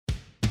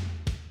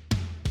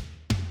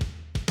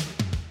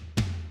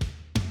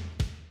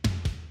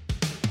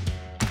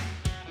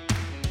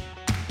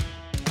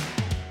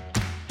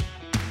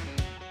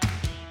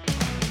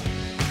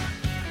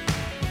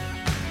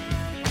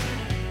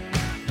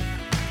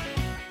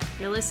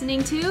You're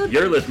listening to...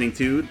 You're listening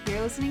to...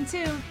 You're listening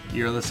to...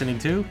 You're listening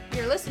to...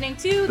 You're listening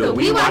to the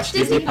We Watch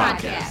Disney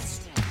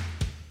podcast.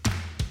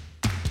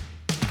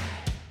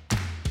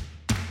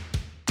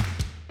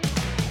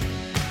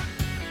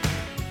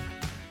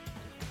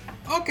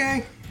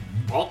 Okay.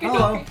 Walkie Hello.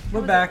 talkie.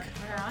 We're back.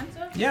 We're on,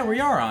 so? Yeah, we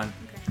are on.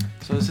 Okay.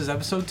 So this is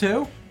episode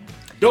 2.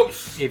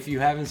 Dose. If you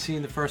haven't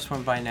seen the first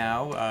one by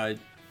now,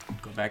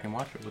 go back and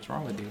watch it. What's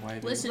wrong with you? Why?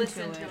 Listen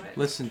to it.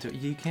 Listen to it.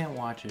 You can't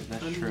watch it.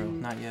 That's true.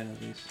 Not yet,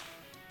 at least.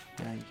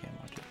 Yeah, you can't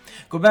watch it.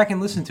 Go back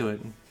and listen to it.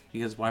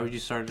 Because why would you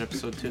start at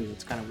episode 2?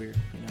 It's kind of weird,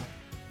 you know?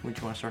 Wouldn't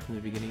you want to start from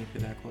the beginning if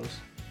you're that close?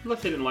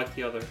 Unless they didn't like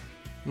the other.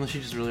 Unless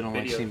you just really don't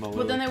like Video. Steamboat Well,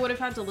 Willie. then they would have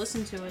had to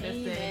listen to it if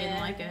they didn't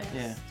like it.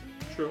 Yeah.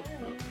 True.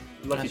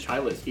 Unless you That's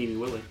pilot Stevie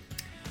Willie.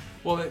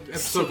 Well,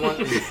 episode 1...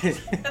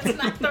 That's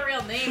not the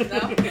real name,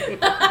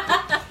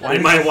 though. Why you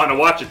might want to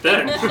watch it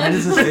then. Why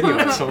does this video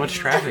have so much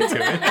traffic to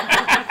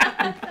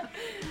it?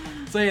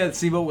 So yeah,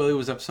 Steamboat Willie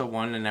was episode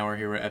 1, and now we're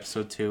here at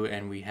episode 2,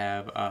 and we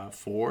have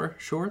 4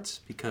 shorts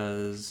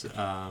because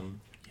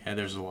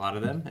there's a lot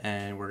of them,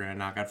 and we're gonna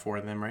knock out 4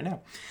 of them right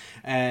now.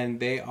 And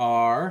they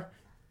are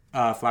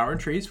Flower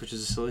and Trees, which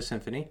is a Silly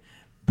Symphony;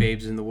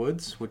 Babes in the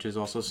Woods, which is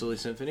also a Silly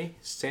Symphony;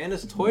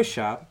 Santa's Toy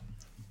Shop,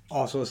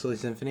 also a Silly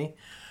Symphony;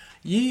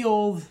 Ye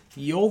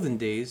Olden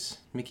Days,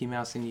 Mickey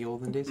Mouse in Ye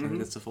Olden Days, I think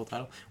that's the full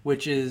title,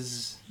 which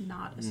is...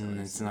 Not a silly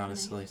it's not a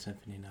silly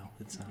symphony, no.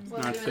 It's not.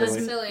 Well, Not even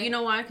silly. silly. You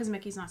know why? Because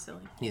Mickey's not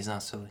silly. He's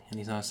not silly, and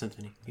he's not a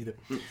symphony either.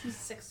 He's a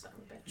sick son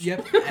of a bitch.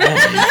 Yep.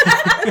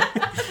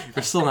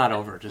 We're still not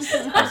over just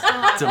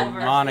how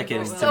demonic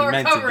and Still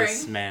demented recovering.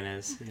 this man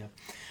is.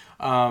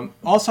 Yeah.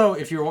 Also,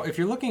 if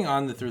you're looking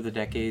on the Through the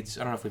Decades,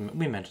 I don't know if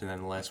we mentioned that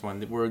in the last one,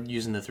 that we're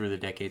using the Through the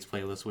Decades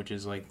playlist, which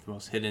is like the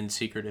most hidden,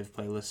 secretive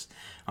playlist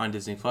on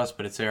Disney Plus,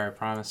 but it's there, I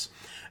promise.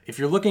 If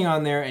you're looking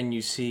on there and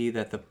you see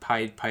that the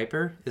Pied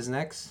Piper is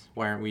next,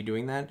 why aren't we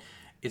doing that?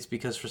 It's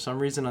because for some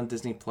reason on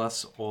Disney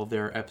Plus, all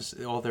their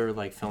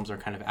like films are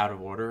kind of out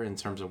of order in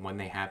terms of when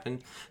they happen.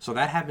 So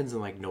that happens in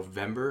like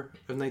November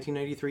of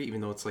 1993,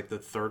 even though it's like the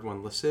third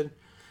one listed.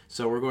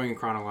 So we're going in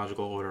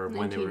chronological order of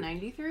when they were.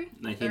 1993?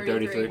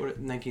 1933.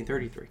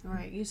 1933. All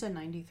right, you said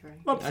 93. Did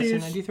I say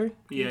 93? Yeah,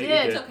 You you did.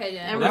 did. It's okay,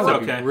 Dan. And That we're,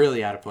 would okay. be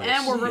really out of place.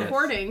 and we're Yes.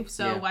 recording,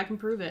 so Yeah. I can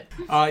prove it.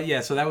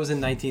 Yeah, so that was in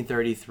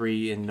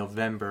 1933 in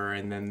November,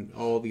 and then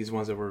all these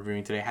ones that we're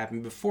reviewing today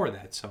happened before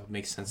that, so it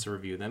makes sense to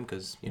review them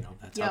because, you know,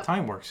 that's how Yep.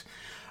 time works.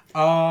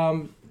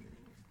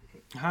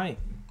 Hi.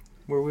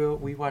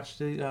 We watch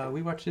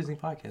Disney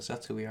Podcast.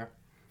 That's who we are.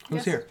 Who's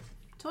Yes. here?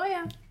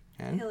 Toya.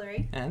 And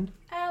Hillary. and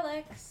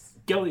Alex.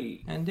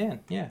 Gilly. and Dan.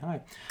 Yeah,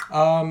 hi.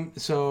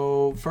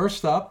 So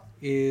first up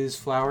is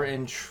Flower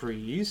and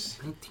Trees.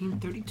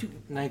 1932.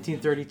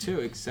 1932,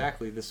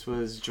 exactly. This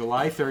was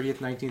July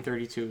 30th,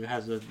 1932. It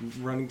has a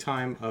running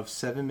time of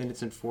 7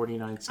 minutes and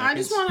 49 seconds. I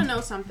just want to know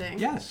something.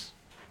 Yes.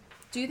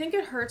 Do you think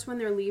it hurts when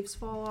their leaves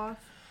fall off?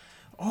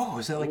 Oh,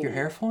 is that like your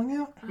hair falling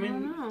out? I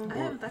don't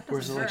know. That Or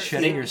is it doesn't like hurt.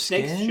 shedding your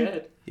skin? Snakes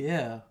shed.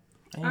 Yeah.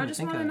 I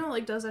just want to know,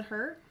 like, does it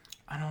hurt?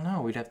 I don't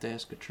know. We'd have to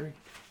ask a tree.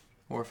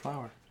 Or a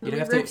flower. Would You'd we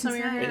have rip to... some of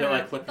your hair? Is it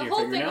like The flipping your whole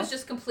thing fingernail? was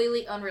just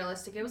completely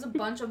unrealistic. It was a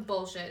bunch of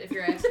bullshit, if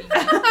you're asking me.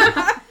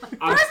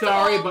 I'm First of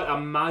sorry, all- but a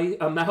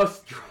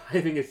mouse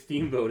driving a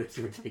steamboat is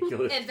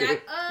ridiculous. And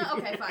that,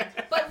 okay, fine.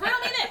 But riddle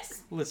me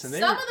this. Listen,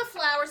 Some of the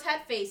flowers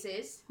had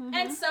faces,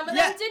 and some of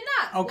them did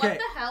not. Okay. What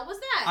the hell was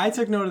that? I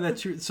took note of that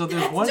too. So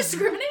there's That's one...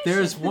 discrimination.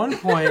 There's one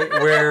point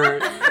where...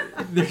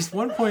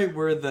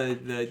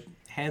 the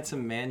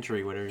handsome man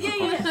tree, whatever you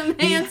want to call it.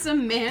 The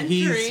handsome man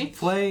He's tree.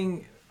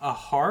 playing a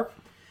harp,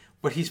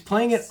 but he's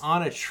playing it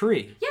on a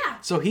tree. Yeah.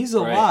 So he's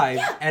alive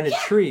Yeah, and a yeah.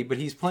 tree, but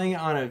he's playing it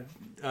on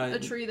A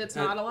tree that's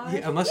not alive?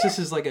 Yeah, unless this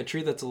is like a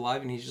tree that's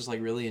alive and he's just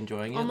like really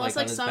enjoying it, Almost like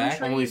like on his some back.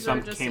 trees Only are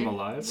some just came in-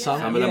 alive. Some-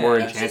 Some of them were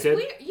yeah. It's just enchanted.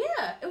 weird.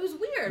 Yeah, it was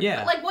weird.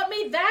 Yeah. But, like, what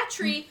made that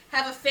tree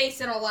have a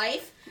face and a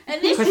life,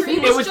 and this tree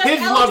It was was just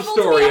his love eligible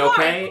to be story, a harp?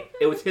 okay?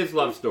 It was his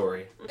love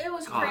story. It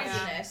was Gosh.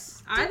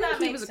 craziness. I Did think not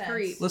he make was a sense.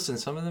 creep. Listen,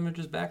 some of them are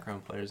just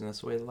background players, and that's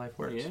the way life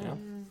works. Yeah.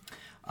 You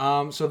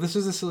know? So this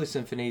is a Silly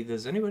Symphony.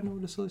 Does anybody know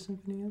what a Silly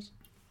Symphony is?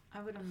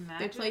 I would imagine.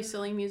 They play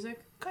silly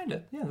music.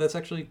 Kinda. Yeah, that's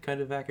actually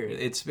kind of accurate.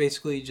 It's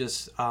basically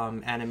just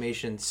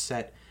animation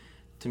set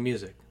to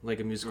music, like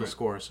a musical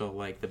score. So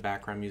like the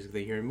background music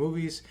they hear in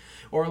movies,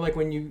 or like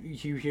when you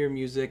hear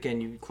music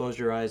and you close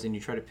your eyes and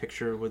you try to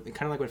picture what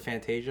kind of like what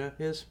Fantasia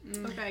is.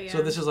 Okay, yeah.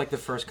 So this is like the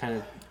first kind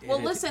of. Well,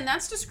 listen,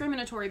 that's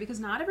discriminatory because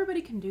not everybody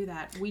can do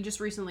that. We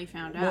just recently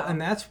found out. Well, and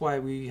that's why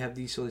we have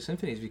these Silly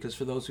Symphonies, because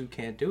for those who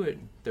can't do it,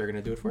 they're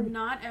gonna do it for you.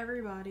 Not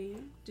everybody.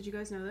 Did you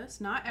guys know this?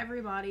 Not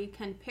everybody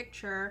can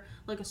picture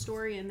like a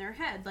story in their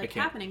head, like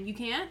can't. happening. You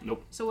can't.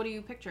 Nope. So what do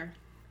you picture?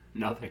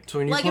 Nothing. So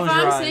when you Like if close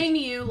your I'm eyes, saying to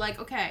you, like,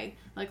 okay,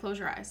 like close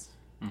your eyes.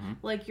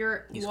 Like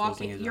you're He's closing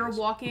walking. his You're eyes.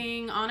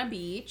 walking on a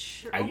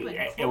beach. It Are would- you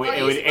it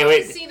supposed would-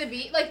 to see the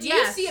beach? Like, do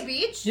Yes. you see a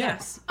beach?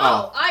 yes.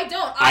 Oh, I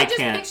don't. I I just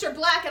can't. picture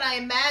black and I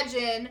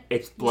imagine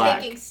It's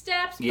black. taking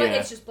steps, Yeah. but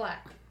it's just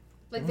black.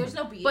 Like, there's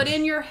no beach. But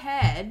in your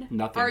head,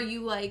 Nothing. are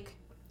you like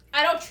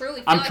I don't truly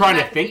feel I'm like trying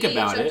I'm to at the think beach.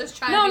 about I'm it. just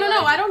trying No, to be no,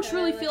 no. like, I don't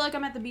truly feel like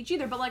I'm at the beach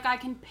either, but like I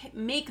can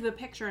make the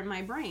picture in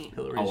my brain.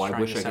 Hillary's Oh, I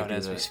trying wish this I could out do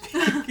as we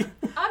that. speak.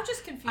 I'm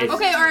just confused.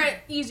 Okay, all right.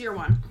 Easier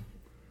one.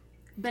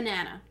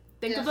 Banana.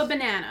 Think of Yeah. a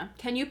banana.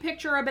 Can you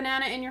picture a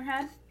banana in your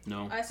head?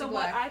 No. I see So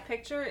what black. I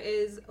picture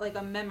is like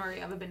a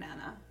memory of a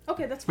banana.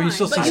 Okay, that's But fine. you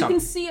still see you something.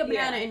 can see a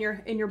banana Yeah.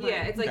 in your brain.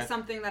 Yeah, it's like Okay.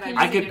 something that Can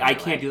I've you- seen in I real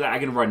can't life. do that. I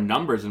can run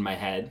numbers in my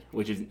head,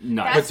 which is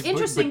nuts. That's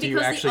interesting do you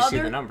because the actually see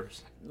other- the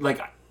numbers?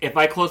 Like, if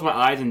I close my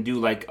eyes and do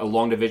like a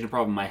long division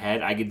problem in my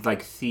head, I could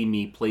like see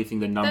me placing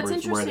the numbers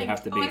That's where they interesting.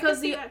 have to Oh, be. I Because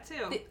can see the- that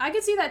too. I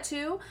could see that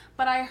too,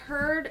 but I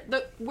heard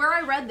where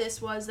I read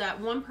this was that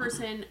one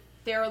person,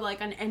 they're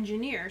like an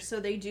engineer, so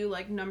they do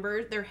like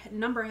numbers, they're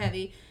number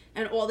heavy,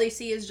 and all they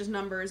see is just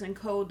numbers and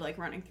code like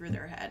running through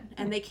their head,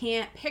 and they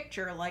can't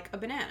picture like a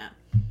banana.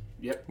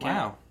 Yep.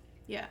 Wow.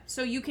 Yeah,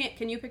 so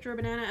can you picture a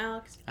banana,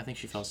 Alex? I think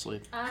she fell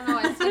asleep. I don't know.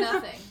 I see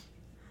nothing.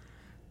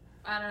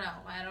 I don't know.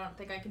 I don't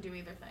think I can do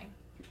either thing.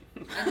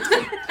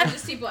 I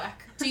just see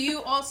black. Do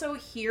you also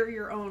hear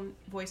your own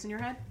voice in your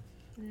head?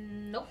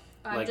 Nope.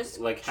 I'm Like- just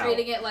like how?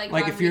 treating it like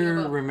Like I'm if you're reading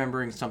a book.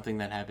 remembering something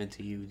that happened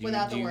to you, do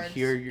Without the you words.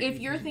 hear your... If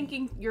you're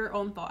thinking your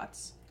own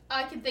thoughts.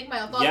 I can think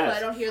my own thoughts, Yes. but I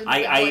don't hear them. I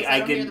with my voice. I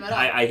don't hear can. them at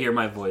all. I hear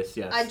my voice.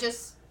 Yes. I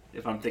just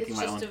if I'm thinking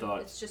my own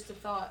thoughts. It's just a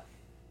thought,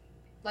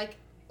 like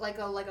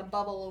a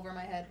bubble over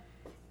my head.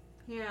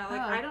 Yeah,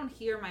 like Oh. I don't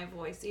hear my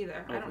voice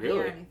either. Oh, I don't really?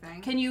 hear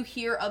anything. Can you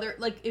hear other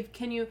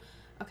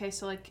okay,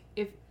 so like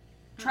if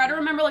try to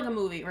remember like a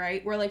movie,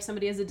 right? Where like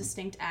somebody has a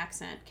distinct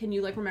accent. Can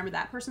you like remember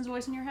that person's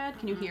voice in your head?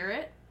 Can you hear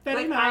it?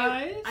 Very like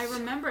nice. I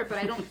remember it, but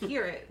I don't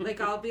hear it.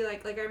 Like I'll be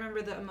like I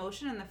remember the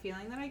emotion and the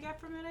feeling that I get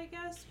from it, I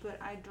guess, but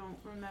I don't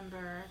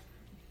remember.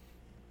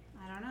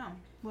 I don't know.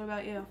 What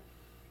about you?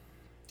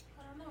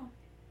 I don't know.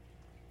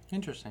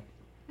 Interesting.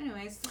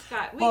 Anyways,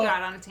 we Well-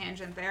 got on a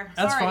tangent there.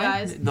 That's Sorry, fine.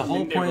 guys. The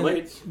whole It point.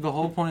 relates. The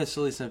whole point of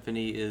Silly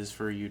Symphony is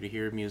for you to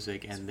hear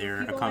music, and they're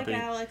People accompanied.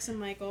 like Alex and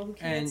Michael who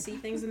can't And- see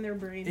things in their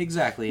brain.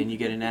 Exactly, and you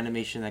get an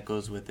animation that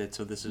goes with it.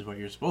 So this is what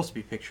you're supposed to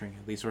be picturing,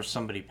 at least, or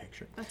somebody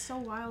picturing. That's so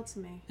wild to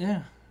me.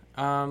 Yeah.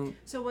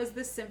 So was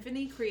this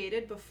symphony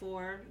created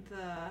before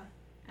the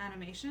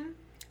animation?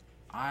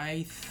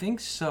 I think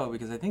so,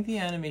 because I think the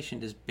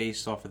animation is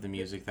based off of the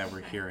music that we're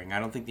Okay. hearing. I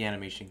don't think the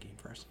animation came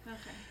first. Okay.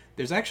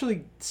 There's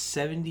actually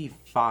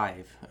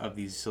 75 of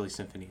these Silly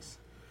Symphonies.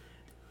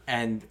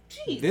 And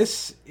Jeez.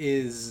 this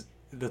is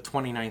the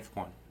 29th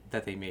one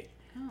that they made.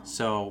 Oh.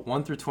 So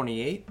 1 through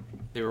 28,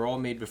 they were all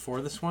made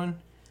before this one.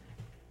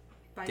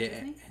 By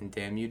Disney? And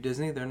damn you,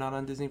 Disney, they're not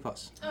on Disney+.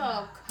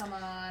 Oh, come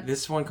on.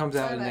 This one comes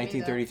out Sorry in about me,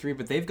 1933,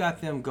 but they've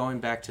got them going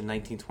back to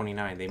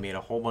 1929. They made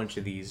a whole bunch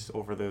of these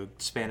over the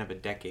span of a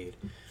decade.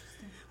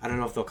 I don't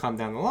know if they'll come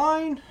down the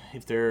line,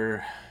 if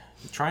they're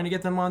trying to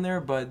get them on there,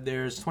 but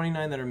there's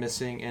 29 that are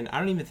missing, and I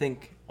don't even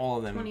think all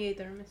of them... 28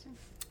 that are missing.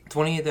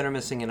 28 that are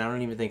missing, and I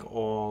don't even think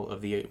all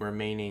of the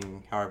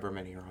remaining however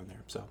many are on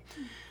there. So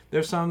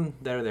there's some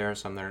that are there,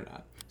 some that are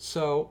not.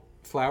 So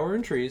Flower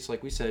and Trees,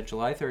 like we said,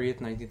 July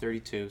 30th,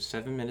 1932,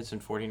 7 minutes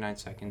and 49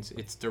 seconds.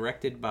 It's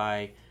directed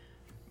by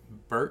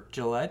Burt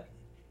Gillette.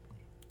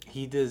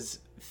 He does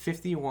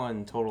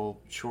 51 total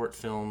short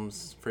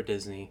films for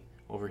Disney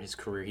over his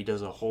career. He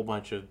does a whole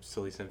bunch of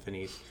Silly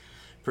Symphonies.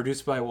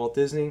 Produced by Walt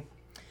Disney.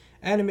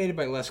 Animated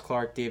by Les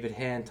Clark, David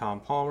Hand, Tom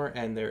Palmer,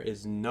 and there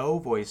is no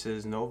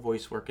voices, no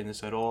voice work in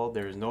this at all.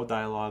 There is no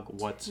dialogue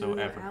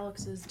whatsoever. To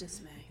Alex's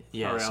dismay.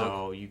 Yeah, Alright,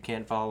 so you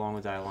can't follow along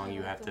with dialogue.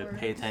 You have to Lord.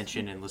 pay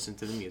attention and listen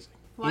to the music.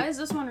 Why is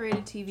this one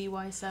rated TV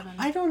Y7?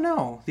 I don't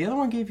know. The other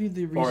one gave you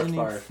the Forest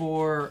reasoning fire.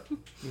 for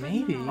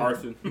maybe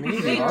Arson.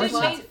 maybe They arson. did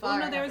Lots wait. of fire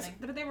No, there was,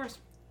 happening. but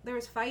there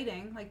was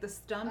fighting, like the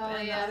stump Oh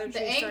and yeah, the other the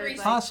tree angry, started,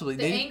 like, Possibly.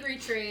 the They angry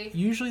tree.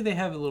 usually they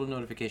have a little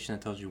notification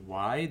that tells you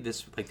why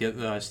this. Like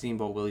the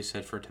Steamboat Willie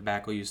said for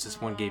tobacco use, this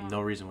one gave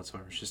no reason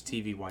whatsoever. It's just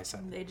TV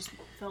Y7. They just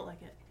felt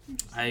like it.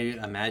 I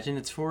imagine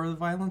it's for the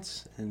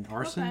violence and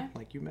arson, Okay.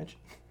 like you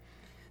mentioned.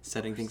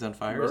 Setting things on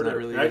fire is not Murder.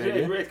 really a good Actually,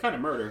 idea. it's kind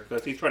of murder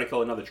because he's trying to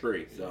kill another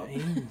tree. So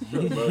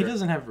He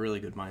doesn't have a really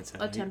good mindset.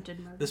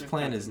 Attempted murder. This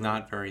plan is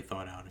not very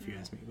thought out, if you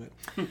ask me.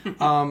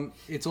 But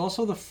it's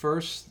also the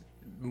first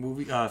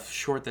movie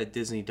short that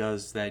Disney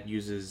does that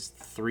uses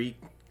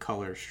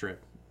 3-color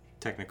strip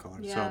Technicolor.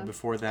 Yeah. So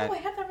before that, Oh, I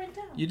have that written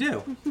down. you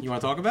do. You want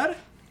to talk about it?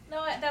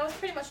 No, that was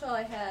pretty much all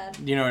I had.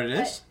 You know what it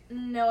is?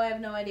 No, I have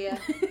no idea.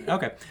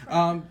 Okay.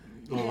 Well,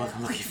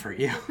 I'm looking for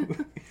you.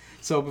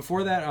 So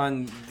before that,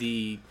 on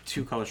the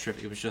 2-color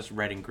strip, it was just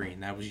red and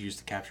green. That was used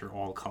to capture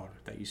all color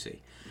that you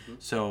see.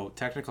 So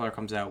Technicolor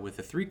comes out with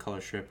a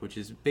 3-color strip, which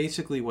is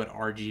basically what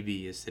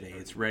RGB is today.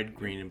 It's red,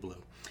 green, and blue.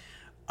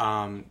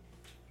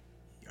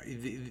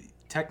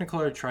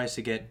 Technicolor tries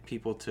to get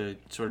people to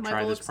sort of try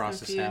Michael this looks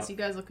process confused. out. You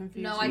guys look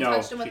confused. No, I no,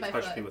 touched him with she my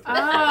touched foot. me with Oh, her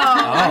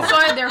foot.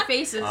 I saw their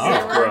faces. Oh. They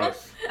That's were-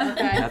 gross.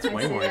 Okay. That's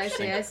way more I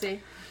interesting. see, I see.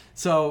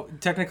 So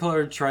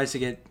Technicolor tries to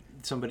get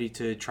somebody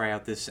to try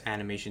out this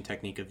animation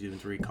technique of doing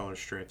 3-color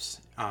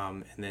strips,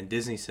 and then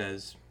Disney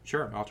says,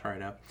 "Sure, I'll try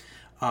it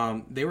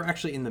out." They were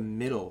actually in the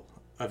middle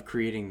of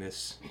creating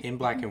this in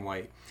black and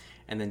white,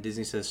 and then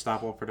Disney says,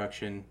 "Stop all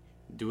production.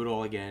 do it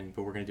all again,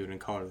 but we're going to do it in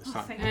color this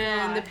time. thank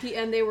And God.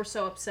 and they were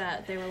so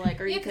upset. They were like,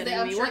 "Are you Yeah, because kidding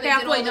I'm me? sure We're they did all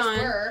halfway this done."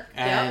 work.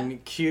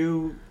 And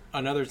cue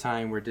another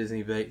time where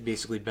Disney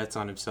basically bets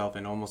on himself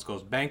and almost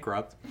goes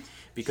bankrupt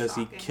because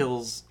Shocking. he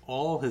kills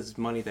all his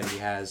money that he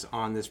has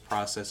on this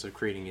process of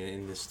creating it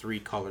in this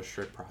 3-color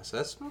strip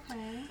process.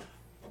 Okay.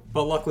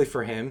 But luckily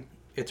for him,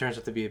 it turns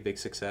out to be a big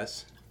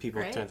success.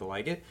 People Great. tend to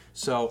like it.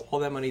 So all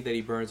that money that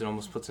he burns and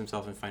almost puts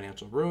himself in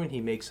financial ruin, he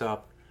makes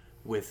up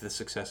with the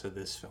success of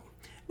this film.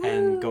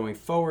 And going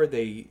forward,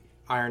 they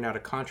iron out a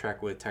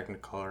contract with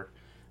Technicolor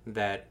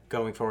that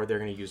going forward they're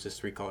going to use this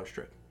 3-color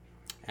strip.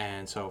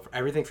 And so for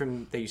everything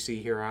from that you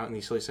see here out in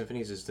these Silly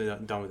Symphonies is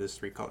done with this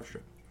 3-color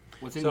strip.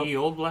 Wasn't So- Ye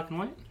Old black and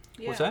white?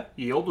 Yeah. What's that?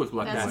 Ye Old was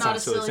black and That's white. not a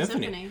not Silly silly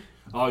Symphony. symphony.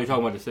 Oh, you're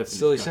talking about the symphony.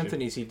 Silly Gotcha.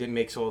 Symphonies, he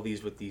makes all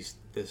these with this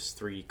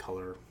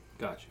 3-color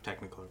Gotcha.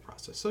 Technicolor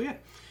process. So yeah.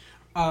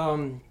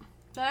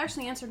 That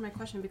actually answered my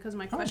question because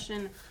my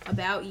question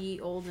about Ye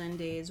Olden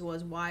Days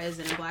was why is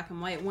it in black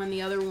and white when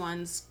the other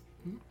ones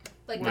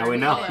Like Now we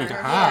know. color.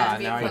 Ah,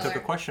 Yeah, now I color. took a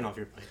question off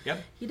your plate.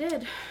 Yep. you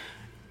did.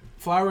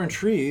 Flower and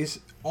Trees,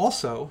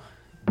 also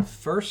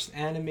first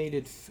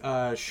animated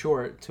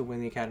short to win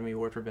the Academy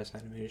Award for Best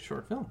Animated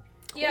Short Film.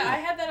 Yeah, I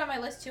had that on my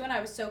list too, and I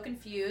was so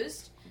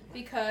confused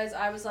because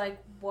I was like,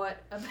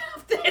 "What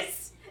about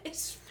this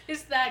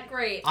is that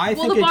great?" I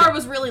Well, think the it, bar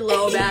was really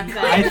low back then.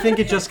 I think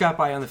it just got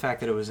by on the fact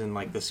that it was in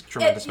like this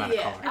tremendous amount of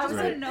yeah. color. I just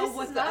Right. want to know This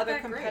what is the not other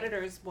that great.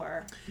 competitors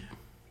were.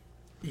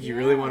 You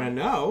really want to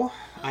know?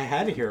 I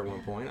had it here at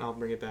one point. I'll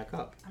bring it back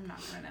up. I'm not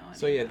gonna know.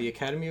 So yeah, the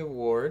Academy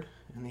Award,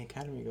 and the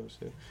Academy goes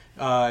to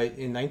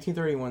in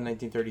 1931,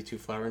 1932,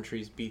 Flower and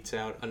Trees beats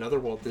out another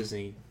Walt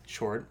Disney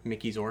short,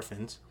 Mickey's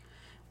Orphans,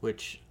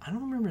 which I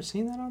don't remember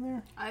seeing that on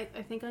there. I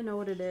think I know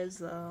what it is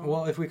though.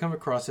 Well, if we come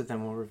across it,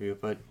 then we'll review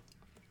it. But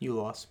you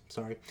lost,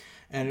 sorry.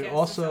 And it Guess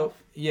also, yourself.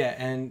 yeah,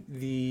 and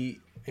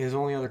his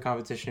only other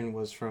competition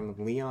was from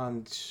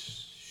Leon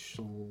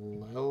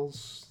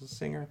Schlels, the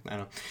singer. I don't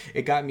know.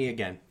 It Got Me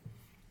Again.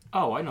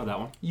 Oh, I know that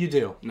one. You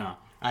do. No.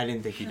 I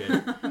didn't think you did.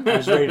 I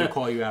was ready to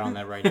call you out on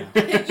that right now.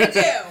 You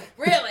do,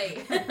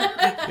 really?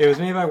 It was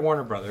made by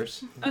Warner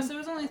Brothers, Oh, so there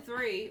was only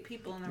 3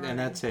 people in the room. and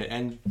that's it.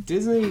 And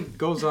Disney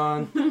goes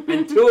on.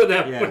 And 2 of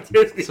them Yeah. were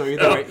Disney. So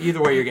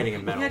either way, you're getting a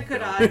medal. You had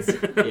good odds.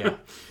 Yeah.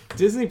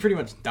 Disney pretty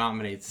much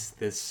dominates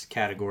this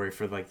category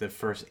for like the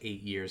first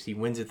 8 years. He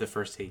wins it the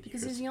first 8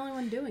 because years. he's the only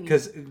one doing it.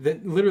 Because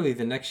literally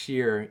the next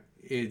year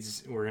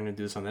we're gonna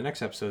do this on the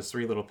next episode. It's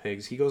 3 Little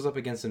Pigs. He goes up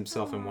against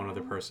himself and one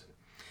other person,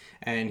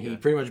 and he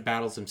pretty much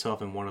battles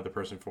himself and one other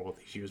person for all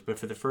these years. But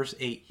for the first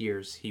 8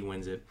 years, he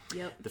wins it.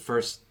 Yep. The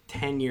first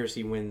 10 years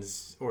he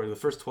wins, or the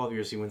first 12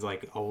 years he wins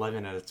like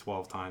 11 out of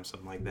 12 times,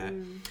 something like that.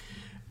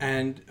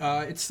 And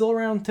it's still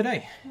around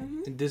today.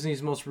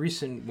 Disney's most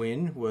recent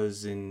win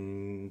was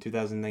in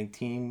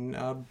 2019.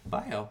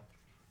 Bio.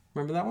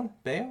 Remember that one?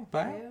 Bao?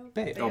 Bao?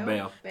 Bao. Oh,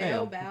 Bayo.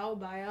 Bao, Bao. bao, bao.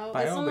 Bao,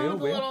 That's the one bao, with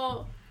the bao.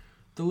 little.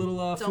 The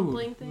little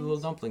Dumpling food. The things? little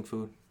dumpling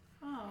food.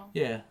 Oh.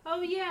 Yeah.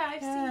 Oh yeah,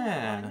 I've seen Yeah.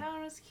 that one. That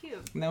one was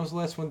cute. And that was the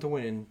last one to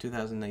win in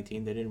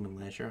 2019. They didn't win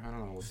last year. I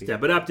don't know.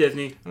 Step it up,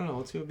 Disney. I don't know.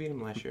 Let's see what beat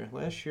them last year.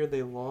 Last year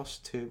they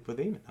lost to. Were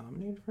they even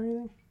nominated for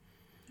anything?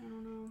 I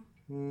don't know.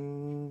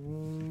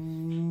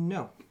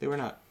 No, they were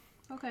not.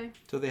 Okay.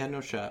 So they had no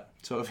shot.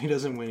 So if he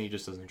doesn't win, he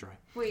just doesn't try.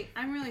 Wait,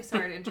 I'm really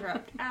sorry to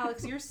interrupt.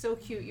 Alex, you're so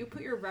cute. You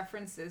put your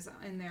references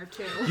in there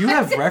too. You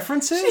have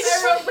references?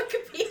 I wrote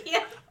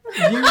Wikipedia.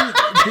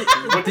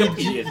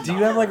 Do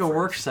you have like a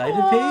works cited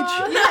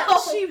page? No,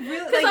 She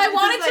really because I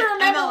wanted to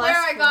remember where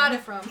I got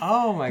it from.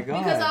 Oh my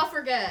god. Because I'll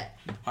forget.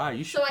 Wow,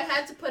 you should. So I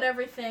had to put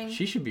everything.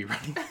 She should be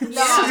running.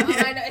 No,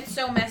 I know, it's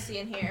so messy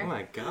in Oh here.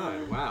 my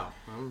god! Wow,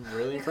 I'm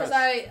really Because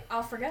impressed.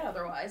 I'll forget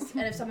otherwise.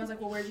 And if someone's like,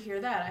 well, where'd you hear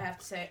that? I have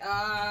to say,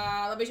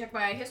 let me check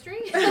my history.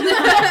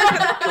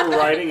 Her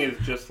writing is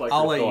just like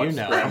I'll her let you thoughts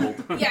know.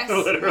 scrambled. Yes,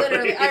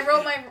 literally. I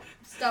wrote my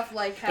stuff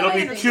like how It'll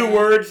I be think 2 it.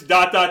 words, ...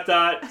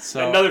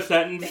 So- another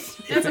sentence.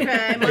 That's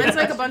okay. Mine's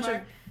like a bunch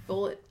of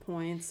bullet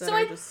points that So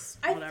are just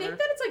I whatever. think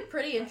that it's like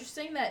pretty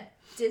interesting that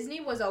Disney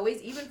was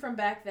always, even from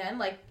back then,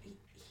 like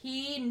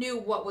he knew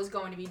what was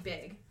going to be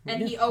big,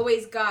 and he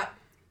always got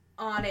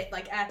on it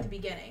like at the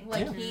beginning.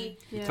 Like Yeah. he,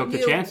 Yeah. Took the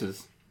You-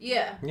 chances.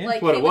 Yeah.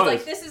 like What he it was was.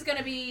 like, this is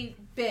gonna be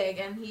big,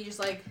 and he just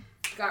like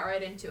got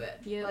right into it.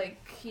 Yeah.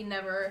 Like he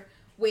never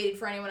waited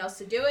for anyone else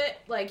to do it.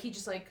 Like he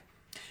just like.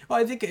 Well,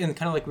 I think, and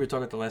kind of like we were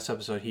talking about the last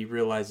episode, he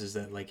realizes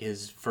that like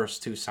his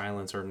first 2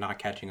 silents are not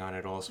catching on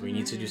at all, so he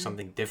needs to do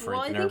something different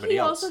Well, I than think everybody he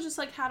else. also just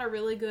like had a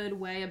really good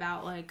way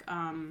about like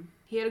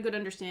he had a good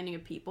understanding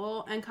of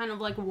people and kind of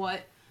like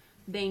what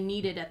they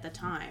needed at the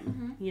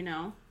time. You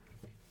know,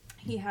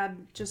 he had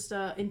just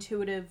a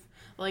intuitive,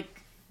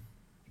 like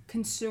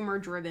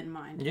consumer-driven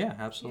mind. Yeah,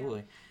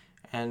 absolutely.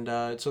 And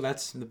so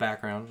that's the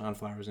background on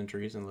Flowers and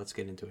Trees, and let's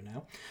get into it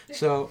now.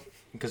 So,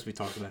 because we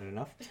talked about it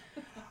enough,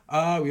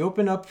 we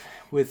open up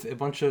with a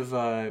bunch of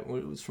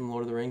what was from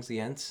Lord of the Rings, the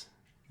Ents.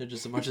 They're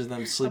just a bunch of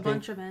them A sleeping.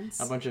 bunch of Ents.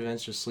 A bunch of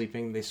Ents just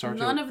sleeping. They start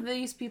None to. of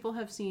these people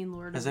have seen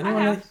Lord Has of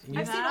anyone? have. You-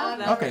 I've seen all of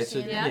have? them. Okay, so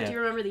Yeah. yeah. Do you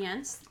remember the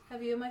Ents?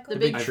 Have you, Michael? The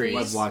big I've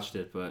trees. watched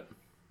it, but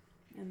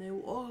And they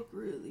walk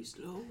really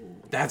slow.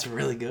 That's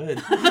really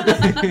good.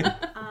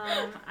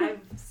 I've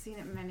seen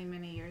it many,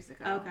 many years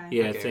ago. Okay.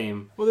 Yeah, Okay.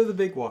 same. Well, they're the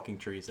big walking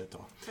trees, that's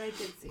all. But I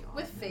did see all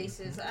With of them.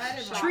 faces. I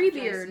didn't Tree like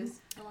beard.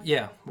 faces.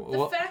 Yeah. The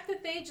Well, fact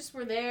that they just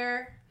were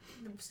there,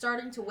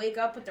 starting to wake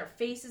up with their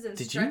faces and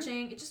Did you-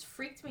 stretching, it just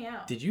freaked me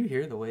out. did you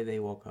hear the way they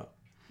woke up?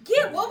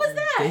 Yeah, what was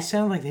that? They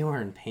sound like they were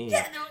in pain.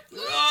 Yeah,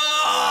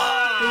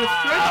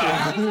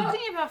 Are you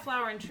talking about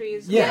flowering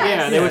trees? Yeah.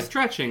 Yeah, they Yeah. were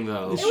stretching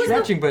though. It's was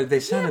stretching, but they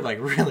sounded like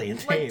really in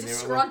like pain. They were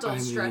disgruntled I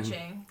mean,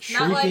 stretching.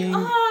 Not like, shrieking,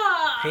 like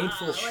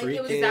painful it was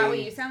shrieking. Is that what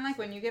you sound like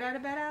when you get out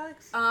of bed,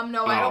 Alex?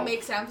 No, I Oh. don't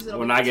make sound because it'll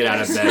When be I get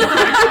out of tears. bed, it's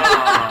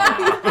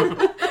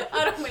like,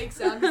 I don't make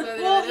sound because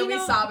Well, it'll you be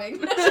know, sobbing.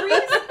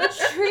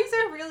 Trees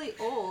are really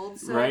old,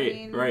 so I right,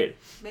 mean, right.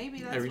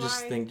 maybe that's Every why.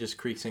 just thing just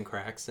creaks and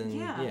cracks, and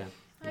Yeah. yeah.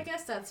 I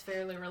guess that's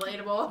fairly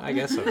relatable. I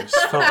guess I just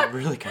felt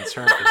really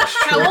concerned for this.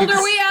 How old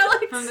are we,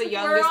 Alex? From the We're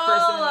youngest all,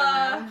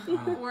 person in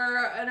the room.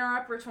 We're in our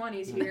upper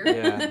 20s here.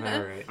 Yeah,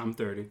 all right. I'm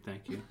 30.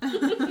 Thank you.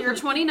 You're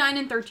 29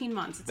 and 13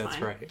 months. It's That's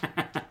fine. right.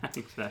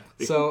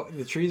 Exactly. So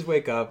the trees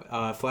wake up.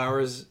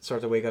 Flowers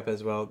start to wake up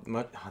as well.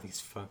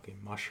 These fucking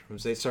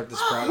mushrooms. They start to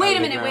sprout. Wait out a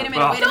of the minute, wait a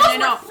ground. minute, wait a minute.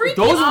 No.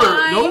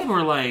 freaking those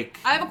were like.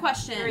 I have a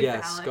question.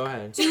 Yes, go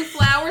ahead. Do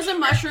flowers and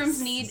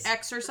mushrooms need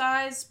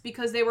exercise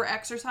because they were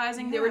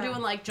exercising? They were Yeah.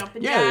 doing like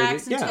jumping Yeah, they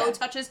jacks did- and yeah. toe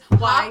touches.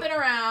 Why? Hopping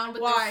around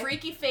with Why? their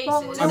freaky faces.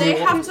 Well, do I they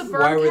mean, have to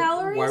burn why were,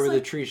 calories? Why were the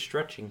Like- trees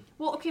stretching?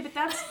 Well, okay, but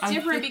that's I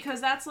different think- because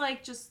that's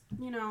like just,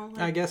 you know,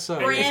 like I guess so.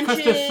 It's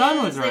 'cause the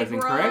sun was branches, they rising,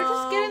 grow, correct?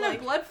 Just getting their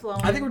like, blood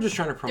flowing. I think we're just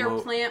trying to their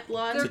promote. plant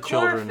blood. their to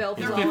children. chlorophyll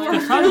Yeah. flowing.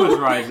 The sun was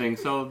rising,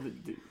 so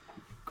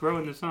grow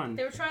in the sun.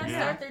 They were trying to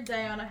Yeah. start their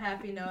day on a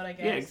happy note, I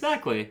guess. Yeah,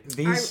 exactly.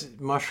 These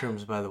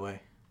mushrooms, by the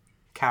way,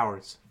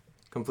 cowards,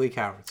 complete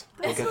cowards.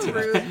 We'll get to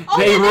rude. that. Oh,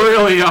 They yeah,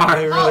 really are.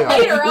 They really are.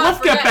 later on.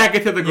 Let's get back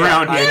into the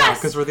ground I here. know,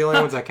 because we're the only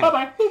ones that can.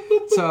 Bye bye.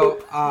 So,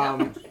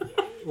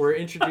 we're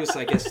introduced,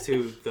 I guess,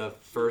 to the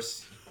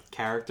first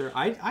character.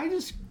 I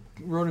just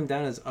wrote him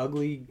down as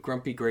ugly,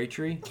 grumpy gray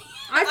tree.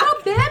 I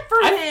felt bad for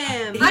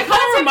him. I kind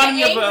of remind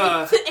me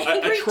of the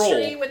angry a troll.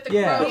 tree with the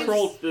Yeah. crows. A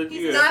troll. He's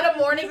Yeah. not a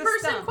morning He's a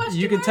person? stump. Question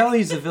You can mark? tell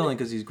he's the villain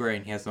because he's gray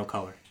and he has no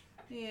color.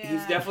 Yeah.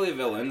 He's definitely a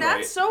villain, That's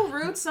right? so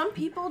rude. Some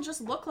people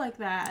just look like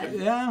that.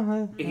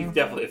 Yeah, He's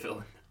definitely a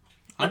villain.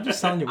 I'm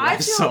just telling you what I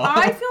saw.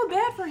 I feel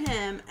bad for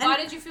him. Why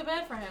And did you feel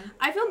bad for him?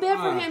 I feel bad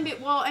for Ah. him.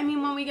 Well, I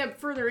mean, when we get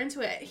further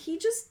into it,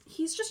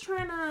 he's just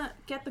trying to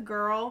get the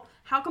girl.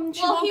 How come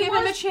she Well, won't he give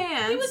him a was-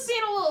 chance? He was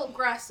being a little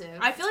aggressive.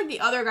 I feel like the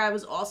other guy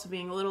was also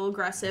being a little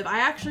aggressive. I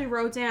actually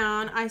wrote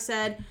down, I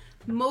said,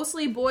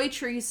 mostly boy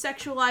trees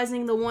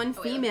sexualizing the one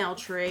Oh, yeah. female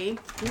tree.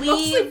 Mostly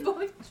Leave.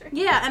 boy tree.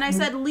 Yeah, and I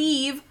said,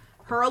 leave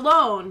her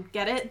alone.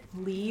 Get it?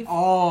 Leave.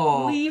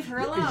 Oh, Leave her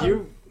alone.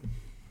 You,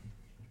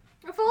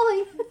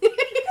 Fully.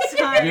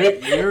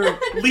 you're.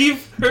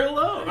 Leave her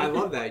alone. I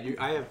love that.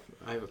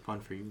 I have a pun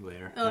for you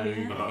later. Oh, I know yeah?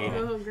 you're gonna hate it.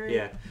 Oh, great.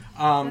 Yeah.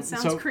 That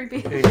sounds so, creepy.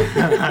 I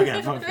got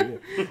a fun for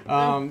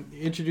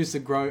you. Introduce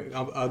the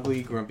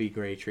ugly, grumpy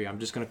gray tree. I'm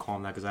just gonna call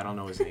him that because I don't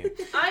know his name.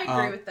 I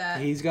agree with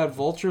that. He's got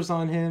vultures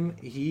on him.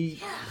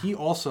 He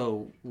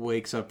also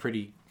wakes up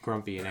pretty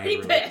grumpy and Pretty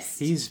angry. pissed.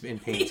 He's in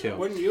pain too.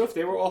 Wouldn't you if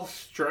they were all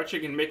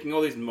stretching and making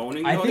all these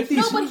moaning I noises? think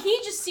No, these- but he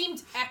just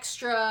seemed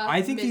extra.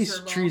 I think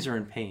miserable. these trees are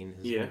in pain.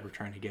 Is Yeah. what we're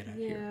trying to get at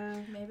here. Yeah.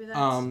 Maybe that's.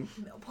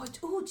 But,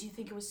 ooh, do you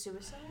think it was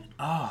suicide?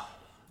 Oh,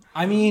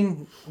 I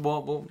mean,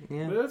 well,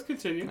 yeah. But let's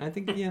continue. I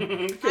think yeah. I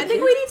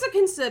think we need to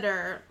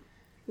consider,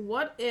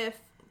 what if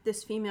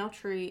this female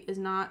tree is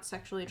not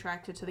sexually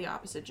attracted to the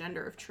opposite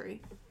gender of tree?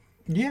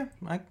 Yeah,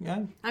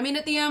 I mean,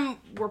 at the end,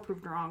 we're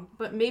proved wrong,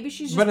 but maybe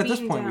she's just but at this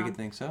beaten point, we down. could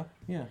think so.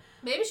 Yeah,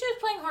 Maybe she was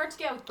playing hard to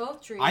get with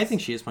both trees. I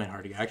think she is playing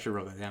hard to get. I actually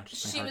wrote that down. She's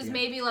playing she hard was to get.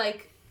 maybe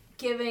like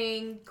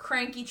giving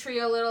cranky tree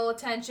a little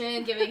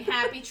attention, giving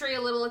happy tree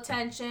a little I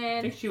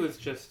attention. think she was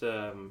just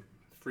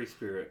free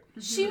spirit.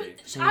 She, Tree.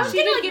 I was She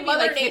getting did like give me,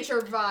 Mother like,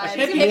 Nature vibes,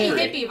 hippie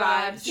hippie tree.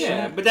 vibes.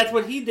 Yeah, but that's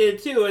what he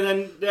did too, and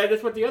then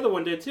that's what the other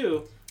one did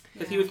too.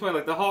 Because he was playing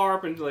like the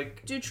harp and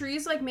like. Do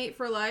trees like mate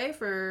for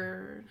life,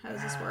 or how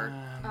does this work?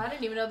 I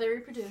didn't even know they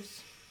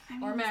reproduce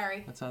or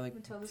marry. That's how they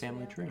Until this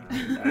family video.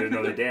 tree. I didn't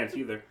know they danced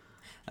either.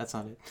 That's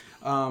not it.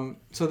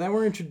 So then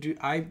we're introduced.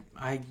 I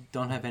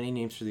don't have any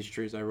names for these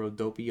trees. I wrote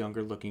dopey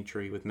younger looking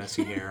tree with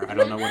messy hair. I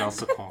don't know what else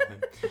to call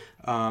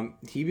him.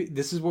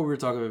 This is what we were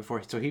talking about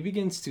before. So he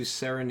begins to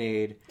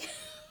serenade.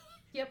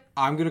 Yep.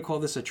 I'm gonna call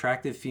this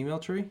attractive female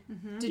tree.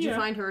 Did you Yeah.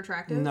 find her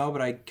attractive? No,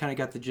 but I kind of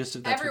got the gist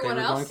of that's Everyone what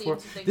they were else going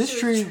for. seems to think This she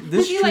tree, was-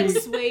 this She tree, like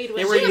swayed They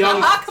with were She was a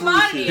young. hot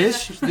commodity.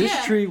 exclusive. this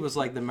Yeah. tree was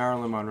like the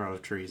Marilyn Monroe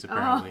of trees,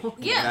 apparently. Oh.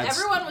 Yeah, That's-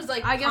 everyone was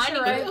like I guess pining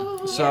you're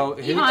right. with- So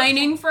his,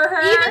 Pining for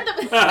her. Even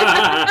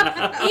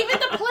the even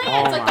the plants,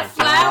 Oh like my the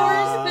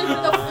flowers,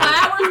 God. the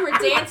flowers were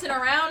dancing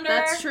around her.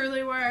 That's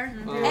truly where.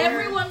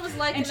 Everyone was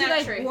liking and she that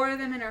like tree. wore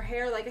them in her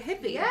hair like a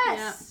hippie.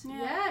 Yes, Yeah.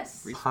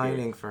 yes.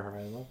 pining for her.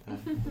 I love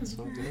that. That's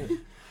so good.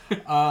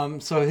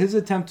 So his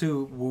attempt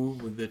to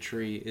woo the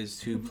tree is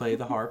to play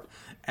the harp,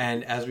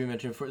 And as we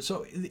mentioned before,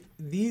 so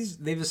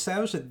they've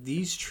established that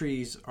these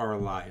trees are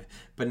alive,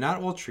 but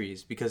not all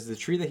trees, because the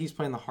tree that he's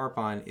playing the harp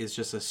on is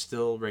just a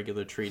still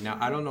regular tree. Now,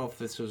 I don't know if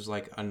this was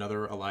like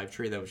another alive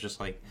tree that was just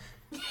like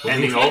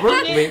Bending over?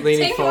 leaning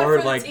Take one forward,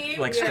 for the like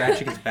team.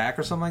 scratching his back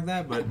or something like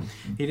that. But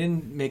he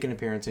didn't make an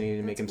appearance and he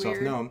didn't make That's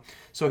himself weird. known.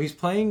 So he's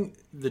playing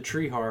the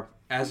tree harp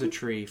as a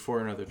tree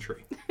for another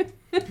tree.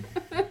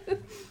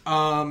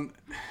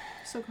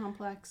 So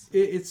complex.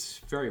 It's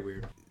very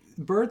weird.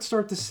 Birds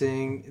start to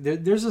sing.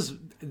 There's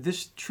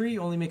this tree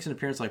only makes an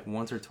appearance like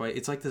once or twice.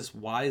 It's like this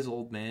wise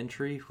old man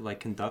tree who like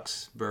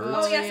conducts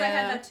birds. Oh yes, I Yeah.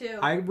 had that too.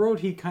 I wrote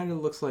he kind of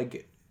looks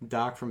like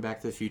Doc from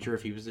Back to the Future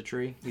if he was a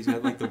tree. He's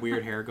got like the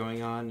weird hair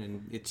going on,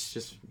 and it's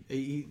just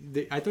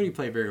I thought he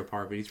played a very good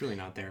part, but he's really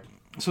not there.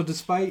 So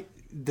despite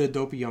the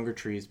dopey younger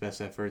tree's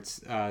best efforts,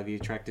 the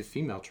attractive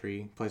female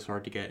tree plays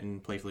hard to get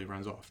and playfully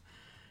runs off.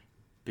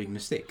 Big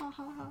mistake.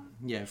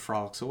 Yeah, it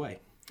frolics away.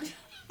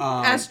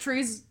 As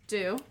trees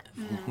do.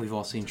 We've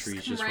all seen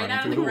trees just right running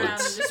out through of the the ground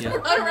woods. and just Yeah.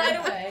 run right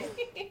away.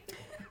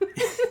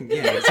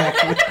 Yeah,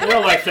 exactly. They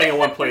don't like staying in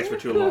one place for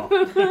too long.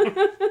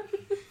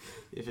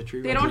 If a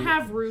tree They runs don't in-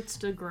 have roots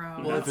to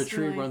grow. Well, if a That's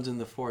tree like- runs in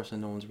the forest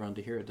and no one's around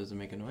to hear it, does it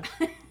make a noise?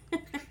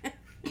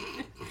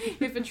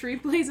 If a tree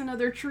plays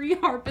another tree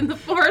harp in the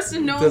forest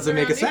and no Does one's it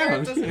make a around to hear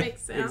sound? it, does it make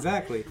sound?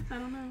 Exactly. I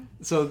don't know.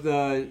 So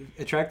the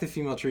attractive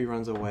female tree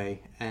runs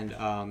away and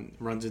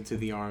runs into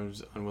the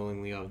arms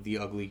unwillingly of the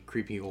ugly,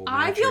 creepy old man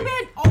I feel tree.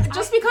 bad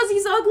just because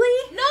he's ugly.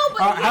 No,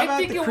 but How I about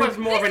think the it creep- was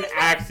more of an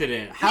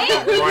accident.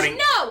 angry, Running.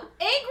 no,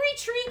 angry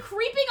tree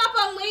creeping up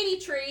on lady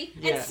tree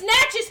Yeah. and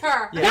snatches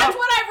her. Yeah. That's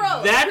what I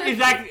wrote. That's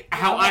exactly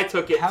how I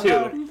took it How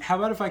too.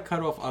 about if I cut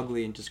off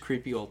ugly and just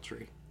creepy old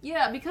tree?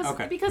 Yeah, because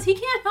Okay. because he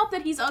can't help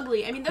that he's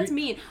ugly. I mean, that's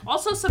mean.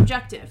 Also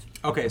subjective.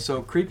 Okay,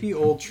 so creepy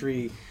old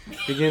tree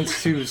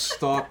begins to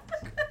stalk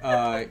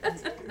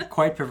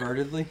quite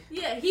pervertedly.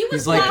 Yeah, he was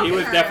He's like- stalking He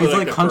was her. definitely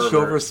He's like a hunched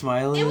pervert. over,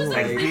 smiling. It was a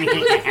like, creepy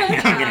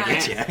I'm gonna guy.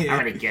 get you. Yeah. I'm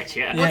gonna get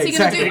you. Yeah, What's he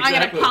exactly, gonna do? I'm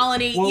exactly. gonna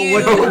pollinate Well, you.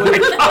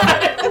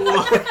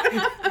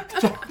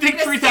 Think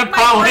trees Stick have my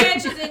pollen.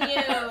 branches in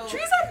you.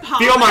 Trees have pollen.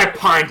 Feel my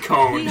pine He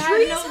cone. had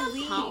Trees no have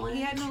leaves. pollen.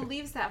 He had no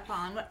leaves that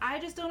pollen. What I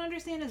just don't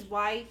understand is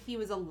why he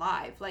was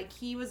alive. Like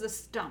he was a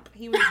stump.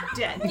 He was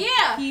dead.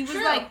 Yeah, He was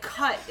true. like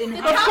cut in The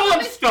Let's half. call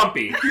him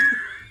Stumpy.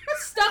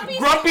 Stumpy's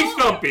Grumpy whole-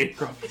 Stumpy. He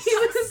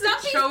was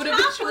Stumpy's Chode of a top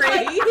was tree.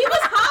 like- he was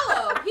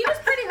hollow. He was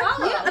pretty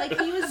hollow. Yeah, like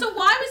he was. So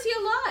why was he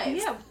alive?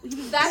 Yeah, he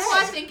was That's dead.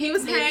 why I think He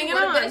was maybe hanging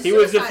would've been on. He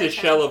was just suicide a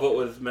shell attempt. of what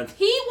was meant.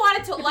 He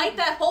wanted to light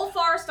that whole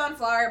forest on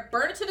fire,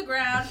 burn it to the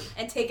ground,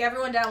 and take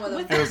everyone down with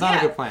him. it was not Yeah.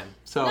 a good plan.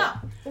 So No,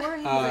 Or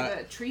he was like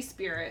a tree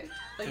spirit.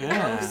 Like a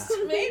Yeah. ghost.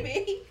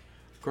 maybe.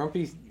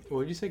 Grumpy, what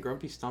did you say?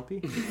 Grumpy Stumpy?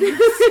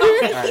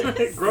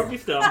 Alright. Grumpy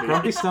Stumpy.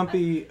 Grumpy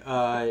Stumpy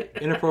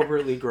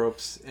inappropriately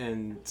gropes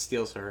and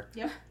steals her.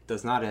 Yep.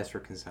 Does not ask for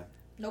consent.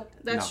 Nope.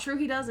 That's No.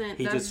 true. He doesn't.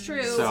 He That's just-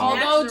 true. so-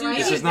 Although, That's do right.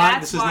 This you- is not-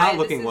 That's this is why not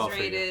looking this well is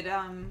for you. rated,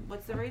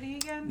 what's the rating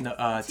again? No,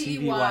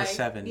 TVY.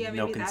 TVY7, Yeah, maybe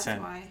no that's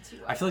consent. why.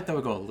 I feel like that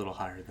would go a little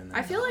higher than that.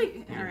 I feel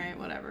like all right,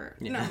 whatever.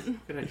 Yeah. No,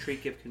 Can a tree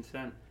give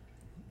consent?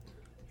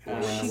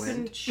 she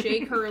couldn't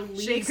shake her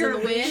leaves Shake in her the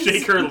wind. leaves.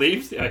 Shake her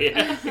leaves? Oh,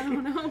 yeah. I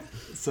don't know.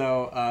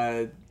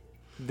 So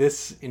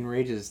this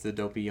enrages the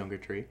dopey younger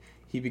tree.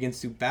 He begins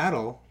to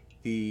battle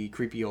the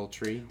creepy old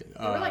tree,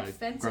 were, like,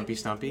 fencing. Grumpy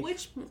Stumpy.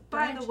 Which,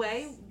 by the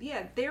way,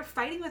 yeah, they're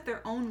fighting with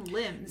their own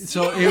limbs.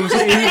 So it was,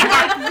 Like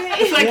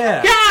It's like,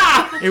 yeah.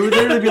 yeah! It would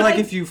literally be like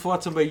if you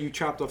fought somebody, you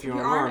chopped off your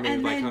own arm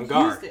and like then on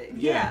guard. used it.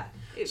 Yeah.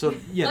 It- So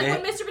yeah, Like they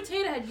when Mr.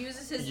 Potato Head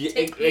uses his Yeah,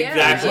 take.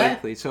 exactly.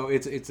 exactly. So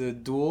it's a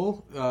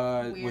duel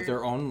with Weird.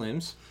 their own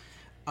limbs.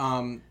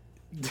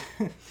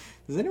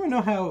 Does anyone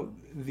know how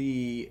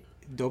the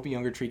dopey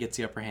younger tree gets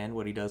the upper hand?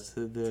 What he does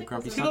to the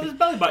grumpy Tickles his Stumpy?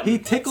 belly button. He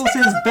tickles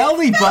his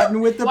belly button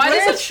with the Why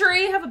branch. does a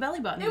tree have a belly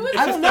button? It was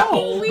I just don't that know.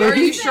 whole but Are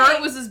he- you sure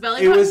it was his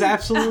belly It button? was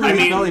absolutely I his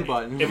mean, belly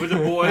button. It was a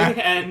boy,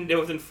 and it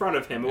was in front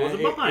of him. It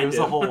wasn't behind It was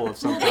him. a hole of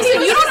some kind.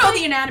 Listen, you don't know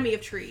the anatomy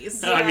of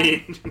trees. I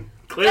mean, That's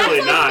clearly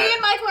like not. me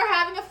and Michael are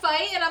having a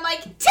fight, and I'm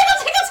like, tickle,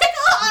 tickle,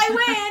 tickle, I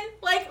win.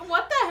 Like,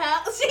 what the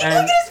hell? See, And-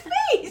 look at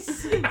his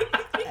face.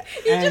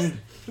 He And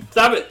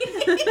Stop it.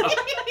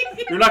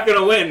 You're not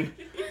gonna win.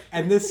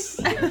 and this.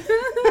 Oh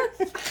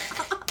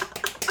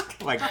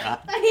my god.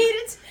 I hate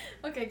it.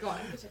 Okay, go on.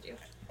 Continue.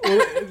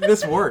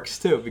 This works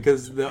too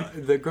because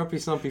the grumpy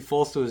Stumpy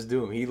falls to his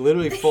doom. He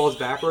literally falls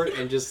backward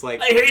and just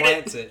like I hate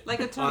plants it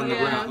Like a on the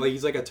turtle. ground. Like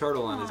he's like a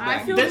turtle on his I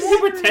back. feel Didn't he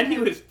pretend he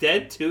was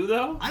dead too,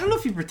 though? I don't know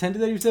if he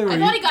pretended that he was dead. Or I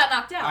thought he got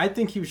knocked out. I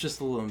think he was just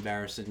a little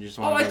embarrassed and just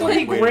wanted I to thought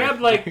he wait grabbed,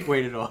 it, like-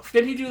 wait it off.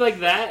 Didn't he do like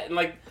that and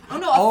like? Oh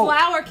no, a Oh,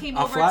 flower came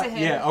A over flat, to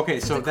him. yeah. Okay,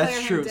 to so declare that's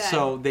him true. dead.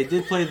 So they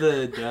did play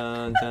the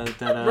dun dun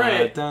dun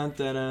Right. dun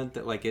dun dun,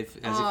 dun like if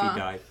as if he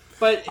died.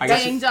 But I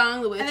guess Ding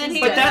dong, the witch And then is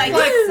he But was dead. that's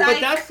like, like, psych. but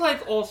that's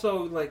like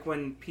also like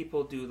when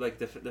people do like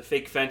the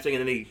fake fencing and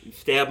then they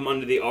stab them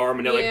under the arm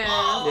and they're like, Yeah.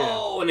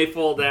 oh, and they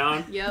fall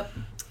down. Yep.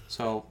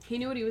 So He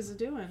knew what he was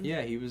doing.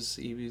 yeah, he was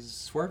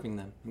swerving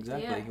them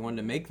exactly. Yeah. He wanted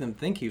to make them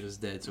think he was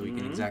dead so he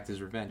can exact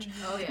his revenge.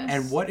 Oh, yes.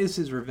 And what is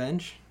his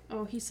revenge?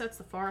 Oh, he sets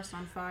the forest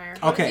on fire.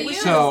 Okay, With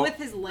so with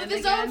his limb With his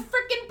again. own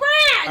freaking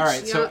branch. all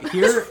right, so Yeah.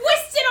 here,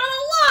 Twisted on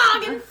a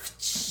log and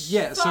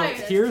yeah, so fire.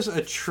 here's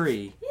a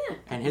tree, Yeah.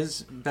 and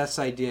his best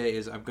idea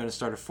is I'm going to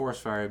start a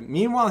forest fire.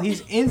 Meanwhile,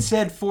 he's in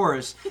said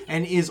forest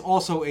and is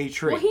also a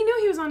tree. Well, he knew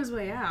he was on his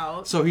way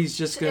out. So he's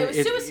just gonna. It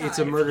was suicide. It's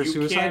a murder You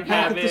suicide can't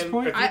pact have at this him.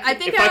 point. I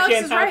think if I Alex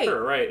can't is have right.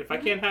 her, right? If I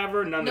can't have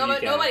her, none of you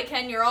can. Nobody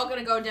can. You're all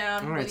gonna go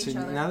down All right, with so each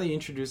other. now that you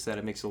introduced that,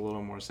 it makes a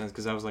little more sense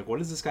because I was like, "What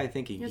is this guy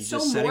thinking?" It's He's so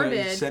just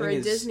morbid setting for a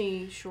his,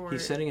 Disney short.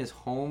 He's setting his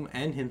home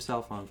and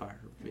himself on fire,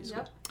 basically.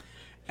 Yep.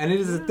 And it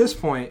is at this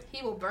point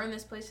He will burn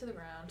this place to the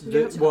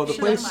ground. well, the It's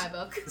place in my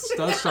book.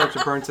 does start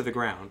to burn to the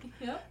ground,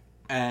 Yep.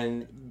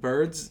 and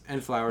birds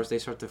and flowers they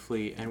start to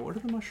flee. And what do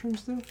the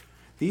mushrooms do?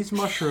 These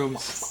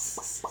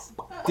mushrooms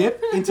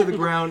dip into the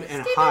ground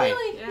and hide.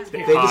 Yeah.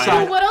 They They hide.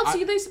 decide. What else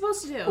are they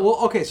supposed to do? Well,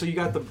 okay, so you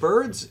got the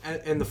birds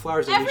and the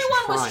flowers. At least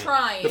Everyone was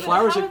trying. The But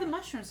flowers How are are the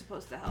mushrooms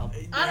supposed to help?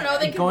 I don't know.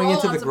 They can going roll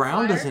into on the some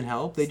ground fire. doesn't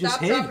help. They just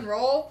Stop, hid. drop, and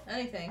roll.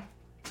 Anything.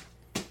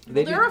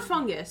 They They're a did-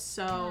 fungus,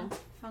 so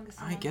Fungus.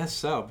 I guess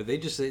so, but they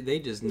just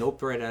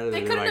noped right out of They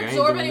there. couldn't Like, I ain't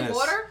absorb doing any this.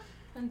 water.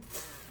 And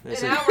They an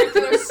said- hour into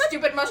their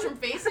stupid mushroom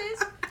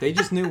faces. They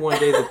just knew one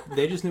day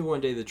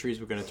the trees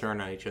were going to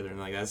turn on each other and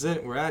like that's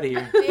it, we're out of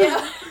here.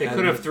 Yeah. They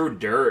could have threw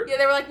dirt. Yeah,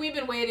 they were like, we've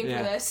been waiting Yeah.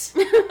 for this.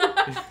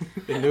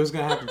 They knew it was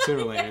going to happen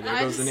sooner or later. There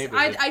goes the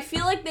neighborhood. I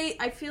feel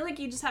like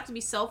you just have to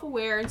be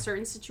self-aware in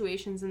certain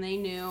situations, and they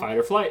knew. Fight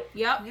or flight.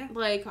 Yep. Yeah.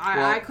 Like Well,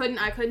 I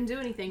couldn't do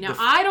anything. Now the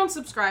I don't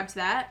subscribe to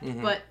that,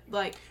 Mhm. but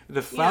like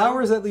The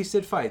flowers at least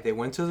did fight. They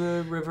went to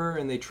the river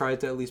and they tried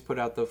to at least put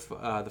out the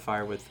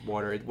fire with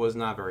water. It was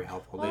not very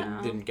helpful. Wow.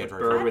 They didn't get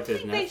very Bird I far. don't with his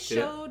think they nest, did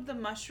it? showed the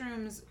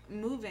mushrooms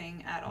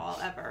moving at all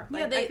ever. Yeah,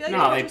 Like, they- I feel like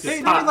No, were they just- They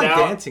just were popped like out.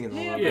 dancing in the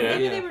Yeah, little but bit.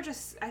 maybe Yeah. they were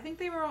just. I think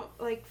they were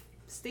like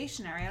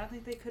stationary. I don't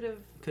think they could have.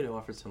 Could have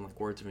offered some like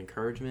words of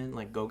encouragement,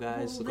 like "Go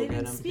guys, Well, go they get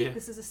didn't them." speak. Yeah.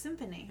 This is a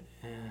symphony.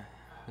 Yeah,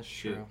 that's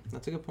true.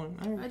 That's a good point.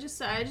 All right. I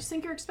just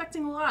think you're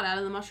expecting a lot out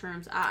of the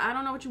mushrooms. I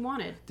don't know what you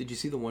wanted. Did you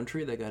see the one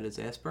tree that got its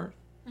ass burnt?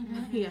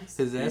 Yes.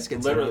 His ass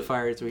gets set on Literally.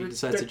 fire, so he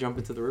decides to jump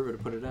into the river to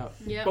put it out.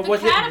 Yep. But The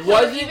was it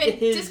caterpillar even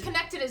his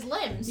disconnected his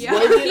limbs. Yeah.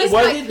 was it, Piece was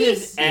by it his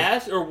piece.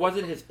 ass or was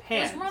it his He was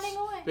pants? running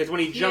away. Because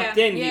when he jumped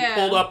Yeah. in, he Yeah.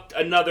 pulled up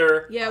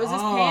another. Yeah, it was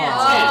his Oh. pants.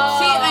 Oh.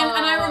 See,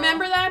 and I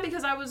remember that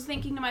because I was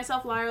thinking to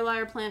myself, liar,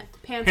 liar, pants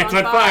Pants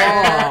on on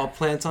fire. fire. Oh,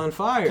 plants on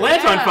fire!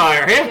 Plants on Yeah.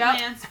 fire. Yeah. Yep.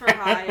 Plants for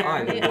hire.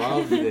 I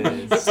love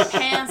this.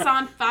 Pants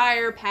on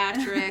fire,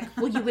 Patrick.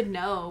 Well, you would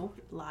know,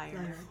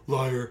 liar.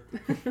 Liar.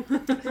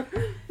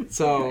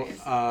 So,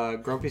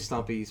 Grumpy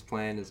Stumpy's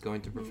plan is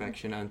going to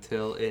perfection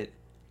until it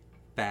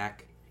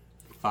backfires.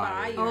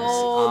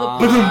 Oh,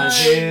 on the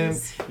him.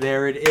 puns.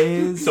 There it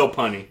is. So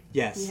punny.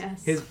 Yes.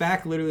 Yes. His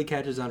back literally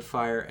catches on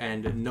fire,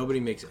 and nobody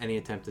makes any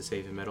attempt to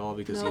save him at all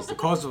because No. he's the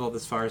cause of all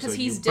this fire. So 'Cause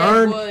you he's dead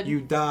burn, wood.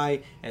 you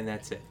die, and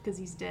that's it. Because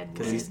he's dead.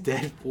 Because he's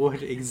dead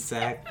wood.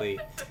 Exactly.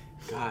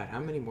 God, how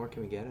many more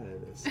can we get out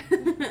of this?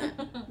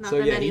 Not So,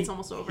 that yeah, many. he- It's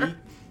almost over.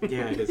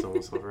 Yeah, it is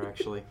almost over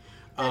actually.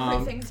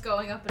 Everything's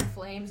going up in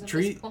flames at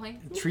tree- this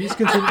point. Trees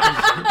continue.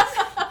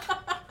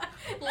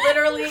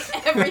 Literally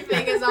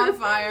everything is on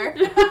fire.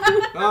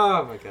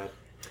 Oh my god.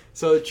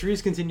 So the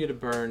trees continue to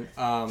burn.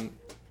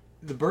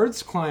 The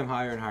birds climb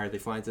higher and higher. They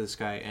fly into the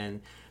sky,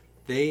 and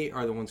they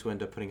are the ones who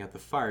end up putting out the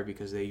fire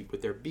because they,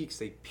 with their beaks,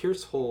 they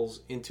pierce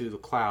holes into the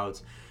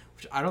clouds,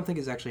 which I don't think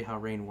is actually how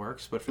rain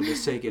works, but for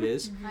this sake it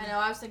is. I know,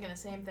 I was thinking the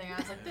same thing. I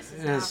was like, this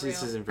is This not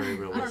real. isn't very I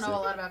realistic. don't know a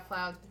lot about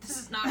clouds, but this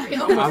is not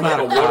real. I'm not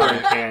a Like a watering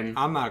cloud. can.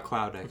 I'm not a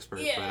cloud expert,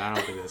 but Yeah. I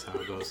don't think that's how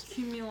it goes.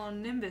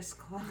 Cumulonimbus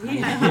cloud.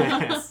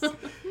 Yes.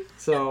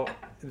 So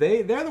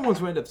they're the ones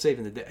who end up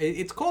saving the day.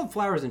 It's called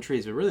flowers and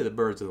trees, but really the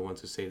birds are the ones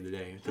who save the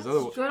day. Because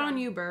otherwise, Good on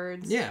you,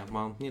 birds. yeah,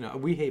 well,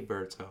 we hate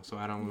birds though, so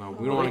I don't know.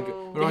 We don't Oh. want to.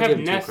 We They don't have give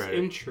them too nests credit.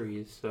 in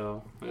trees,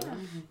 so. Yeah.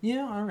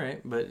 Yeah, all right,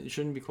 but it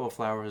shouldn't be called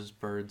flowers,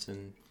 birds,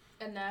 and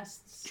And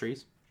nests.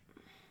 trees.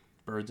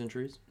 Birds and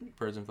trees.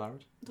 Birds and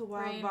flowers. The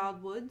wild, Rain.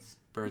 wild woods.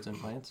 Birds and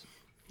plants.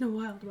 The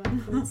wild birds.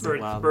 Birds,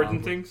 Wild, birds wild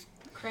and things.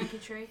 Cranky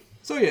tree.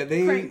 So yeah,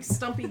 they. Crank,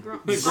 Stumpy,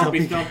 Grumpy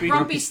Stumpy. Stumpy.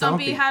 Grumpy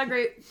Stumpy had a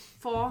great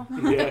fall.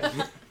 Yeah.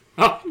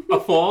 Oh, a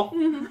fall.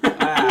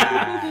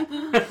 Ah.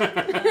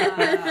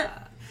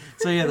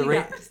 So yeah, the We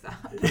rain. got this stuff.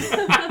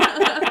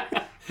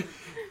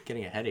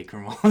 Getting a headache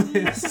from all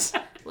this.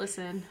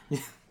 Listen.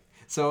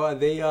 So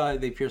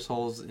they pierce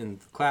holes in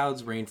the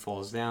clouds. Rain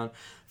falls down.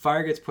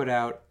 Fire gets put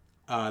out.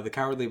 The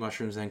cowardly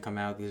mushrooms then come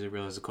out because they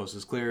realize the coast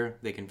is clear.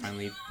 They can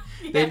finally.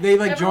 They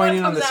like join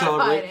in on the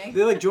celebration.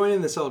 They like join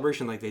in the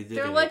celebration like they did.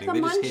 They're like the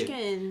everything. They just hid.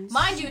 Munchkins.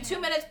 Mind you, 2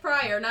 minutes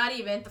prior, not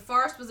even, the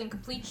forest was in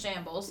complete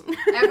shambles.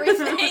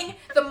 Everything,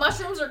 the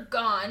mushrooms are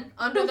gone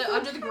under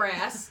the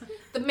grass.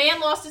 The man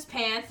lost his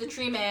pants, the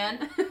tree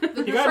man.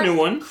 The You got a new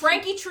one.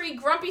 Cranky tree,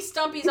 Grumpy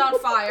Stumpy's on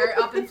fire,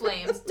 up in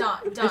flames. Done.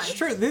 It's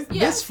true. This,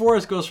 Yeah. this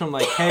forest goes from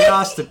like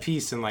chaos to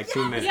peace in like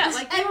 2 minutes. Yeah,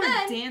 like they And were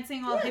then-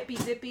 dancing all hippy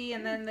dippy,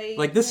 and then they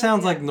Like this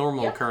sounds like yeah,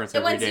 normal Yep. occurrence It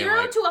every went day. 0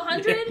 like, to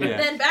 100, Yeah.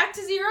 then back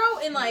to 0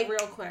 in like real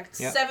quick.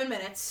 Yep. 7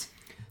 minutes.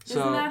 Isn't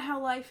so that how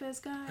life is,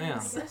 guys? Yeah.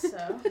 I guess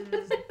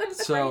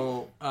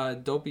so. so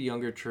Dopey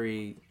Younger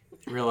Tree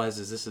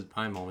realizes this is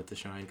my moment to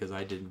shine because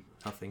I did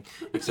nothing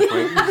except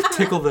for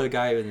tickle the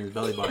guy in his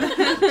belly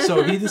button.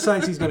 So he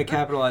decides he's going to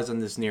capitalize on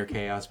this near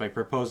chaos by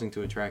proposing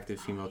to attractive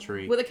female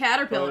tree With a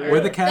caterpillar.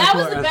 with a caterpillar That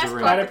was the as best the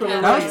ring. part.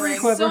 Caterpillar That was ring. pretty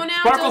clever. So now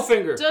Sparkle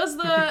finger. does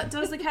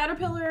the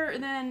caterpillar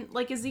then,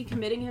 like, is he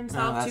committing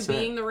himself that's to it.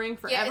 being the ring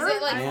Yeah, forever? is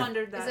it like I Yeah.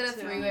 wondered that is it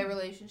a too. 3-way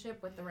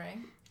relationship with the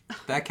ring?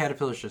 That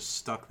caterpillar's just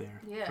stuck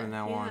there Yeah. from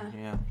now on.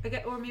 Yeah. I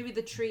get, or maybe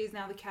the tree is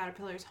now the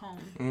caterpillar's home.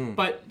 Mm.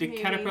 But the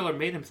Maybe. caterpillar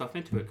made himself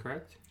into it,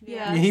 correct?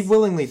 Yeah. He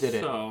willingly did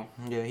it. So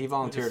Yeah, he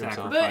volunteered It's a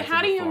himself. But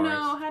how do you in the know?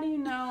 forest. How do you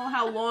know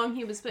how long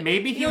he was?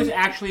 maybe he was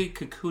actually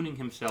cocooning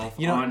himself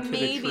You know, onto the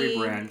tree maybe-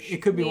 branch.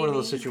 It could be one of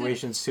those Maybe.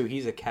 situations too.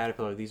 He's a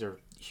caterpillar. These are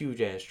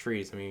huge ass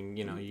trees. I mean,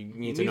 you know, you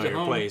need to He's know a your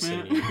home, place.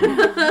 man. And you,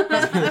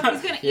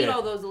 He's gonna eat Yeah.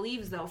 all those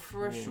leaves though,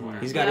 for sure.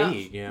 he's got to Yeah.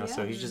 eat, you know.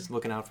 So Yeah. he's just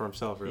looking out for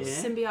himself, really. Yeah.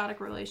 symbiotic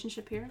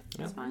relationship here.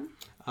 That's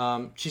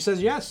fine. She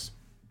says yes.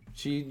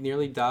 She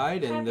nearly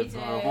died, and the Happy day.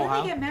 whole Why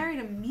house. did they get married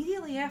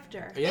immediately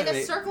after? Yeah, In a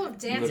they- circle of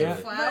dancing Yeah.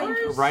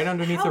 flowers? right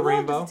underneath How the long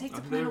rainbow. does it take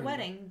to plan a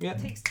wedding? Yeah. It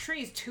takes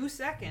trees 2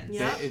 seconds.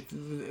 Yeah. Did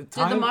Did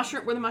the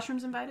mushroom? Were the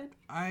mushrooms invited?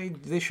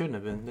 They shouldn't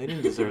have been. They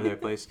didn't deserve their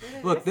place.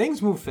 Look,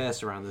 things move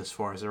fast around this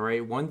forest, all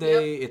right? One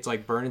day it's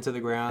like burning to the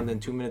ground, then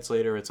 2 minutes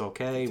later it's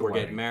okay. It's a We're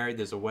wedding. getting married.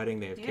 There's a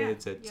wedding. They have Yeah.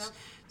 kids. It's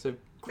a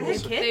cool. They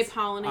have si- They kids?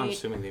 pollinate. I'm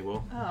assuming they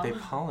will. Oh. They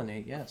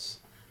pollinate, yes.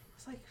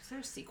 It's like, is there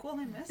a sequel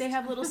I missed? They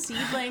have little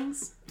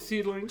seedlings,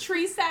 Seedlings.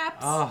 tree saps.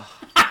 Oh.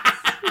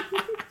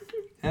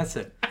 That's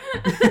it.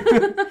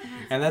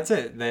 And that's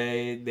it.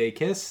 They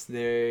kiss.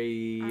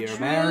 They are Trues,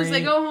 married.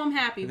 they go home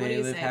happy. What do They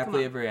you live say?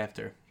 happily Come on. ever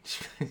after.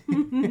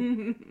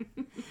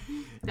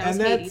 That was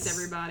And Hades, that's-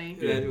 everybody.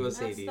 That was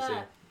That's Hades. that.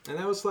 Yeah. And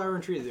that was Flower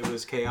and Trees. It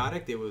was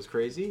chaotic. It was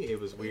crazy. It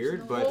was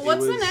weird. But Well,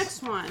 what's it was... the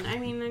next one? I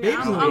mean, Babes in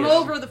I'm the Woods.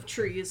 over the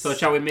trees. So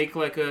shall we make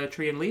like a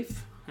tree and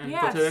leaf and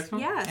go to the next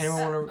one? Yes.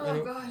 Anyone want to?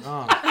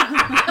 Oh,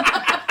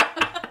 God.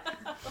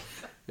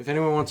 If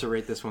anyone wants to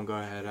rate this one, go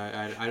ahead.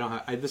 I don't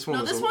have. This one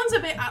No, was. this one's a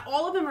bit.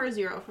 All of them are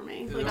 0 for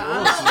me. Like,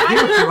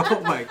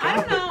 Oh my I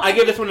don't god. know. I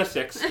give this one a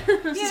 6. Yeah,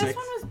 this Six.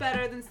 one was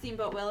better than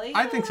Steamboat Willie.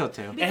 I think so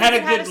too. It had a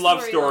Because good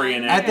love story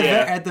in it. At the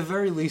Yeah. at the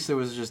very least, there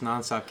was just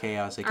nonstop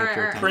chaos. It kept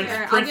your attention. Prince-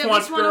 I'll Prince give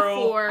wants this one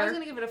girl. a 4. I was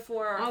gonna give it a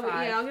 4 or I'll,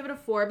 5. yeah, I'll give it a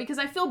 4 because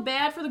I feel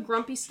bad for the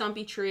grumpy,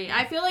 stumpy tree.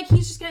 I feel like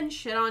he's just getting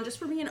shit on just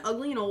for being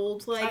ugly and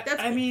old. Like that's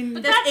I mean,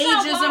 that's that's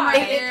not ageism why.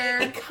 right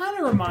there. it kind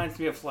of reminds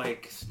me of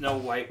like Snow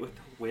White with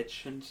the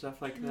witch and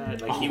stuff like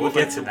that. Like Oh, he we'll was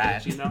get like to the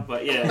that. witch, you know.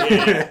 But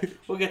yeah,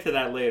 we'll get to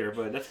that later.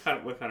 But that's kind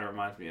of what kind of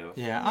reminds me of.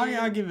 Yeah,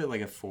 I'll give it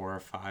like a 4 or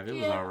 5. It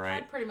was all right.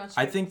 I'd pretty much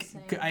I do think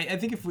the same. I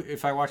think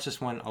if I watched this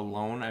one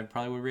alone, I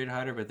probably would rate it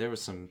higher. But there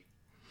was some.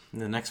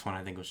 The next one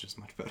I think was just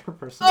much better.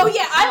 Personally. Oh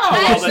yeah, I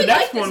well, actually the like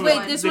next this one one.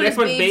 Wait, this The one next is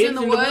one's Babes in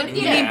the Wood.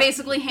 You Yeah. mean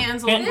basically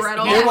Hansel and Hans-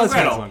 Gretel? It Hansel was and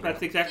Gretel. Hansel and Gretel.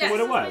 That's exactly Yes, what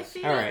it this is my was.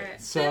 favorite. All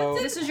right, so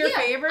This is your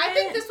favorite? I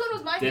think this one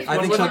was my This favorite. I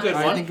think was so. a good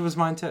I one. think it was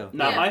mine too.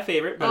 Not Yeah. my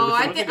favorite, but Oh, this I one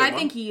was a think good I one.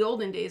 think Ye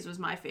Olden Days was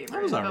my favorite.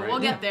 That was but alright,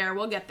 we'll yeah. get there.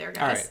 We'll get there, All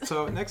guys. right,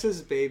 so next is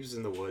Babes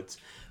in the Woods.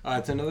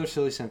 It's another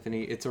silly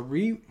symphony. It's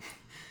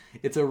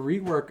a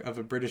rework of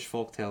a British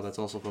folktale that's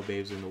also called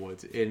Babes in the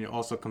Woods. It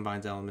also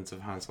combines elements of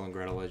Hansel and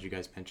Gretel, as you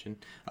guys mentioned,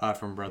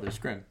 from Brothers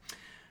Grimm.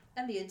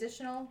 And the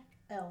additional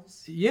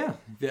elves. Yeah,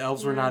 the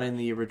elves were not in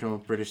the original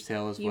British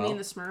tale as You well. mean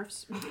the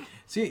Smurfs?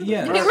 See,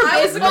 yeah, They were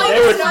I was basically calling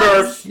They were them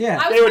Smurfs. yeah.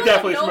 I was They were calling them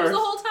definitely gnomes Smurfs. the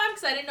whole time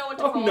because I didn't know what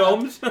to Oh, call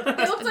gnomes. them.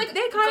 They looked like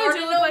They kind of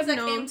garden do look like that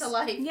gnomes. came to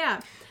life.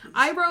 Yeah.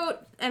 I wrote,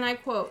 and I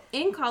quote,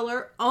 in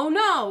color, oh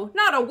no,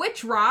 not a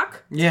witch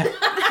rock. Yeah.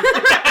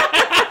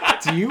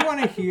 Do you want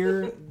to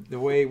hear the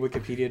way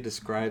Wikipedia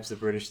describes the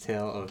British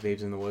tale of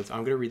Babes in the Woods? I'm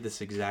going to read this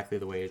exactly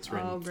the way it's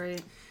written. Oh,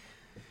 great.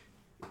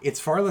 It's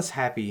far less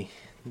happy.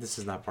 This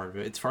is not part of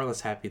it. It's far less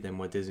happy than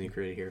what Disney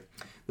created here.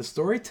 The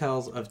story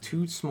tells of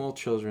two small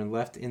children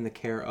left in the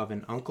care of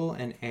an uncle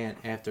and aunt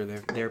after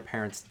their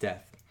parents'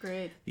 death.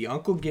 Great. The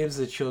uncle gives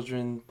the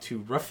children to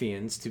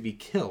ruffians to be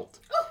killed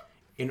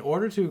in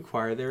order to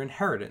acquire their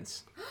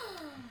inheritance,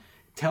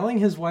 telling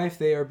his wife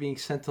they are being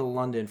sent to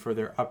London for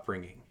their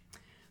upbringing.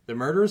 The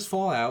murderers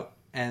fall out,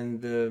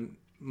 and the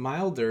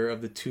milder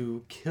of the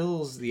two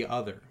kills the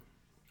other.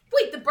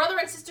 Wait, the brother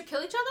and sister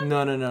kill each other?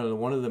 No.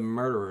 One of the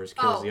murderers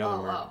kills the other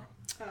murderer.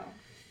 Oh.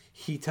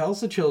 He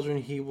tells the children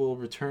he will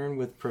return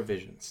with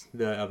provisions,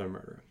 the other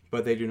murderer,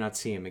 but they do not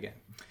see him again.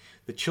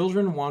 The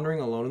children wandering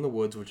alone in the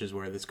woods, which is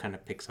where this kind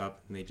of picks up,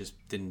 and they just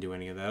didn't do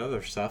any of that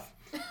other stuff,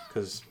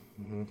 because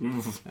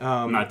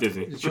Not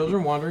Disney. the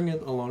children wandering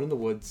alone in the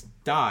woods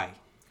die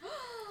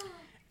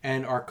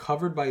and are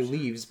covered by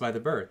leaves by the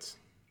birds.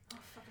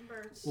 Fucking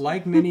birds.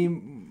 Like many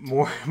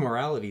more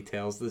morality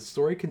tales, the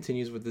story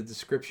continues with the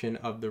description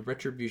of the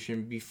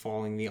retribution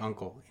befalling the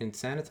uncle. In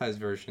sanitized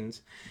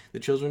versions, the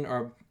children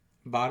are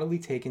bodily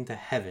taken to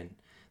heaven.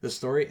 The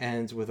story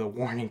ends with a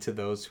warning to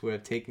those who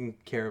have taken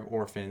care of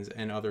orphans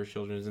and other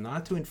children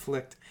not to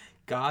inflict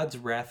God's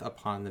wrath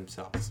upon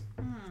themselves.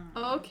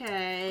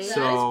 Okay. That is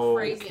So,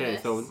 craziness. Okay,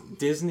 so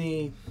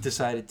Disney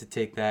decided to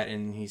take that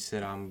and he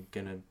said, I'm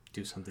going to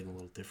do something a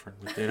little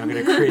different with it. I'm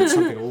going to create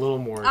something a little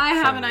more. I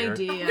have an friendlier.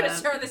 idea. I'm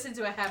gonna turn this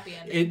into a happy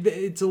ending.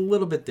 It's a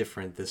little bit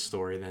different, this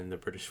story, than the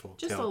British folktale.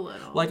 Just a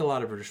little. Like a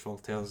lot of British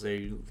folktales,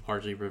 they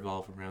largely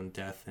revolve around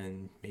death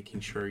and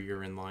making sure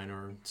you're in line,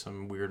 or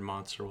some weird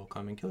monster will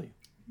come and kill you.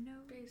 No,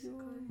 basically.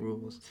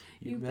 Rules.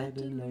 You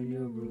better know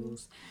your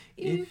rules.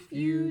 If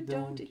you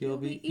don't, you'll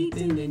be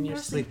eaten in your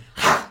sleep.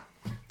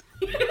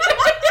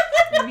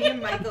 Me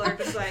and Michael are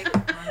just like,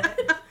 what?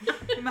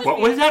 It must What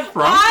be was that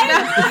from?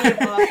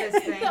 the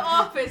Office thing. The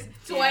Office.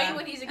 Dwayne Yeah.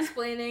 when he's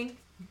explaining,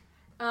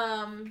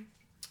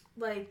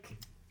 like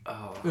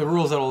Oh. The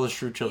rules that all the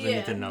shrewd children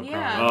need to know.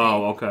 Yeah. growing up.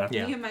 Oh, okay.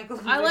 Yeah. Me and Michael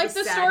I were like just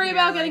the sat story here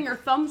about like, getting your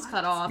thumbs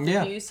cut off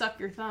Yeah. if you suck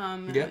your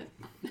thumb. Yep.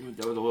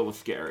 That was a little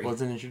scary.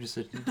 Wasn't introduced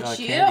to Cheers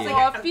candy.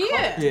 off here.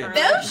 Yeah.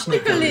 Those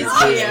Schnickel is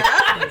Yeah. here.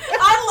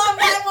 I love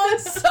that one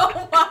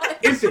so much.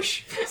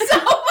 Impish. So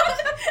much.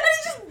 And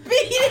he's just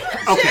beating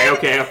the Okay.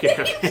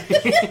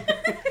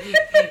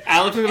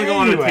 Alex is gonna go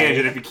on a Anyway.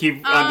 tangent if you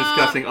keep on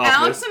discussing Office.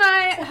 Alex and I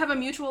have a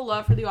mutual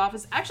love for The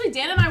Office. Actually,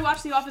 Dan and I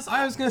watch The Office.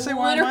 I was gonna say,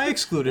 why am I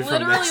excluded from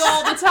literally this?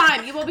 all the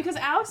time. Well, because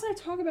Alex and I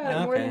talk about it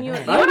more Okay, than you.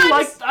 alright. You and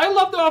I just- I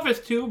love The Office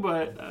too,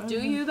 but do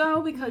you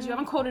though? Because you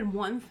haven't quoted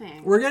one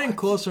thing. We're getting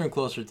closer and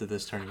closer to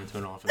this turning into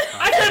an office.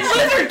 I said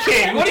Lizard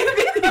King. What do you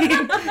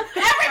mean?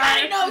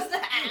 Everybody knows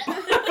that.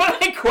 But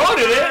I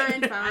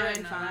quoted Fine,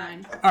 it.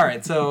 fine. All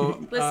right, so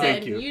Listen,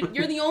 thank you.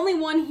 you're the only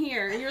one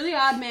here. You're the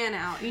odd man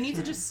out. You need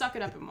to just suck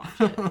it up and watch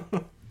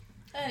it.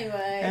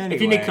 Anyway.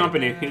 If you need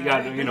company, you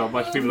got a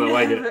bunch of people that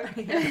like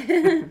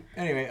it.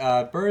 Anyway,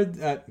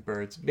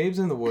 Birds, Babes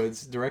in the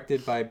Woods,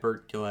 directed by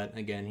Burt Gillett.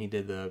 Again, he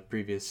did the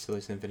previous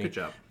Silly Symphony. Good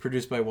job.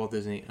 Produced by Walt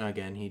Disney.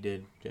 Again, he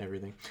did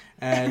everything.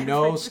 And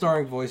no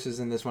starring voices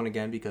in this one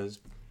again because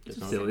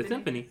Silly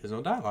Symphony. there's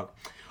no dialogue.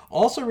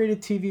 Also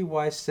rated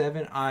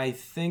TVY7. I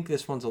think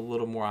this one's a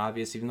little more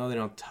obvious, even though they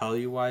don't tell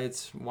you why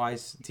it's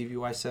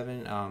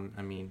TVY7.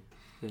 I mean,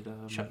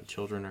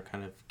 children are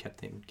kind of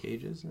kept in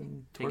cages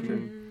and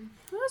tortured.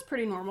 That was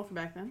pretty normal for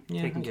back then.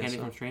 Yeah, Taking I guess candy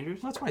so. from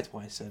strangers. Well, that's why it's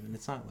Y7.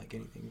 It's not like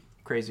anything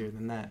crazier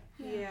than that.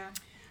 Yeah.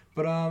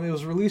 But it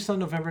was released on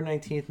November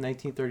 19th,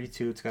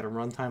 1932. It's got a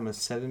runtime of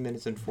 7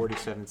 minutes and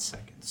 47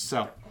 seconds.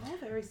 So All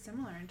very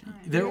similar in time.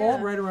 they're all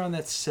right around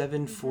that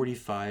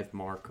 7:45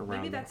 mark around.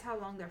 Maybe there. that's how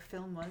long their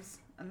film was,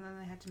 and then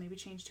they had to maybe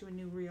change to a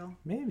new reel.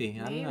 Maybe,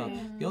 I don't know. Maybe.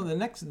 You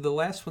know, the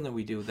last one that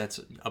we do, that's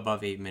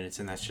above 8 minutes,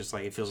 and that's just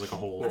like, it feels like a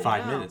whole I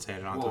 5 know. minutes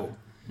added on to Whoa.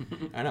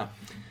 it. I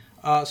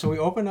know. So we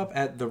open up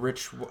at the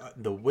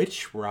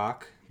Witch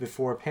Rock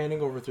before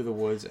panning over through the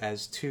woods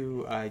as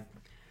two.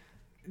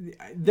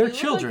 They're You look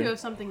children. like you have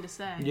something to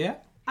say. Yeah,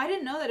 I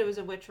didn't know that it was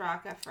a witch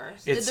rock at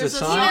first. it's There's the a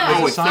sign. sign. Yeah,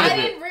 there's a it's sign I of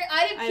it. didn't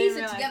I piece didn't it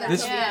realize together. that.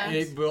 This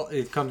Yeah.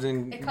 it comes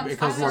in. It comes It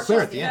comes I more was clear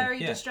at just the end.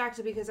 very Yeah.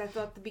 distracted because I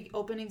thought the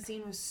opening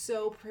scene was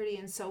so pretty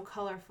and so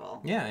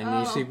colorful. Yeah, and Oh.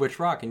 you see Witch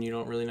Rock, and you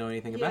don't really know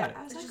anything about it.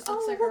 I was It like, just oh,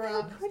 looks like look a how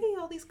rock. pretty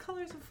all these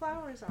colors of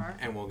flowers are.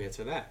 And we'll get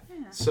to that.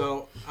 Yeah.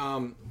 So,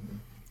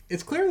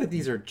 it's clear that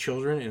these are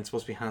children, and it's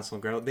supposed to be Hansel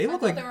and Gretel. They I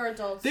look thought like they were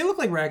adults. they look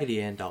like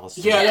Raggedy Ann dolls.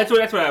 Yeah, that's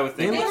what I was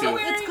thinking They too. look-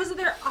 It's because of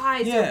their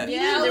eyes. Yeah. They're really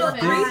Yeah, they little were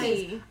great.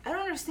 crazy. I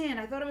don't understand.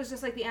 I thought it was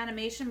just like the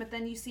animation, but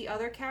then you see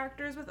other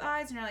characters with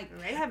eyes, and you're like,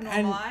 they have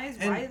And- normal eyes.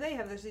 Why and- do they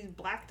have these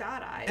black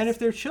dot eyes? And if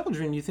they're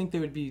children, you think they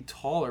would be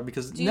taller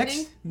because Do you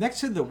think-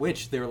 next to the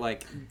witch, they're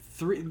like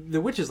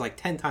the witch is like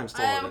 10 times I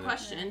taller have a than them.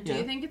 question. Do Yeah.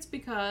 you think it's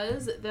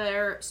because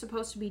they're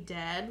supposed to be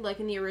dead, like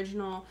in the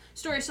original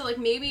story? So, like,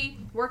 maybe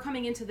we're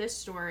coming into this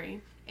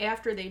story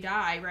after they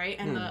die, right?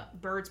 And the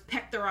birds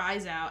peck their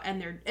eyes out,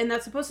 and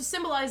that's supposed to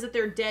symbolize that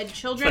they're dead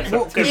children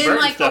Well, 'cause in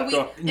birds like a stuff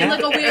go- in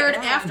like a weird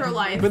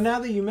afterlife. But now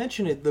that you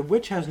mention it, the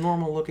witch has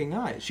normal looking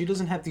eyes. She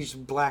doesn't have these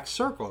black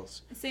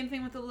circles. Same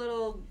thing with the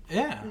little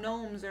Yeah.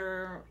 gnomes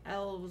or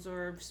elves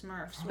or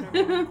smurfs, whatever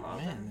you want to call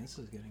them. Man, this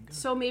is getting good.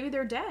 So maybe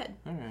they're dead.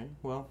 All right.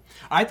 Well,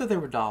 I thought they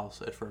were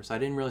dolls at first. I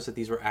didn't realize that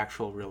these were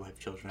actual real life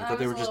children. I thought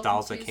they were was a just little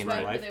dolls that confused came to by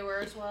who life. They were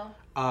as well.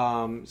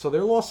 So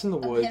they're lost in the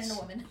A man woods. and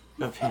a woman.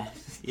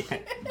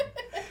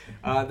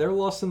 Yeah. They're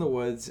lost in the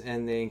woods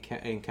and they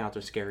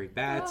encounter scary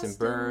bats and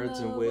birds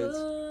and woods.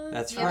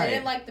 That's Yeah, right. they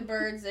didn't like the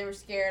birds. They were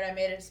scared. I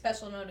made a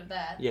special note of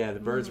that. Yeah, the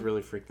birds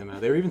really freaked them out.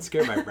 They were even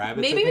scared by rabbits.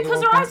 I Maybe think, at because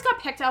one their point. eyes got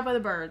pecked out by the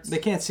birds. They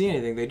can't see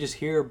anything. They just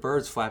hear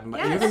birds flapping by.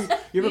 Yes.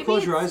 You ever Maybe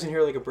close your it's- eyes and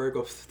hear like a bird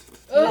go?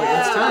 Oh,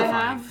 That's yeah. terrifying.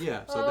 I have. Yeah,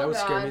 so Oh, that would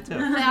scare me God.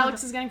 too.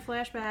 Alex is getting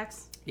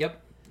flashbacks.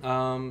 Yep.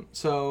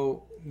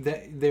 So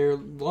they're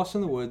lost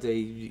in the woods.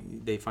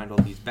 They find all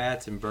these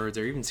bats and birds.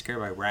 They're even scared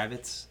by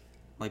rabbits,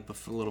 like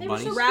little They were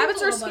bunnies. so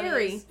Rabbits are little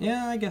scary. bunnies.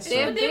 Yeah, I guess They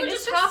so. have They were big-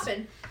 just it's just-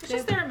 hopping. It's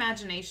just their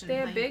imagination. They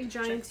have playing big,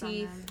 giant tricks on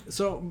teeth. them.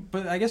 So,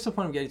 but I guess the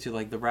point I'm getting to,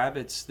 like the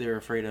rabbits, they're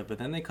afraid of, but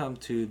then they come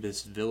to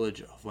this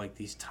village of like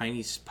these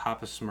tiny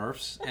Papa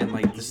Smurfs, and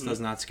like this does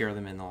not scare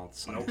them in all the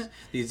slightest.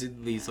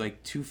 These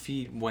like 2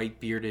 feet white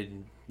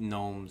bearded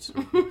gnomes,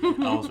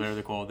 elves, whatever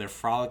they're called. They're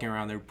frolicking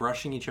around. They're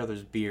brushing each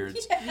other's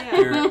beards.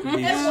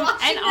 Yeah.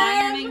 And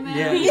ironing them.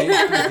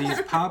 Yeah,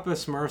 these Papa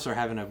Smurfs are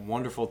having a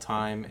wonderful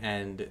time,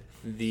 and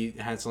the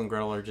Hansel and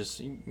Gretel are just,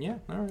 all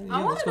right,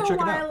 I want let's to go know check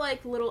it why out.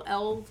 like little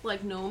elf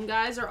like gnome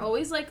guys are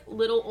always like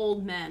little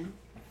old men.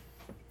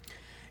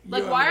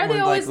 Like, why are they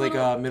always like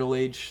little...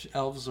 middle-aged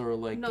elves or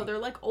like? No, they're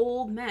like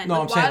old men. No,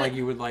 like, I'm saying why- like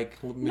you would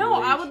like. No,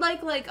 I would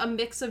middle-aged. like a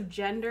mix of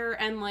gender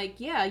and like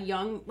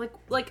young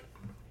like.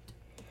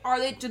 Are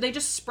they? Do they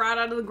just sprout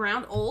out of the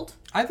ground old?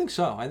 I think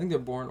so. I think they're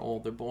born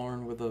old. They're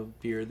born with a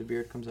beard. The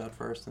beard comes out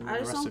first, and then I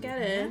the just rest don't of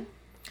get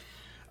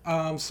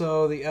it.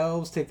 So the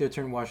elves take their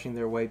turn washing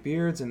their white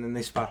beards, and then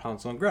they spot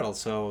Hansel and Gretel.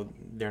 So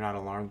they're not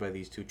alarmed by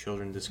these two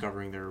children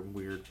discovering their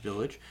weird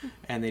village,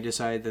 and they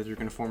decide that they're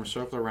going to form a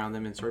circle around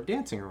them and start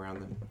dancing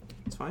around them.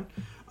 It's fine.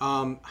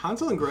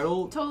 Hansel and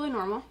Gretel. Totally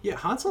normal. Yeah,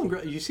 Hansel and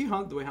Gretel. You see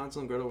the way Hansel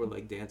and Gretel were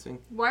like dancing?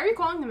 Why are you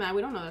calling them that?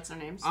 We don't know that's their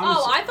names.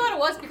 I thought it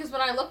was because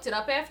when I looked it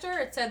up after,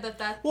 it said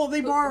that Well,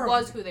 they who- borrow.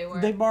 was who they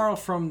were. They borrow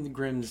from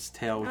Grimm's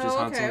tale, which is Oh,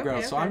 Hansel and okay,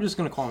 Gretel. So okay. I'm just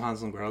going to call them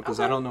Hansel and Gretel because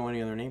I don't know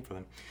any other name for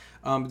them.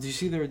 Do you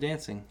see they were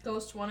dancing?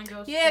 Ghost 1 and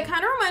Ghost 2. Yeah, it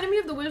kind of reminded me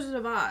of the Wizard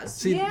of Oz.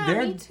 See, Yeah,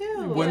 they're, me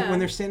too. When Yeah.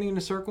 they're standing in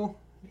a circle.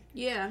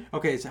 Yeah.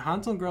 Okay, so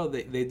Hansel and Gretel,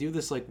 they do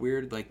this like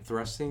weird like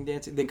thrusting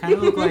dancing. They kind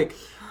of look like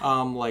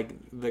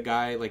the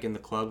guy like in the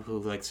club who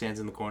like stands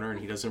in the corner and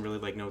he doesn't really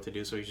like know what to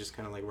do, so he's just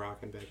kind of like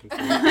rocking back and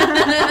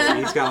forth.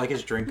 He's got like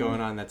his drink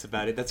going on. That's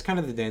about it. That's kind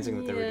of the dancing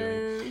that they were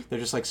doing. They're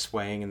just like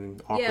swaying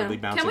and awkwardly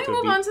bouncing Can we to a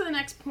move beat. on to the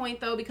next point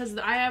though? Because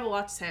I have a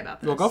lot to say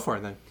about this. Well, go for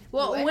it then.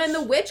 Well, Witch? when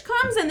the witch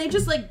comes and they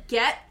just like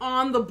get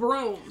on the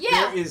broom.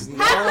 Yeah, There is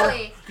no-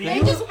 happily. Do They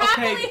you- just okay,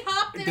 happily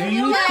hopped in Do their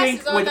you little think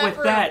asses on with that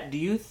broom. that? Do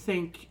you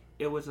think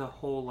it was a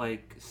whole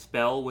like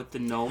spell with the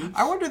gnomes?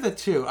 I wonder that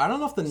too. I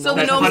don't know if the So gnomes-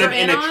 the that gnomes put him are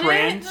in in a on it?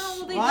 trance.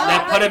 No, they What?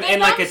 That put him The in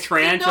like a gnomes-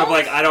 trance the of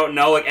like gnomes- I don't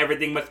know, like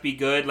everything must be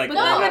good. Like But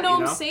No, then the you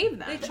gnomes know? save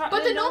them.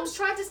 But the gnomes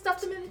tried to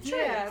stuff them in the tree.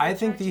 Yeah, I they're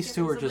think trying to these get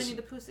two this are just Winnie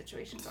the Pooh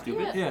situation going.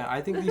 stupid. Yeah,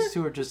 I think these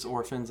two are just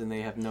orphans and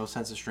they have no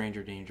sense of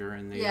stranger danger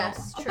and they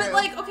Yes, true. But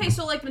like, okay,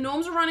 so like the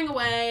gnomes are running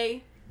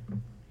away,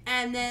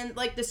 and then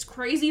like this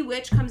crazy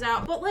witch comes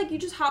out. But like, you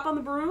just hop on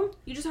the broom.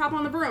 You just hop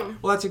on the broom.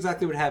 Well, that's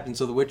exactly what happened.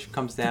 So the witch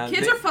comes down.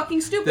 Kids They- are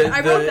fucking stupid. I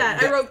wrote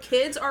that. I wrote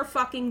kids are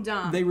fucking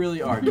dumb. They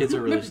really are. Kids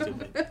are really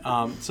stupid.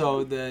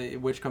 So the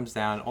witch comes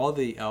down. All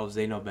the elves,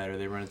 they know better.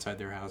 They run inside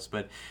their house.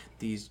 But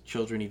these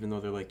children, even though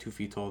they're like 2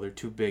 feet tall, they're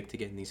too big to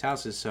get in these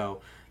houses. So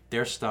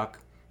they're stuck.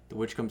 The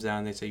witch comes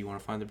down. They say, "You want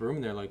to find the broom?"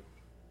 And they're like,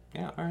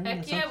 "Yeah, all right.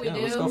 Heck that yeah, sounds- we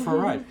do." Let's go for a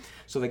ride."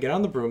 So they get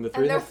on the broom. The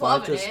three they're of them fly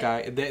to the loving it.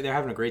 sky. They're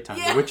having a great time.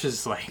 Yeah. The witch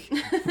is like,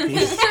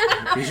 these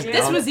This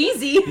dumb, was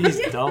easy.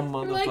 these dumb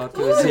Like,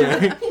 motherfuckers. ooh.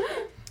 Yeah.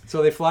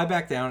 So they fly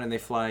back down and they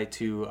fly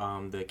to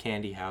the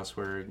candy house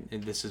where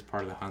this is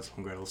part of the Hansel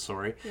and Gretel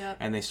story. Yep.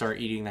 And they start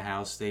eating the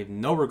house. They have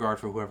no regard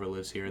for whoever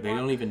lives here. They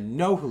don't even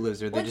know who lives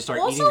there. They Like, just start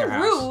also eating their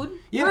house. rude.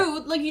 Yeah.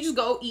 Rude. Like you just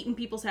go eat in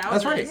people's houses.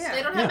 That's right. Yeah.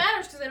 They don't have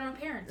manners because they don't have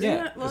parents. Yeah.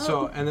 Yeah, well,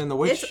 So and then the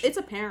witch It's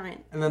a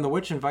parent. and then the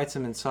witch invites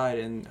them inside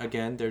and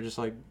again they're just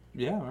like,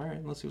 yeah, all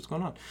right, let's see what's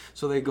going on.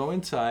 So they go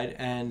inside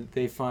and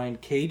they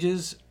find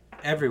cages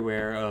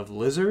everywhere of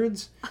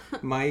lizards,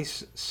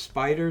 mice,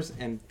 spiders,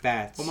 and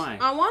bats. Oh my!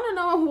 I want to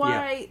know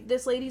why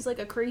this lady's like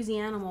a crazy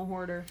animal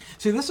hoarder.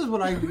 See, this is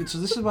what I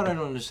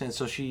don't understand.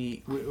 So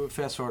we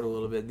fast forward a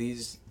little bit.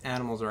 These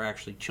animals are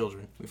actually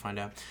children. We find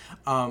out.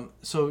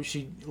 So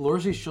she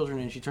lures these children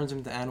and she turns them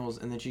into animals,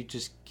 and then she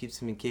just keeps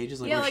them in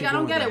cages. Yeah, what's like she I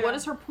don't doing get with it. that? What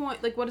is her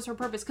point? Like, what is her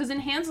purpose? Because in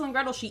Hansel and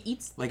Gretel, she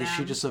eats. Like, is she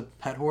them. just a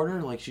pet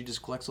hoarder? Like, she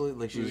just collects all?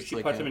 Like, Maybe she's she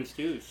like puts a- them in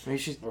stews maybe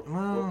she's or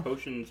well,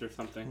 potions or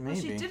something. Well,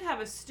 maybe. she did have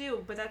a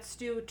stew, but that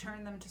stew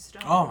turned them to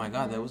stone. Oh my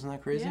god, that wasn't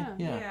that crazy? Yeah.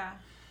 Yeah.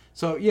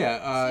 So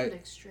yeah, Seemed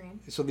extreme.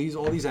 so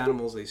all these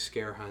animals, they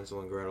scare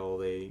Hansel and Gretel.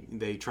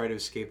 They try to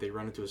escape. They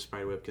run into a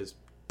spiderweb because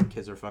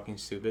kids are fucking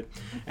stupid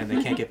and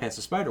they can't get past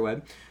the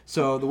spiderweb.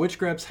 So the witch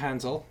grabs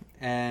Hansel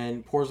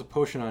and pours a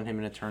potion on him,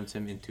 and it turns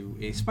him into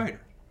a spider.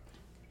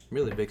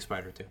 Really big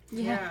spider too.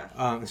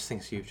 Yeah. This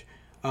thing's huge.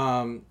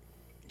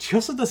 She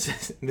also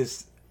does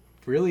this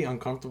really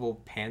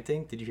uncomfortable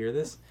panting. Did you hear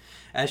this?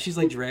 As she's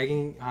like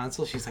dragging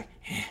Hansel, she's like,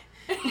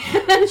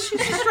 She's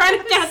just trying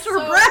to catch her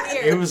So breath.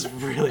 weird. it was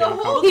really The whole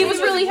uncomfortable. He was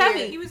really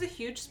heavy. He was a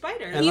huge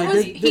spider. And, He like,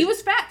 was they- he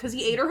was fat because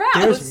he ate her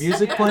house. There's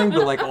music playing,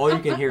 but like all you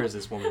can hear is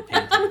this woman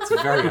panting.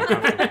 It's very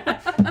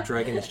uncomfortable,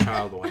 dragging this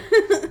child away.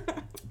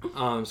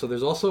 So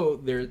there's also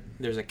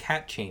there's a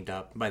cat chained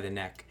up by the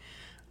neck,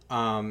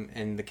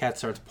 and the cat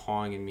starts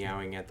pawing and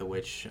meowing at the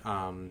witch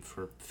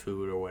for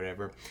food or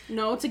whatever.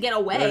 No, to get Yeah,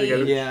 away.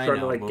 They're Yeah, I trying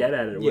to, know. like, but- get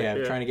at it. Yeah,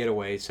 Yeah. trying to get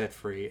away, set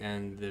free.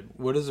 And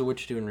what does the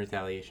witch do in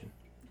retaliation?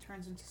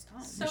 Turns into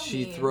stone. So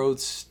She mean.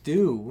 throws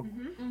stew,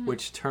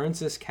 which turns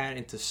this cat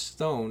into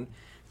stone,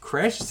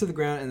 crashes to the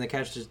ground, and the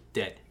cat's just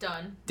dead.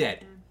 Done.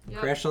 Dead. Yep.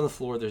 Crashed on the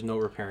floor. There's no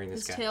repairing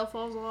this His guy. tail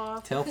falls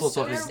off. Tail falls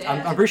So off. His,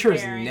 sad. I'm pretty sure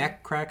his Repairing.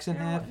 neck cracks in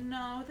half.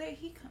 No,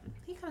 he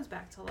comes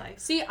back to life.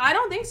 See, I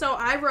don't think so.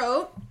 I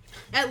wrote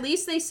At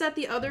least they set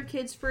the other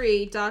kids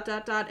free. ...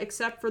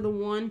 Except for the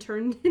one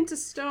turned into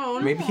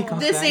stone. Maybe he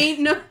comes This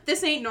back.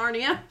 This ain't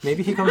Narnia.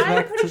 Maybe he comes I'm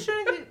back. pretty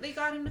sure they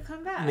got him to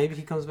come back. Maybe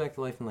he comes back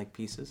to life in like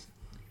pieces.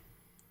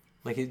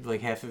 Like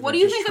half of. What it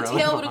do you just think a trailing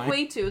tail would behind.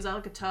 equate to? Is that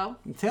like a toe?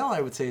 Tail,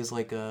 I would say, is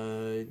like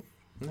a.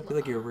 Wouldn't that be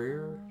like your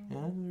rear? Yeah.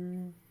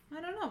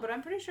 I don't know, but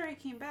I'm pretty sure he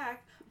came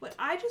back. What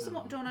I just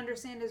don't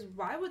understand is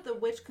why would the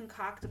witch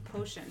concoct a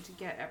potion to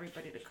get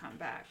everybody to come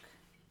back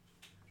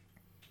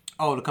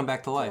Oh, to come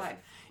back to to life. life?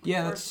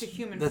 Yeah, Or that's to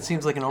human that form.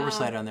 seems like an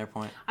oversight on their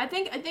point. I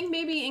think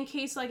maybe in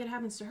case like it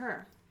happens to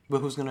her. But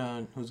who's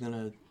gonna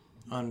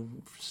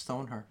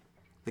unstone her?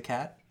 The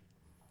cat?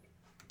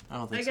 I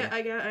don't think so.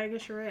 I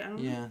guess you're right. I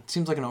don't know. Yeah, it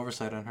seems like an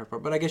oversight on her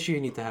part. But I guess you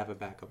need to have a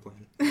backup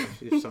plan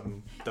if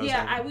something does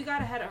Yeah, happen. we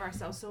got ahead of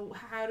ourselves. So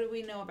how do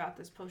we know about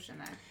this potion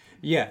then?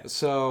 Yeah,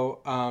 so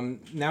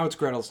now it's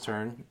Gretel's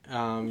turn.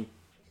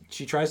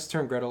 She tries to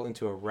turn Gretel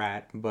into a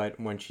rat, but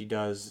when she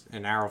does,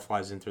 an arrow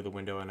flies in through the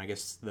window, and I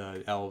guess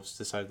the elves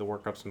decided to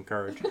work up some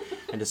courage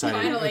and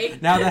decided, Finally.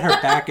 now that her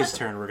back is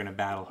turned, we're going to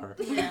battle her.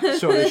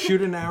 So they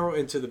shoot an arrow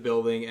into the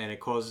building, and it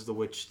causes the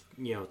witch,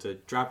 to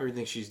drop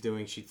everything she's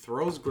doing. She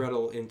throws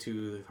Gretel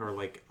into her,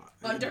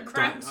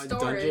 Underground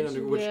storage.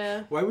 dungeon. Which,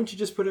 Yeah. why wouldn't you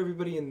just put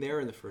everybody in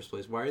there in the first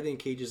place? Why are they in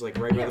cages, right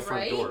by the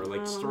front right? door?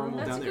 Just throw them all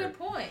That's down a there. good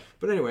point.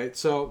 But anyway,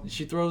 so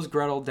she throws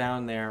Gretel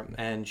down there,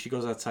 and she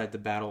goes outside to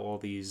battle all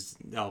these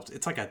elves.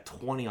 It's like a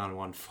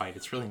 20-on-1 fight.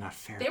 It's really not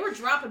fair. They were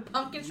dropping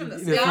pumpkins from the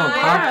They're throwing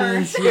sky.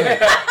 pumpkins.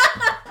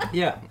 Yeah.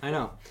 Yeah, I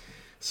know.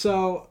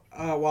 So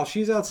while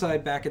she's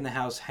outside back in the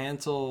house,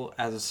 Hansel,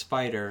 as a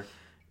spider,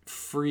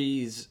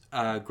 frees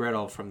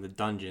Gretel from the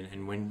dungeon,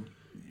 and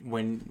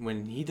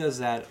when he does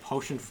that, a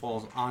potion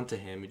falls onto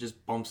him. It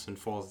just bumps and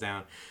falls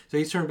down. So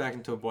he's turned back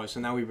into a boy. So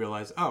now we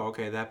realize, oh,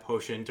 okay, that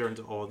potion turns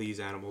all these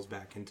animals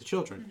back into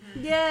children.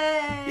 Yay!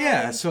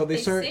 Yeah, so They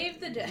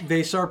saved the day.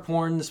 they start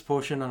pouring this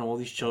potion on all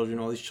these children.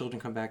 All these children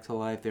come back to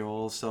life. They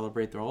all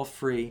celebrate. They're all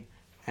free,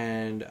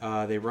 and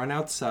they run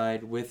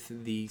outside with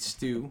the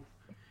stew.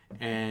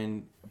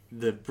 And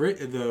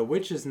the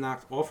witch is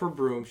knocked off her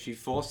broom. She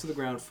falls to the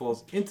ground,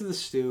 falls into the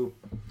stew,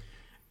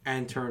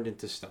 and turned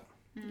into stone.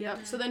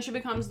 Yep. So then she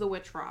becomes the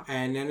witch rock.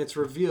 And then it's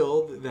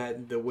revealed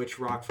that the witch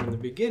rock from the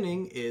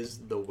beginning is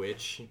the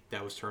witch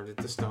that was turned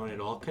into stone. It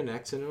all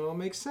connects and it all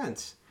makes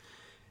sense.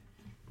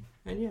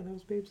 And yeah, that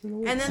was Babes in the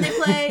Woods. And then they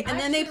play. And I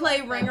then they actually play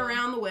like that Ring one.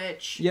 Around the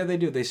Witch. Yeah, they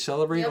do. They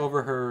celebrate Yep.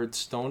 over her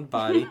stoned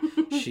body.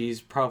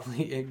 She's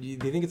probably. Do you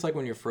think it's like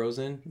when you're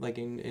frozen, like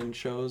in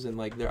shows, and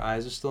like their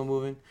eyes are still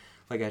moving,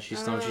 like as she's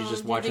stoned, she's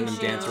just Do you watching think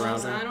them she dance knows?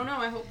 around her. I don't know.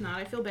 I hope not.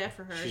 I feel bad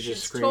for her. She's just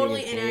It's screaming totally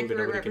in pain, but inaccurate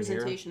nobody can hear her.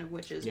 representation of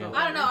witches. Yeah. But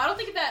I don't know. I don't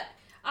think that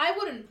I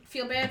wouldn't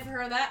feel bad for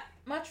her that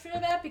much for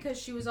that because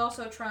she was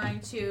also trying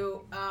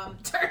to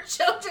turn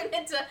children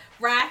into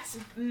rats,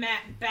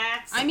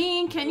 bats. I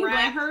mean, can you blame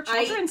Rat, her?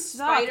 Children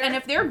suck, spider. and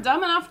if they're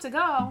dumb enough to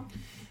go,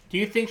 Do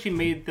you think she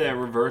made the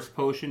reverse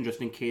potion just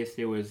in case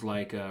there was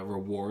like a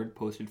reward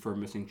posted for a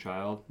missing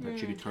child that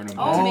she could turn them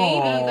Oh, back?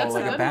 maybe. That's a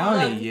like good a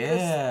bounty. one. The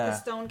Yeah.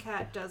 stone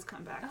cat does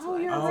come back to oh,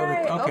 life. you're Oh,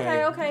 right.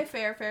 okay. Okay,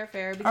 fair.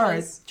 Because All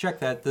right, check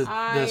that. The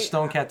I-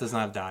 stone cat does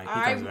not die. He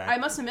comes back. I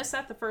must have missed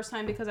that the first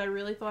time because I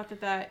really thought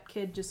that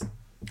kid just.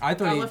 I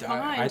thought got he. left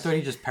behind. I thought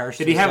he just perished.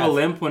 Did to he his have a death.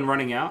 limp when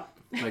running out?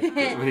 Like, He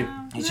just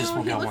No,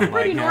 won't he got looked one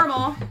pretty leg now.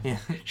 normal. Yeah.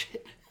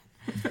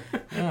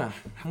 Yeah.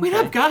 wait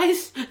up,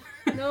 guys!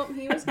 Nope,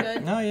 he was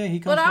good. No, yeah, he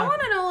comes But back. I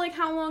want to know like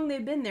how long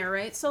they've been there,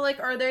 right? So like,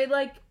 are they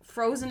like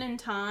frozen in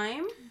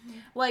time?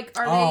 Like,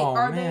 are Oh,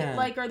 they man.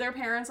 like are their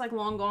parents like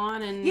long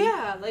gone and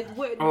Yeah, like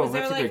what, Oh, was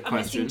there that's a like good a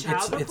missing question.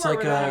 child It's report? like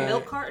Were they a- a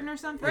milk carton or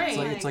something? Right.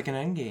 It's like an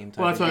endgame.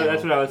 Well, that's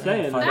what I was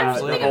saying. Five That's years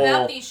the later. thing whole-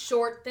 about these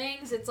short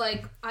things. It's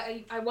like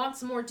I want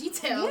some more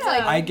details. Yeah.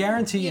 Like, I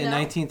guarantee You in know?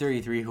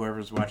 1933,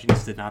 whoever's watching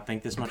this did not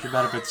think this much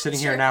about it. But sitting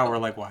here Sure. now, we're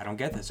like, well, I don't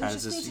get this. They How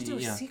does just this? need to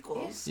do Yeah,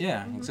 sequels.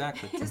 yeah,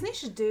 exactly. Disney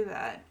should do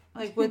that,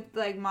 like with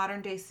like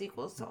modern day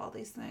sequels to all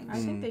these things. I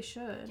think they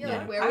should. yeah, Yeah.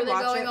 like where I'd were they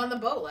watch going it. on the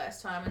boat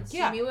last time? And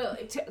Yeah. Steamy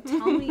Willie.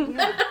 Tell me,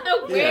 yeah.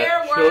 Where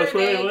Yeah, show were us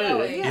where they they went.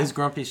 going? Yeah. Is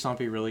Grumpy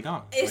Stumpy really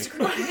gone? It's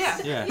Like,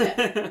 yeah.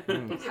 yeah.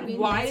 We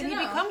Why need did to he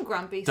know. become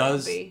grumpy?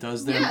 Does Stumpy?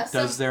 does their Yeah,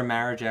 does so- their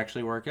marriage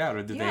actually work out,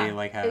 or do Yeah. they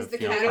like have Is the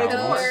problems?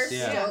 caterpillar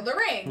Yeah. still the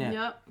ring? Yeah.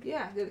 Yep.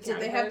 Yeah. Did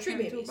they have tree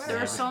babies? There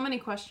Yeah. are so many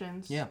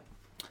questions. Yeah.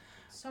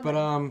 So But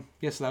many.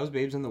 yeah, so that was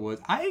Babes in the Woods.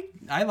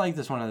 I like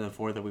this one out of the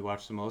four that we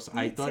watched the most.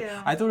 I thought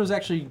too. it was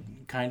actually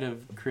kind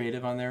of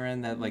creative on their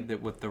end, that like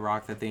that with the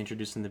rock that they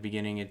introduced in the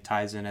beginning, it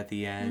ties in at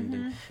the end.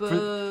 And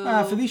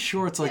for these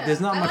shorts, like Yeah,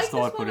 there's not I much like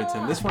thought this put one a into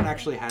them. lot. This one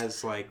actually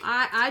has like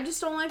I just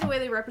don't like the way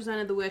they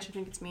represented the witch. I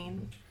think it's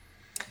mean.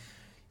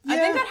 I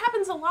Yeah. think that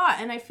happens a lot,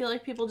 and I feel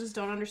like people just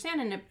don't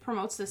understand, and it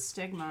promotes this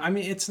stigma. I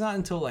mean, it's not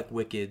until like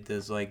Wicked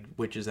does like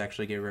witches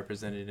actually get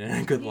represented in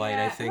a good light.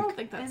 Yeah, I I think don't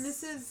think that's. And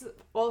this is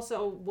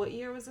also what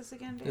year was this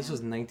again? Dan? this was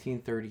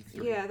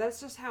 1933 Yeah,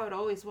 that's just how it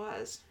always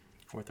was.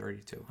 or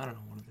 32. I don't know,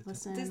 one of the two.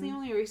 Listen, Disney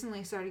only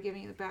recently started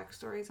giving you the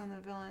backstories on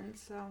the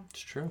villains, so It's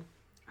true.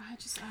 I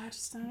just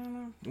don't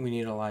know. We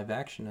need a live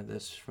action of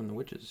this from the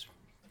witches'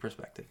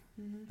 perspective.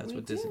 That's We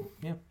what Disney. do.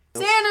 Yeah.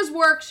 Santa's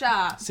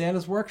Workshop.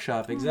 Santa's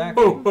Workshop,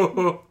 exactly.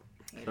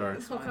 Sorry.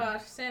 Oh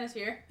god, Santa's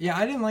here. Yeah,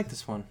 I didn't like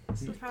this one.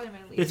 This is probably my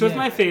least. This was Yeah.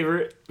 my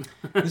favorite.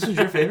 This was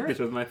your favorite? This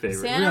was my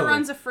favorite. Santa Really?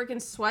 runs a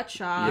freaking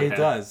sweatshop. He Yeah.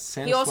 does.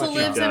 Santa's He also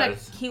Sweatshop.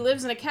 lives he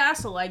lives in a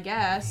castle, I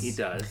guess. He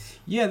does.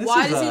 Yeah, this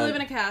Why is does he a- live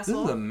in a This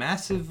castle? is a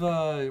massive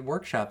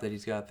workshop that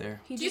he's got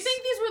there. He Do you just-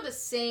 think these were the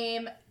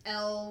same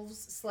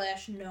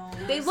elves/gnomes?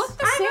 they look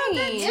the I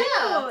same?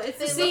 Yeah, It's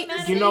they the look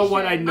same- You know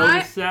what? I animation.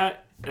 noticed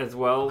that as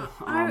well.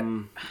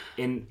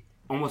 In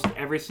almost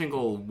every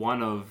single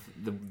one of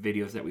the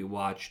videos that we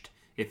watched,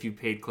 if you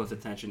paid close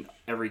attention,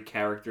 every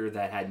character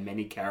that had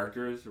many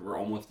characters were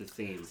almost the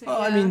same.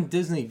 Well, I mean,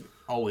 Disney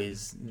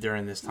always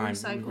during this time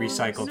Recycles.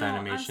 recycled No, I'm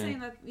animation. saying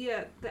that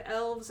the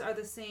elves are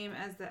the same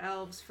as the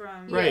elves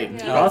from Right. Yeah.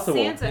 Even Possible.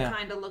 Santa Yeah.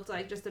 kind of looked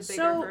like just a bigger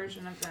So-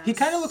 version of them. He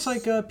kind of looks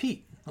like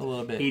Pete a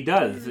little bit. He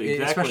does, exactly.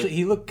 Especially,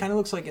 he kind of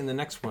looks like in the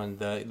next one,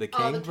 the king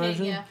Oh, the king,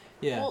 version. yeah.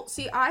 Yeah. Well,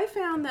 see, I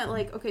found that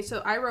okay,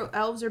 so I wrote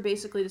elves are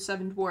basically the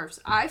seven dwarfs.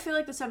 I feel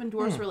like the seven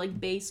dwarfs were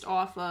based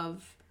off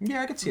of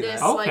Yeah, I could see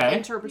this that. Okay.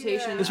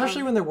 interpretation. Yeah.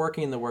 Especially of, when they're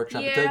working in the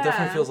workshop. It Yeah.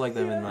 definitely feels like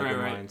them in like Right,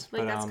 their right. minds.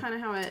 like But, that's kind of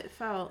how it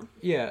felt.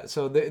 yeah,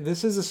 so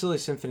this is a silly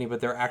symphony,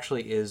 but there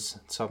actually is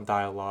some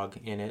dialogue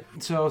in it.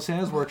 So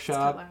Santa's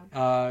Workshop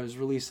was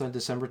released on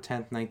December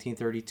 10th,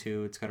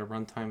 1932. It's got a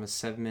runtime of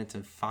 7 minutes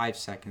and 5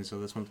 seconds, so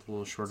this one's a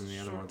little shorter than the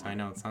other ones. I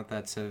know, it's not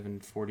that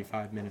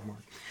 7:45-minute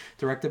mark.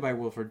 Directed by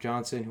Wilfred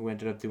Johnson, who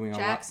ended up doing a lot.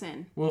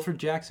 Jackson. Wilfred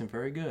Jackson,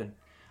 very good.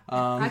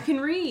 I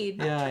can read.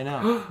 Yeah, I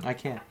know. I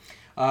can't.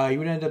 He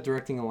would end up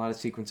directing a lot of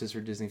sequences for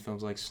Disney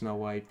films like Snow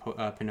White,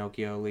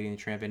 Pinocchio, Lady and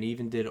the Tramp, and he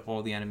even did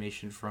all the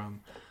animation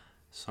from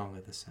Song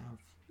of the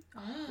South.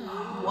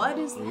 What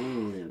is?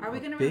 Are we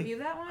gonna Big- review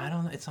that one? I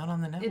don't know. It's not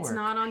on the network. It's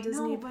not on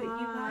Disney No, but you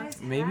Plus.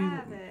 guys Maybe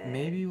have it.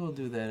 maybe we'll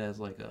do that as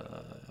like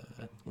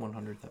a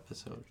 100th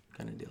episode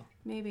kind of deal.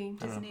 Maybe.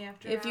 Disney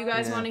After If you Hours.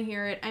 guys Yeah. want to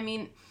hear it, I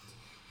mean,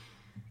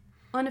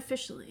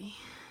 unofficially,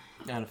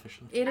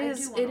 Unofficially, it I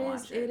is. do wanna It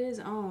is. watch it. It is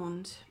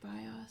owned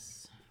by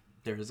us.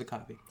 there is a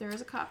copy. There is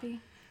a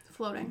copy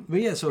floating. But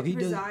yeah, so he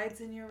does.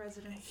 resides in your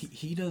residence.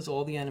 He does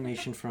all the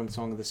animation from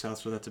Song of the South,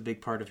 so that's a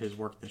big part of his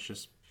work that's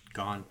just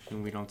gone,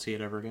 and we don't see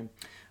it ever again.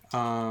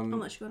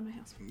 Unless you go to my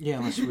house. Yeah,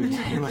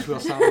 unless we all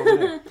stop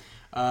over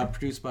there.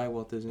 Produced by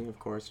Walt Disney, of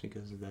course,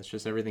 because that's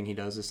just everything he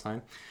does this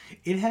time.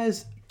 It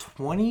has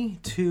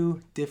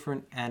 22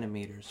 different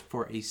animators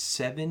for a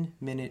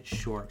 7-minute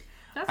short.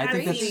 That's I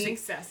think crazy.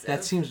 excessive.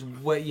 That seems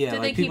what, yeah, Did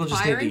like they people keep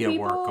just need to firing get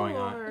people, work going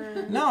on.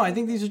 or- No, I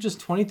think these are just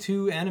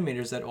 22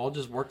 animators that all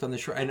just worked on the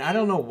short, and I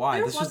don't know why.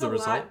 There This was the a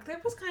result. lot- there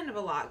was kind of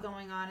a lot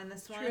going on in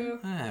this one.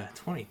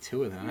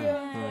 22 of them. I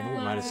don't know who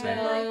might have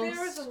said. Like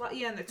there was a lot,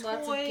 and the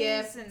Lots of toys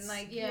gifts,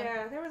 and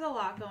yeah. there was a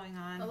lot going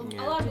on.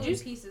 Yeah. A lot of Did you-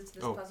 moving pieces to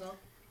this Oh. puzzle.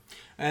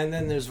 And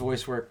then there's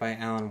voice work by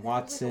Alan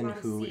Watson, lot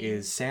of who scenes.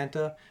 is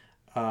Santa.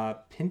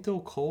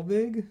 Pinto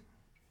Colvig,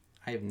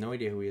 I have no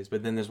idea who he is.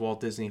 But then there's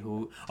Walt Disney,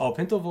 who... Oh,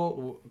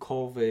 Pinto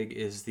Colvig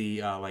is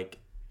the,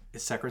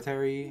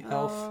 secretary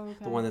elf. okay.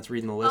 The one that's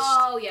reading the list.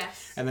 Oh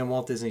yes. And then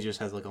Walt Disney just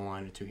has like a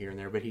line or two here and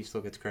there, but he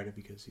still gets credit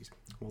because he's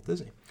Walt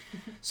Disney.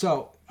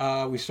 So,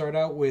 we start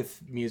out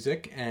with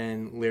music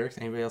and lyrics.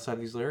 Anybody else have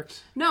these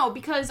lyrics? No,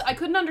 because I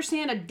couldn't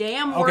understand a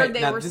damn Okay, word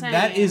they now were th- saying.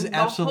 that is the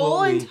whole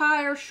absolutely-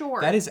 entire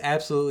short. That is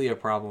absolutely a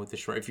problem with the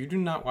short. If you do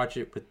not watch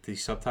it with the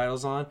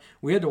subtitles on,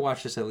 we had to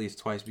watch this at least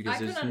twice because I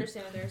couldn't there's-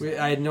 understand what they were saying.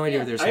 I had no idea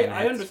what they were saying.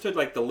 I understood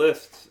like the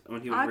list when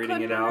he was I reading it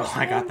couldn't out,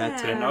 I got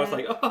that too. and I was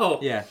like, oh,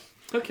 Yeah.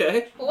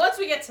 okay. Well, once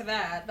we get to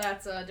that,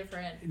 that's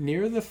different.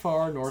 Near the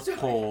far North Story.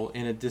 Pole,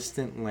 in a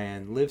distant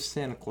land, lives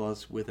Santa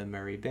Claus with a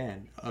merry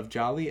band of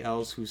jolly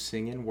elves who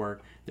sing and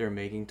work. They're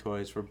making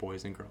toys for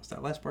boys and girls.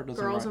 That last part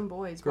doesn't girls rhyme. and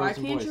boys. Girls Why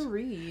and can't boys. you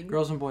read?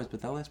 Girls and boys,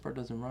 but that last part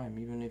doesn't rhyme,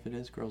 even if it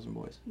is girls and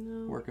boys.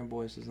 No. Working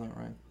boys does not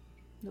rhyme.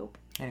 Nope.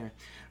 Anyway,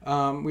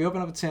 we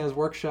open up at Santa's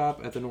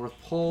workshop at the North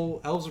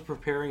Pole. Elves are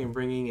preparing and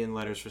bringing in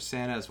letters for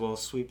Santa, as well as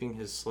sweeping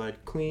his sled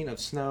clean of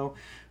snow.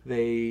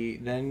 They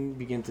then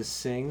begin to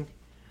sing.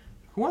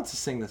 Who wants to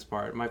sing this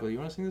part? Michael, you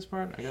want to sing this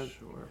part? I got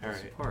Sure. All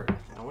This right. part.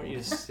 I want you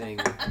to sing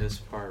this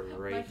part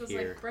right Mike was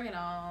here. like, bring it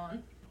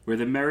on. We're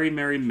the merry,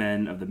 merry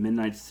men of the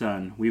midnight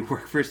sun. We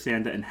work for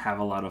Santa and have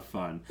a lot of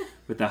fun.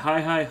 With a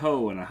hi, hi,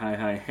 ho and a hi,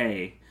 hi,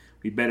 hey,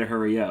 we better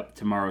hurry up.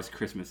 Tomorrow's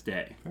Christmas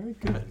Day. Very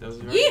good. That was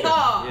very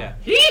Yeehaw! good.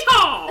 Yeah.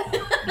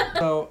 Yeehaw!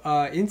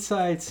 So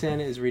inside,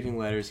 Santa is reading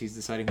letters. He's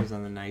deciding who's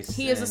on the nice.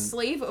 He is a and-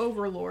 slave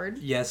overlord,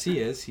 Yes, he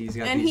is. He's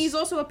got. and these... he's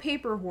also a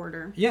paper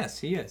hoarder. Yes,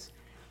 he is.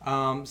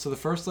 So the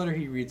first letter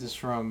he reads is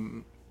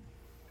from.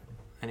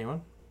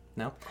 Anyone?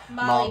 No.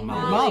 Molly.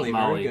 Molly.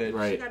 Very good. She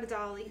Right. got a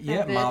dolly. Yeah,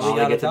 That Molly bitch.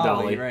 got a Gets a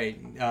dolly. dolly.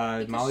 Right.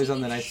 Because Molly's she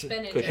on the eats nice.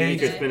 spinach Because she every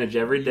eats her day. spinach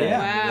every day. Yeah,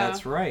 Wow.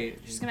 that's right.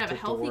 She's gonna have a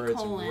Took healthy the words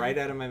colon. right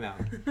out of my mouth.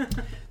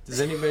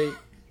 Does anybody?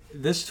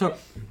 This took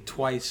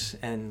twice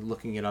and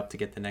looking it up to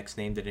get the next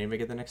name. Did anybody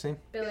get the next name?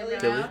 Billy Billy.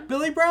 Brown.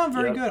 Billy Brown.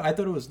 Very Yep. good. I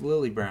thought it was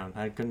Lily Brown.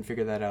 I couldn't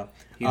figure that out.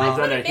 He was,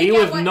 Couldn't he make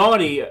out was what-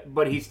 naughty,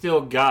 but he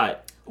still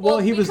got Well,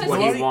 he was because what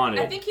naughty. he wanted.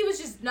 I think he was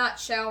just not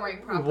showering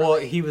properly. Well,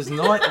 he was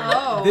not.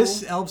 Oh.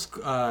 This elf's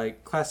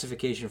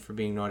classification for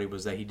being naughty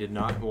was that he did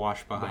not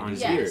wash behind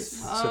his Yes. ears,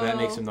 so that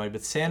makes Oh. him naughty.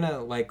 But Santa,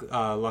 like,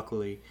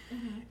 luckily,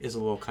 is a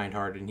little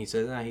kind-hearted, and he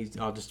says,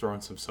 "I'll just throw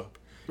in some soap."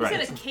 He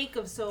Right. said a cake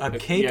of soap. A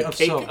cake yeah, of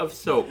cake soap. of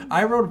soap.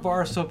 I wrote a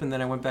bar of soap, and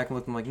then I went back and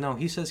looked. I'm like, no,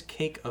 he says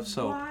cake of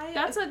soap. Why?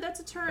 That's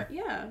a term.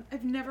 Yeah.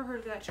 I've never heard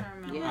of that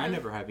term in my Yeah. life. I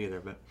never have either,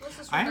 but This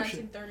is I from actually-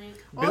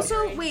 1930.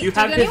 Also, wait, You did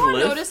have his anyone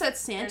list? notice that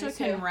Santa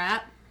 32. can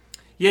rap?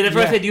 Yeah, that's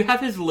what Yeah. I said. Do you have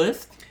his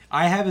list?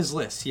 I have his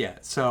list. Yeah,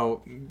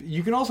 so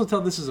you can also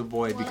tell this is a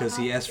boy because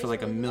he asked for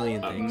like a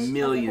million A things.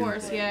 million. Of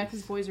course, yeah,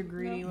 because boys are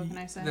greedy. What can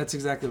I say? That's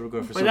exactly what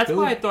we'll go for. But So that's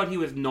Billy, why I thought he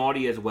was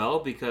naughty as well,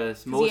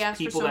 because most asked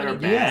for people so that are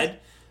many bad,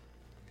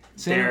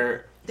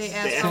 Santa, They they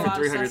asked ask for a for lot of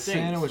 300 stuff.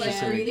 things. Santa was Like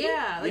just in. greedy?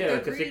 Yeah, like Yeah, they're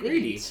 'cause they're greedy.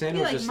 greedy. Santa Be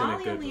was like, just in a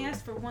Molly good only mood.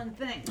 asked for one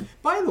thing.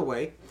 By the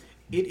way,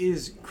 it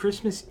is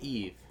Christmas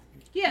Eve,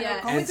 Yeah, Yes.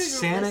 they're going and through your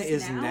Santa list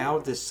is now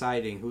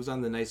deciding who's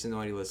on the nice and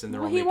naughty list, and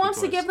they're Well, all he making wants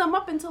to toys. give them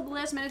up until the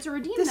last minute to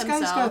redeem This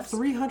themselves. guy's got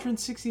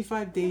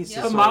 365 days Yeah.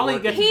 to But start Molly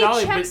working. gets He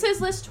Dolly, checks but-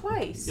 his list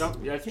twice. Yep,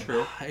 that's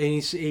true. And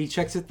he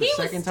checks it the He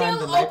second was time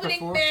still the night opening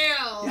before.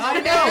 mail. I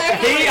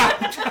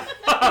know.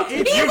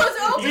 He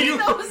was opening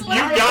those You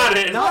letters. got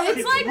it. No,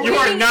 it's like you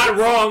are reading- not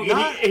wrong.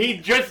 Not- he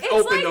just It's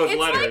opened like those it's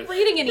letters. like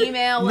reading an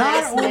email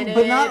last minute.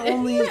 But not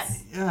only,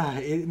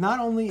 not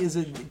only is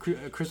it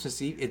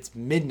Christmas Eve, it's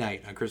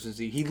midnight on Christmas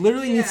Eve. He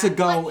literally needs to Yeah.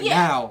 go But,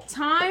 yeah. now.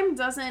 Time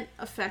doesn't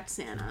affect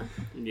Santa.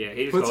 Yeah,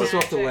 he just Puts goes. us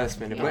off the last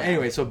minute. But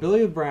anyway, so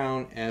Billy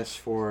Brown asks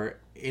for,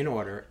 in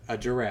order, a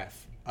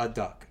giraffe, a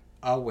duck,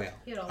 a whale,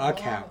 He had a a long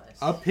cow, list.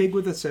 a pig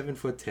with a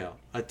 7-foot tail,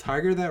 a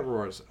tiger that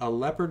roars, a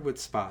leopard with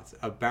spots,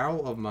 a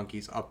barrel of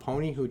monkeys, a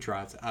pony who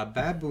trots, a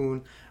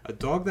baboon, a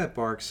dog that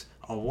barks,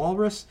 a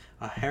walrus,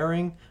 a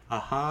herring, a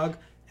hog,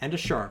 and a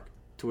shark.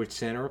 To which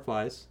Santa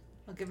replies,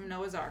 I'll give him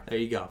Noah's Ark. "There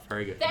you go,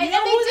 very good." They did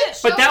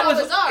show But that was.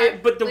 Noah's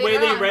Ark But the way later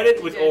they on. read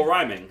it was all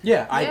rhyming.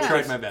 Yeah, I Yeah.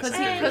 tried my best. Because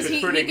I did. Which is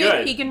he, pretty he, can,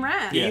 good. he can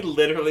rap. Yeah. He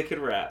literally could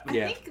rap.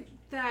 Yeah. I think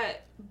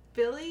that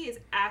Billy is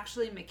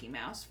actually Mickey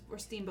Mouse or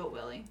Steamboat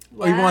Willie.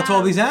 Well, he wants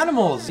all these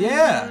animals.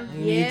 Yeah. He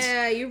needs-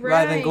 Yeah, you're right.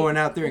 Rather than going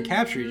out there and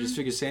capturing, you just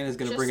figure Santa's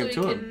going to Just bring so him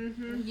he to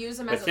can him. use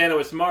them But as a Santa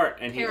was smart,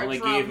 and he pair of only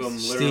gave him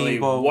drums. literally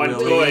Steamboat one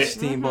Willie, toy.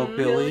 Steamboat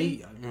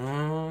Billy.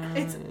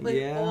 It's like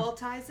yeah. all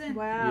ties in.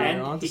 Wow. Yeah.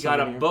 And onto he got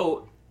a something here.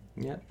 boat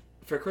Yeah.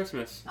 for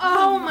Christmas.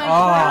 Oh my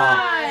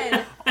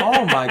god.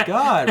 Oh my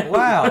God!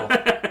 Wow.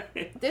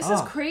 This Oh.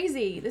 is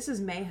crazy. This is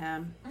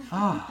mayhem.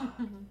 Ah.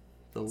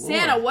 The Lord.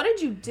 Santa, what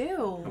did you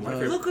do?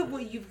 The- Look at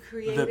what you've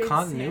created. the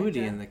continuity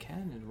Santa. in the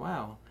canon.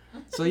 Wow.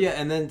 So yeah,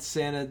 and then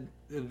Santa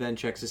then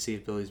checks to see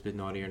if Billy's been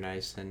naughty or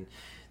nice, and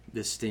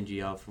this stingy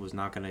elf was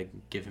not going to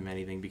give him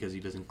anything because he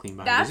doesn't clean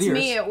behind That's his ears.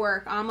 me at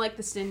work. I'm like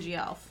the stingy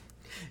elf.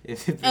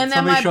 If And then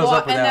somebody my shows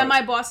up and without, then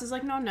my boss is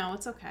like, no,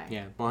 it's okay.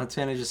 yeah. Well,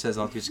 Santa just says,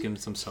 "I'll just give him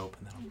some soap,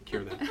 and that'll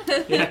cure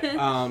that."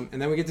 And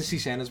then we get to see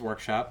Santa's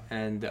workshop,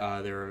 and there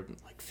are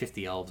like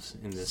 50 elves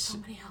in this. So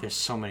many elves. There's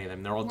so many of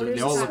them. They're all What they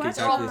is all this look sweatshop?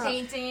 They're all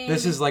exactly. painting.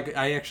 This is like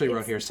I actually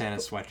wrote here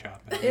Santa's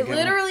sweatshop. It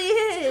literally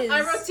is.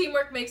 I wrote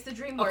teamwork makes the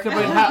dream work.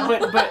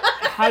 Okay, but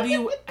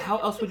how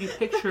else would you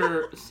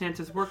picture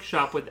Santa's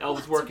workshop with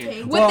elves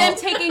working? with them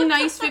taking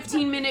nice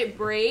 15-minute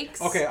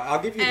breaks. Okay, I'll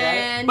give you that.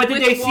 And But did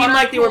with they seem water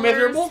like they were coolers.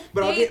 miserable?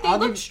 But They I'll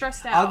looked give-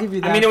 stressed out. I'll give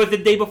you that. I mean, it was the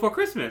day before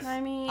Christmas. I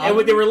mean,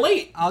 They were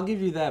late. I'll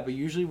give you that, but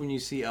usually when you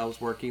see elves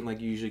working, like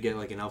you usually get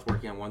like an elf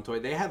working on one toy.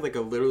 They had like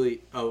a literal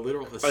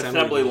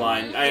Assembly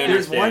line. I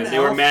There's understand. one They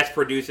were elf- mass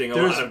producing a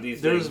lot of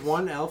these There's things.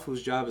 one elf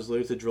whose job is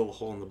literally to drill a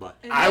hole in the butt.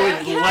 I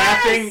was Yes!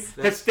 laughing That's-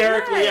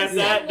 hysterically Yes! at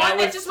that. One That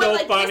was just so went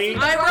like funny.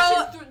 this, I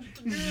rushing through-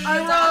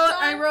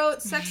 I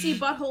wrote sexy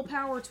butthole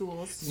power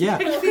tools. Yeah.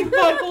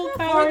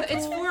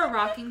 It's for a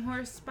rocking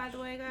horse, by the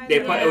way, guys. They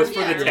put, it was for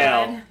the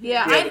Yeah. tail.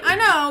 Yeah, Yeah. I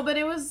know, but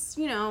it was,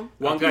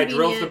 One guy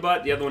drills the convenient.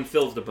 butt, the other one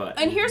fills the butt.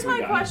 And here's We my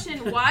got it.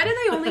 question: why do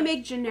they only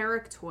make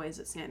generic toys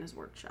at Santa's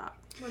workshop?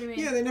 What do you mean?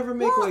 Yeah, they never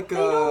make Well, like they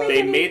don't make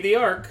They made the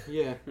ark.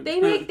 yeah. They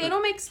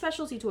don't make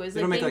specialty toys.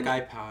 They don't make like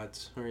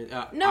iPods or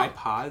No.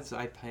 iPads.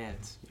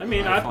 I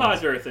mean, iPhones.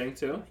 iPods are a thing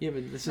too. Yeah,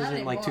 but this Not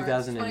isn't like anymore.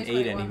 2008 It's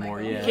 2021, anymore.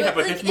 Michael. Yeah. Yeah,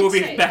 but like, this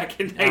movie's it's- back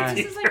in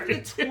This is like the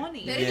 1930.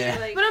 20s. Yeah.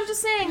 Like, But I'm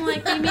just saying,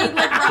 like they made like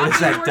What rocking is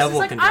that horses. devil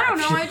Like I don't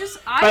know.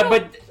 contraption?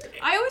 But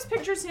I always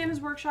picture Santa's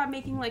workshop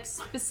making like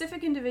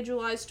specific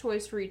individualized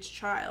toys for each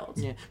child.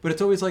 Yeah, but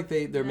it's always like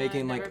they're No,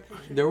 making I never like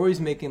pictured they're always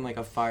making like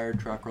a fire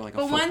truck or like a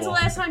But football. when's the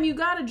last time you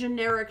got a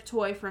generic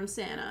toy from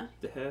Santa?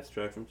 the hair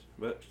spectrums.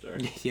 But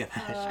sorry. Yeah,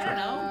 that's I true. don't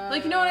know.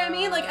 Like, you know what I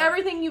mean? Like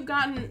everything you've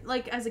gotten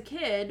like as a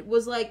kid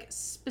was like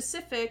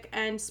specific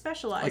and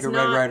specialized. Like a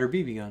not, Red Ryder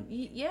BB gun.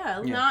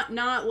 Yeah, Yeah.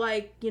 not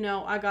like,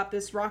 I got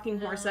this rocking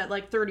horse that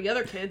like 30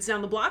 other kids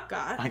down the block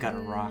got. I got a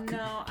rock.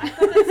 No, I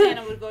thought that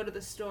Santa would go to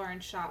the store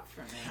and shop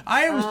for me.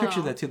 I always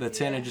picture that too. That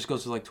Santa just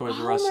goes to like Toys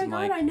R Us Oh my and god,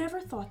 like I never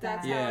thought that.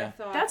 That's Yeah. how I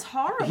thought. That's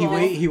horrible.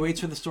 he waits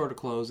for the store to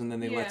close and then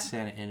they Yeah. let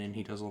Santa in and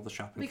he does all the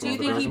shopping. Like, for Do all you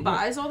the think girls he and boys.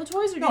 buys all the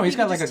toys, or do No, you he's think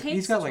got he like just he's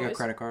takes got the like a toys?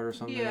 credit card or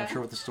something. Yeah. I'm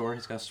sure with the store,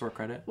 he's got store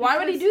credit. Why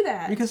would he do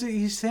that? Because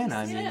he's Santa.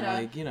 I mean, Santa.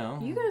 like you know.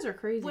 You guys are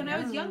crazy. When I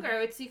was don't know. younger, I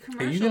would see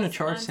commercials gonna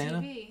charge on Santa?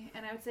 TV,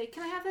 and I would say,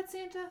 "Can I have that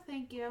Santa?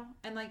 Thank you."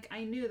 And like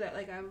I knew that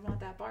like I would want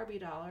that Barbie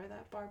doll or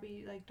that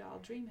Barbie like doll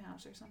dream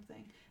house or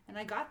something, and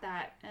I got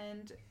that,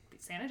 and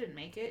Santa didn't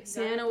make it. He got it at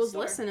Santa the was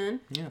store. listening.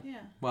 Yeah.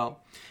 Well,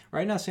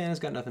 right now Santa's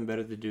got nothing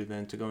better to do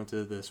than to go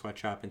into the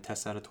sweatshop and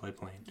test out a toy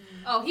plane.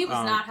 Oh, he was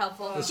not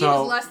helpful. He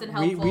So was less than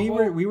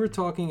helpful. we were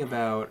talking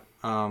about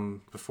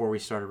before we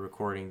started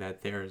recording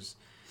that there's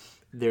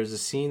a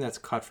scene that's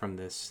cut from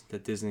this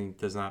that Disney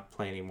does not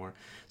play anymore.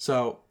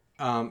 So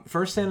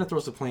first Santa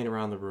throws the plane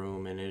around the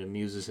room and it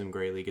amuses him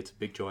greatly, gets a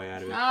big joy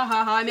out of it.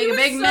 I make a was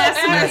big so mess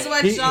in happy. the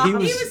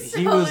sweatshop. He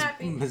so was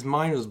happy. his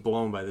mind was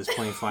blown by this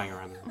plane flying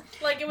around the room.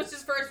 Like it was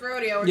his first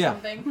rodeo or Yeah.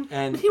 something.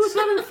 And He was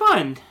having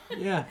fun.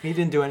 yeah, he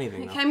didn't do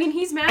anything. Though. I mean,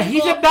 he's magical.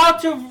 He's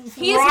about to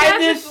He's ride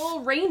this.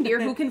 magical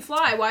reindeer who can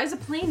fly. Why is a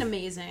plane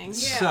amazing? Yeah,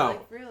 So-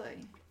 like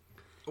really.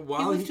 He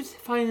While was just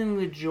finding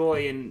the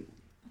joy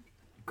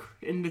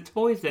in the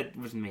toys that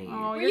was made.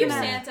 Oh, Were you're you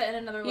gonna, Santa in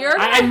another way? You're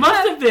gonna I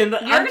must have been. You're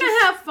I'm gonna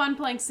just- have fun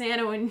playing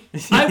Santa when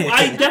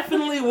I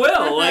definitely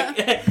will. Like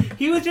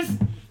he was just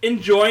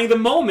enjoying the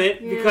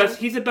moment because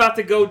he's about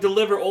to go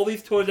deliver all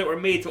these toys that were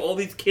made to all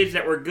these kids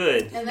that were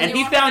good, And then and you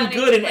he want them found to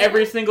good in play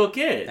every with. single that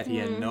kid. he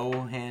had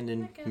no hand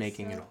in guess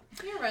making so. it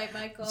all. You're right,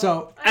 Michael.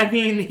 So I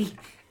mean,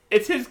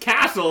 it's his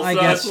castle, so I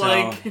guess it's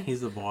like so.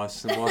 He's the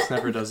boss. The boss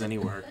never does any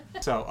work.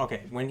 So,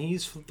 okay, when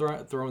he's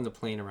throwing the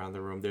plane around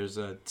the room, there's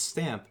a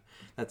stamp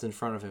that's in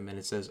front of him, and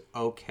it says,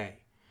 okay.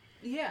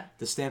 Yeah.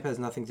 The stamp has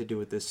nothing to do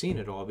with this scene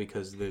at all,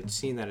 because the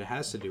scene that it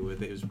has to do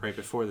with it was right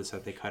before this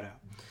that they cut out.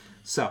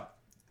 So,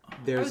 I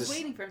there's was a...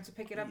 waiting for him to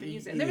pick it up and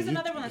use it. And there was He-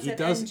 another one that he said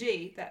does-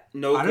 NG. That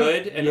no I don't-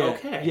 good and yeah,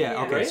 okay.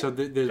 Yeah, okay, Right? so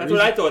the That's reason,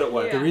 what I thought it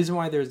was. Yeah. the reason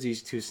why there's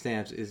these two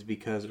stamps is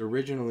because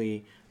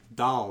originally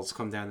dolls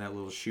come down that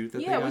little chute that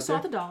they yeah, got we saw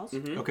there. the dolls.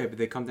 Mhm. Okay, but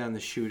they come down the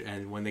chute,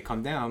 and when they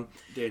come down,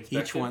 The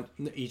inspection.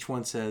 each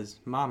one says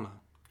 "Mama,"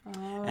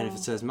 Oh. and if it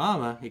says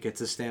 "Mama," it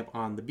gets a stamp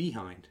on the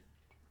behind.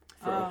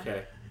 For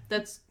okay.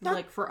 That's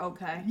like for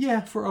okay. Yeah,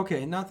 for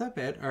okay, not that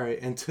bad. All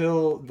right,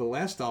 until the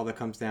last doll that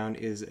comes down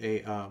is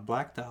a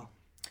black doll,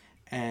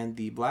 and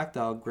the black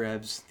doll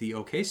grabs the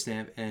okay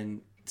stamp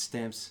and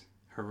stamps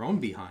her own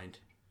behind,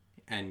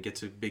 and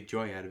gets a big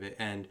joy out of it.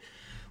 And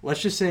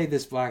let's just say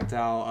this black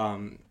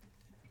doll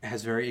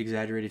has very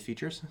exaggerated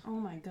features. Oh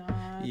my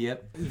god.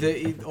 Yep.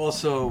 It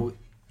also,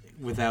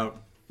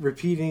 without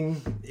repeating,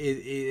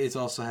 it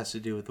also has to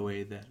do with the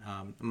way that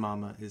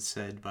 "Mama" is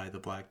said by the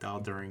black doll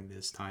during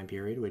this time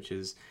period, which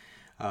is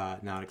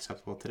not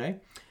acceptable today.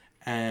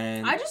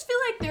 And I just feel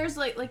like there's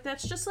like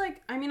that's just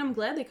like I mean I'm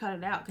glad they cut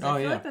it out because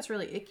I feel like that's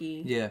really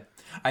icky. yeah,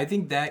 I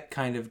think that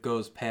kind of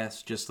goes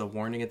past just the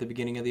warning at the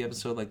beginning of the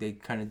episode, like they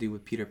kind of do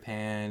with Peter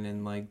Pan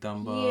and like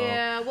Dumbo.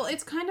 Yeah, well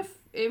it's kind of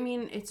I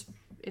mean it's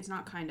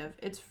not kind of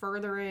it's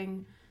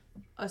furthering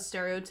a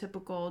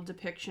stereotypical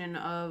depiction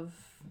of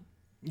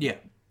Yeah.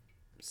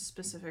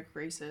 specific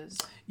races.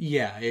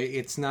 Yeah,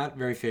 it's not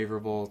very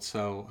favorable.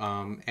 So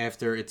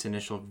after its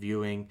initial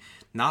viewing,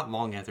 not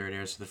long after it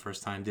airs for the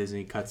first time,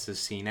 Disney cuts this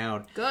scene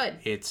out. Good.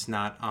 It's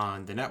not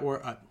on the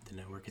network.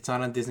 It's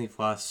not on Disney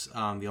Plus.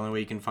 The only way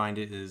you can find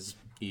it is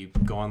you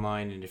go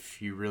online, and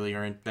if you really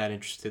aren't that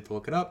interested to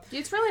look it up,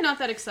 It's really not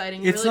that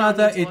exciting. You it's really not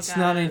don't that. need to It's look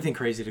not at it. anything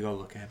crazy to go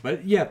look at.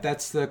 But yeah,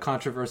 that's the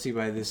controversy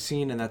by this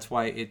scene, and that's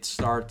why it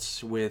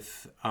starts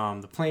with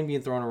the plane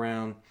being thrown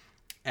around,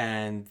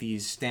 and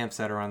these stamps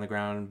that are on the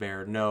ground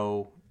bear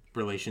no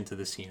relation to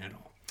the scene at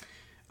all.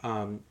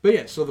 But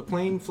yeah, so the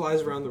plane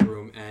flies around the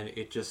room, and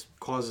it just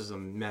causes a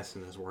mess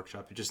in this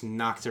workshop. It just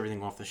knocks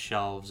everything off the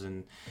shelves,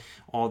 and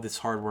all this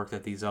hard work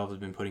that these elves have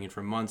been putting in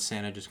for months,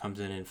 Santa just comes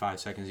in 5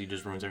 seconds, he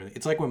just ruins everything.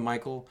 It's like when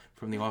Michael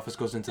from The Office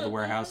goes into the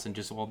warehouse and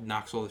just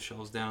knocks all the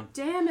shelves down.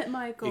 Damn it,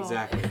 Michael.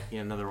 Exactly.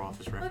 Yeah, another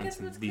Office reference.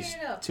 someone's And these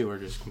cleaning it up. two are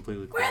just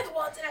completely We're cool. the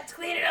ones that have to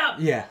clean it up.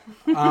 Yeah.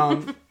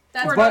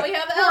 That's But- why we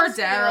have the Poor elves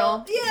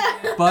Daryl. feel.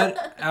 Yeah.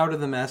 But out of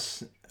the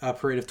mess, a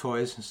parade of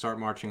toys start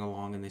marching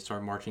along, and they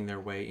start marching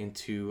their way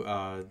into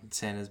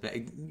Santa's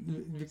bag.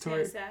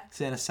 Victoria?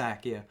 Santa's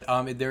sack, yeah.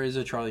 There is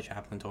a Charlie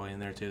Chaplin toy in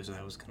there too, so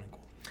that was kind of cool.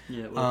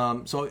 Yeah. it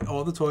was. So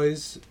all the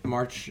toys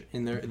march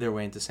in their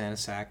way into Santa's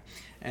sack,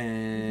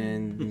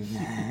 and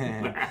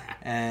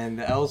and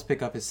the elves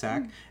pick up his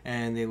sack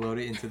and they load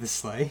it into the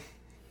sleigh.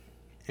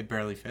 It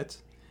barely fits.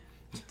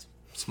 It's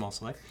a small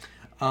sleigh.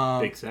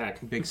 Big sack.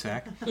 Big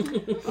sack.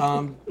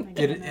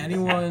 Did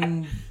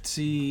anyone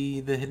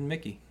see the Hidden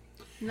Mickey?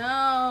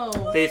 No.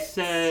 They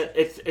said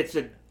it's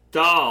a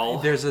doll.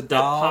 There's a that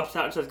doll. pops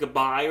out and says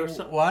goodbye or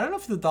something. Well, I don't know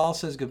if the doll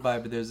says goodbye,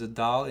 but there's a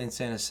doll in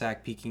Santa's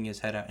sack peeking his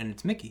head out, and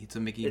it's Mickey. It's a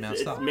Mickey Mouse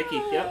It's doll.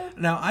 Mickey. Yep.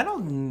 Now, I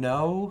don't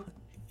know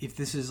if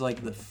this is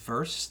like the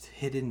first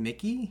Hidden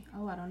Mickey,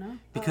 Oh, I don't know.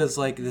 because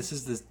like this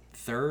is the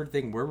third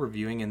thing we're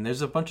reviewing, and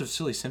there's a bunch of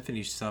Silly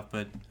Symphony stuff,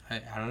 but I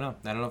don't know.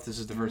 I don't know if this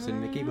is the first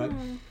Hidden Mickey,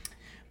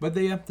 But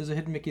there's a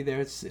hidden Mickey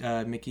there. It's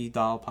Mickey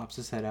doll pops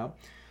his head out.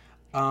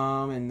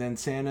 And then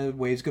Santa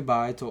waves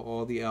goodbye to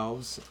all the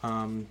elves.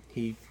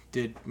 He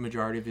did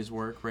majority of his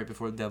work right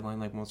before the deadline,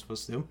 like most of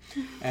us do.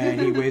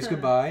 And he waves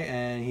goodbye,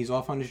 and he's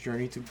off on his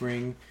journey to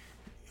bring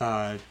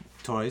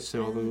toys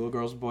to all the little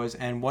girls and boys.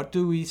 And what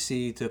do we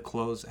see to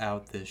close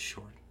out this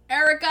short?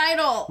 Eric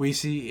Idle. We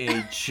see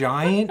a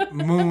giant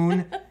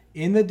moon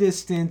in the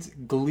distance,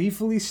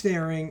 gleefully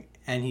staring,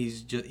 and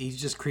he's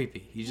just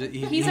creepy. He's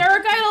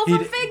Eric Idle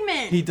from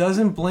Figment. He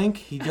doesn't blink.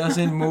 He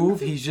doesn't move.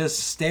 He's just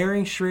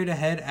staring straight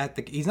ahead at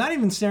the. He's not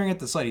even staring at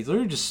the side. He's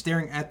literally just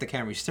staring at the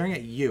camera. He's staring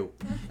at you.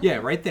 Yeah,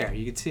 right there.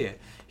 You can see it.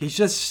 He's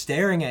just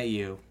staring at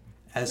you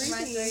as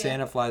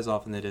Santa flies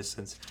off in the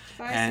distance.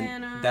 Bye, and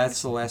Santa.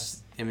 that's the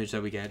last image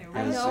that we get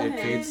as know it him.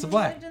 fades to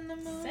black.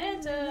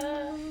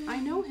 Santa. I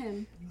know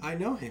him. I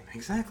know him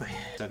exactly.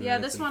 Yeah,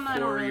 this one I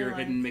don't For really your like.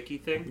 hidden Mickey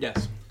thing,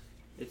 Yes.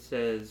 it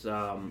says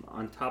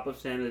on top of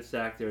Santa's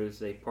sack there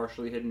is a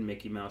partially hidden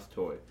Mickey Mouse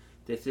toy.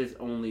 This is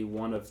only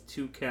one of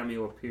 2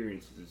 cameo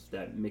appearances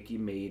that Mickey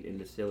made in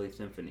the Silly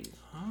Symphonies.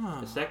 Ah.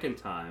 The second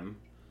time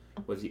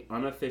was the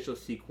unofficial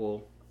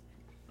sequel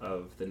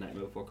of The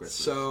Nightmare Before Christmas.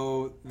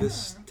 So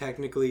this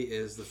technically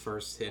is the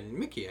first hidden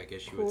Mickey, I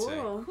guess you would say.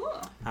 Cool.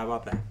 How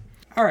about that?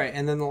 All right,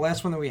 and then the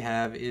last one that we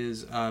have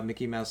is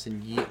Mickey Mouse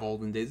in Ye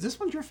Olden Days. This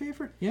one's your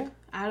favorite? Yeah.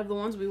 Out of the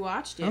ones we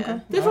watched, yeah. Okay.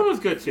 This one was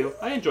good too.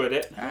 I enjoyed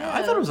it.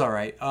 I thought it was all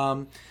right.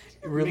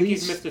 Mickey's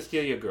Release. Mr.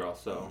 Steal Your Girl,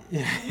 so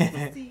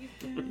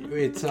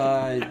It's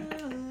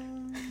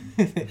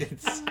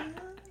it's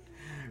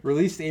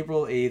released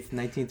April 8th,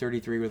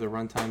 1933, with a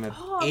runtime of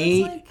Oh,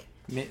 8. that's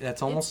like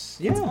That's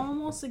almost it's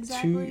almost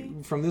exactly.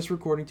 from this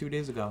recording 2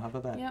 days ago. How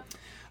about that? Yep.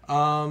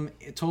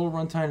 A total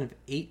runtime of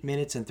 8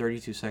 minutes and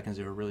 32 seconds.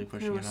 They were really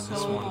pushing it on was this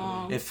so one.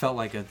 long. It felt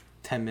like a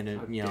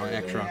 10-minute, Okay.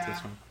 extra Yeah. on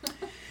this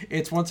one.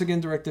 It's once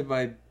again directed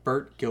by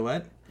Burt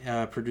Gillette,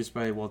 produced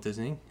by Walt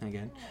Disney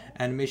again.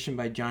 Animation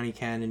by Johnny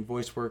Cannon,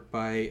 voice work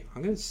by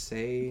I'm gonna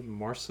say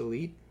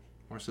Marcelite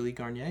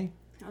Garnier.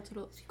 That's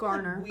what it's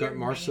Garner. Weird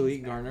Marcelite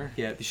names there. Garner.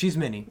 Yeah, she's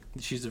Minnie.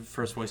 She's the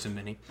first voice of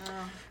Minnie.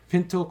 Oh.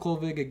 Pinto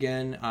Colvig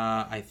again.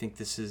 I think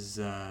this is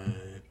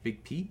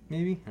Big Pete,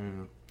 maybe? I don't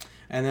know.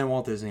 And then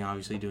Walt Disney,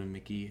 obviously, doing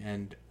Mickey.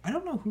 And I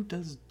don't know who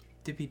does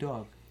Dippy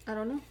Dog. I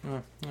don't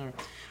know. All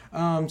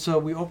right. So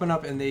we open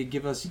up and they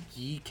give us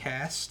Ye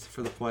cast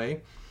for the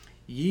play.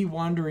 Ye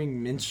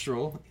Wandering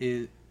Minstrel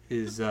is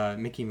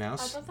Mickey I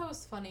Mouse. thought that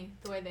was funny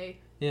the way they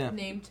Yeah.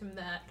 named him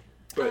that.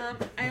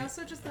 But- I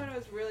also just thought it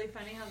was really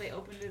funny how they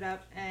opened it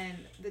up and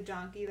the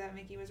donkey that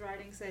Mickey was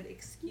riding said,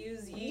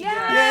 "Excuse ye."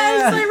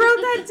 Yes, I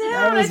wrote that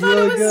down. I thought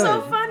really it was good.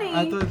 so funny.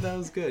 I thought that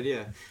was good,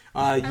 yeah.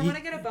 I Ye- want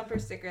to get a bumper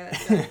sticker that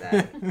says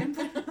that and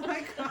put it on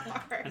my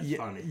car. that's Ye-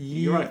 funny. Ye-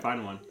 You're right,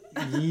 find one.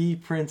 Ye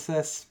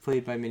Princess,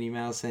 played by Minnie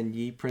Mouse, and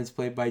Ye Prince,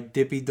 played by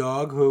Dippy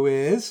Dog, who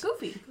is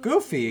Goofy.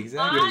 Goofy,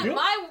 exactly.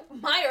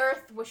 My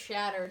earth was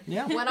shattered.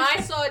 Yeah. When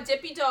I saw a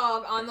Dippy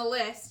Dog on the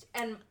list,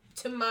 and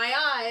to my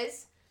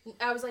eyes,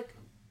 I was like,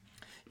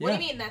 what Yeah.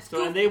 do you mean that's So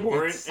Goofy? and they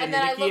weren't, It's- and And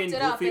then I Mickey looked and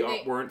it up, Goofy and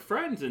they- weren't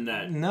friends in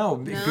that. No,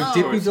 No.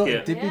 Dippy, Or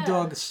skip. Dippy Yeah.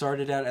 Dog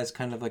started out as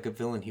kind of like a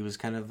villain. He was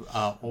kind of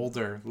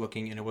older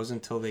looking, and it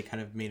wasn't until they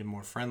kind of made him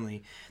more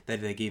friendly that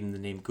they gave him the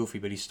name Goofy.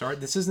 But he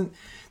started. This is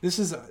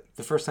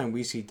the first time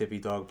we see Dippy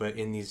Dog, but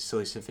in these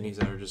silly symphonies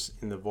that are just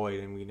in the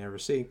void and we never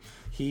see,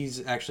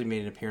 he's actually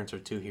made an appearance or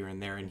two here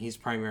and there, and he's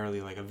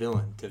primarily like a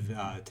villain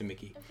to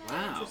Mickey.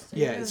 Wow.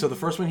 Yeah, so the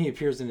first one he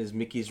appears in is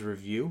Mickey's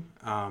Review.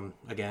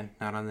 Again,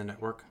 not on the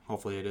network.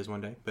 Hopefully it is one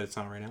day, but it's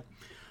not right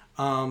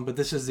now. But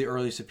this is the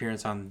earliest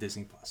appearance on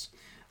Disney Plus.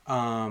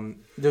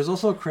 There's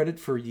also a credit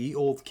for Ye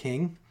Old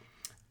King,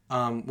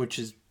 which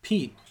is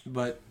Pete,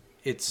 but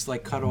it's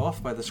like cut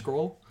off by the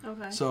scroll,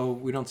 Okay. so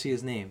we don't see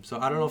his name. So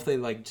I don't know if they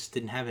like just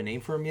didn't have a name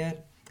for him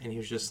yet, and he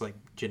was just like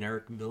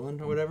generic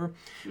villain or whatever.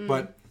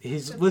 But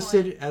he's Good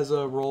listed as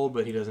a role,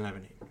 but he doesn't have a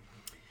name.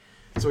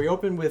 So we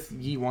open with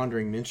Ye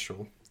Wandering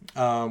Minstrel,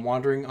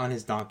 wandering on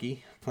his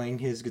donkey, playing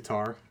his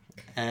guitar,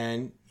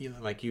 and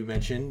like you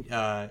mentioned,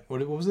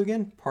 what was it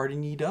again?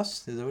 Pardon ye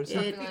dust? Is that what it's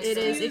It, like it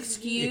that. is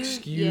excuse.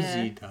 Excuse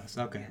yeah. ye dust.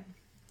 Okay.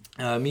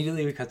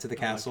 Immediately we cut to the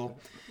castle,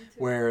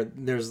 where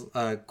there's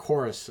a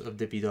chorus of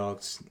Dippy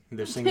Dogs.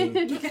 They're singing.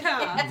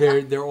 Yeah.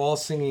 they're all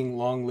singing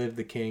 "Long Live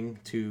the King"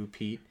 to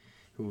Pete,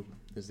 who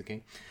is the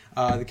king.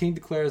 The king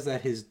declares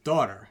that his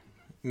daughter,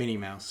 Minnie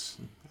Mouse.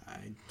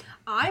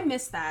 I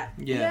missed that.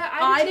 Yeah.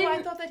 I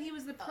didn't- thought that he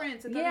was the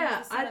prince. I thought Yeah, he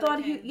was the son I of the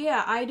thought he. king.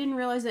 Yeah, I didn't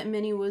realize that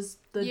Minnie was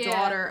the Yeah.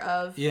 daughter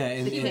of. Yeah,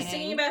 and, the He was king.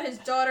 singing about his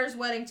daughter's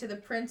wedding to the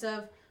Prince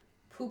of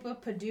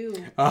Poopa Padoo.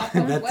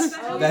 that's What's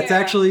that? that's Yeah.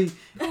 actually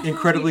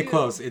incredibly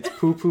close. It's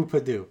Poo Poo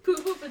Padoo.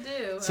 Poopa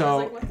Padoo. I was So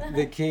like, what the the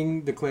heck?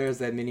 king declares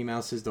that Minnie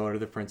Mouse's daughter,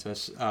 the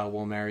princess,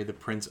 will marry the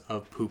prince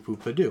of Poo Poo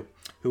Padoo,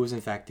 who is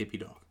in fact Dippy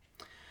Dog.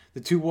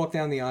 The two walk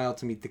down the aisle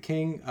to meet the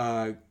king.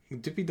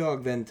 Dippy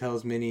Dog then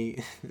tells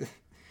Minnie,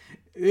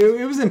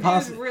 It was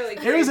impossible. really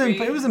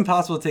It was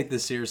impossible to take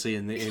this seriously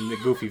in the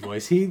Goofy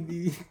voice.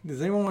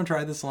 Does anyone want to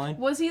try this line?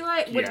 Was he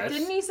like? Yes.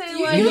 Didn't he say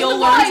You like use you'll the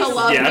learn to voice.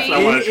 love Yes, me?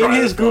 I wanna try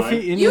in his this line.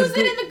 Goofy. Use it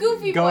in the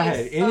Goofy Go voice.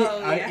 ahead.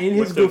 Yeah. In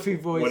his Goofy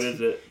voice. What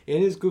is it?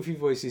 In his Goofy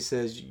voice, he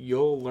says,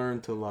 "You'll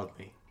learn to love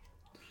me."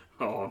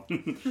 Oh,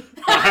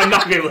 I'm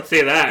not gonna be able to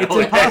say that. It's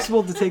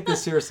impossible to take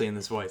this seriously in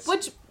this voice.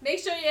 Which Make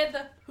sure you add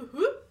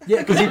the. Yeah,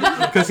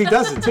 because he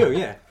does it too.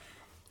 Yeah.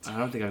 I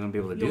don't think I'm gonna be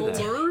able to do you'll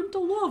that. learn to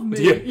love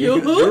me. Yeah, you'll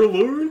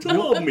learn to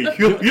love me.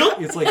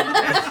 It's like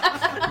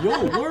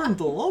you'll learn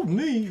to love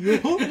me.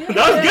 That was good.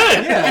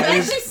 Yeah.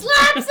 And she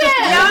slaps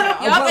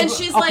him. Yup, and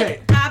she's Okay.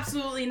 like,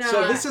 absolutely not.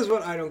 So this is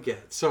what I don't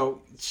get.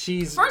 So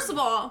she's First of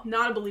all,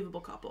 not a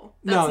believable couple.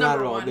 That's No, not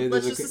number at all. one. There's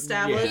Let's a- just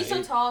establish. yeah. He's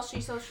so tall,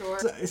 she's so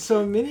short.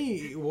 So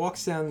Minnie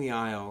walks down the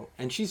aisle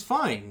and she's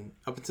fine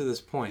up until this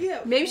point.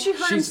 Yeah. Maybe she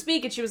heard him She's-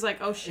 speak and she was like,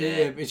 oh Yeah,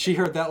 shit. but she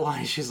heard that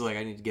line. She's like,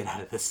 I need to get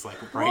out of this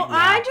like right Well, now.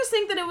 I just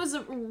think that it was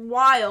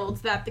wild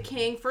that the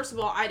king. First of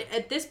all,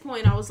 at this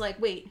point, I was like,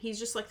 "Wait, he's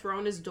just like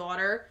throwing his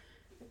daughter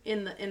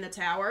in the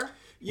tower."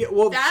 Yeah,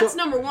 well, That's so-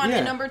 number one, yeah.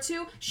 and number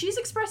two, she's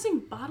expressing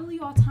bodily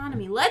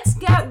autonomy. Let's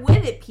get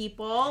with it,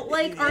 people.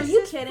 Like, are Is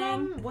you this kidding?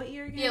 from what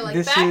year again? Yeah, like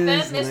This back then,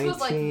 is this was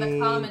like the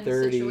common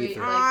 1933.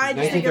 situation. I Like,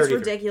 just think it's 1933.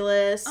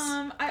 ridiculous.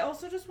 I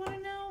also just want to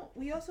know.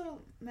 We also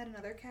met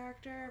another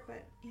character,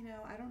 but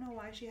I don't know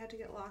why she had to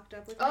get locked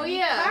up with. Oh, Minnie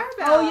yeah.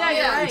 Clarabelle. Oh, yeah, you're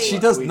yeah. right. She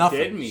does We did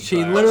nothing. meet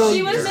She her. literally.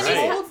 she was You're Minnie's,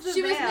 right. Holds the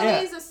she was veil.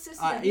 Minnie's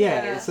assistant.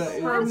 Yeah.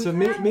 So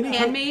Minnie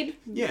Handmaid.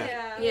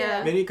 Yeah.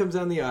 Yeah. Minnie comes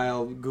down the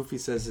aisle. Goofy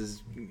says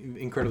his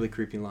incredibly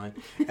creepy line,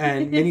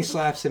 and Minnie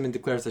slaps him and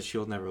declares that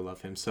she'll never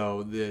love him.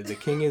 So the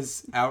king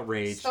is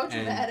outraged So and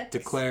dramatic.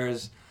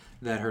 declares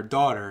that her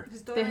daughter,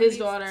 His His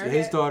daughter.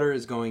 his daughter,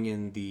 is going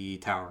in the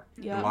tower,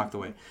 Yeah. locked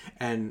away.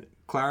 And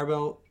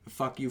Clarabelle,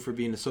 fuck you for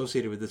being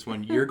associated with this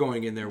one. You're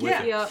going in there with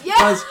it. Yeah.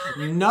 Does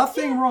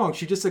nothing wrong.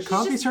 She just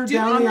accompanies her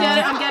down I'm the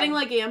aisle. getting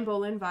like Anne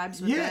Boleyn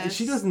vibes with Yeah, this.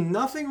 she does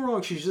nothing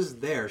wrong. She's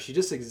just there. She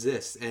just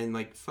exists, and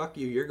like, fuck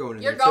you, you're going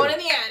in You're there going too.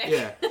 in the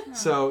attic. Yeah.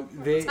 So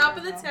they Top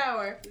of the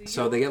tower.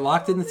 so they get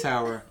locked in the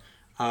tower.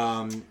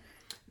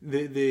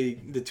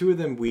 The two of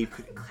them weep.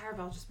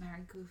 Clarabelle just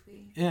married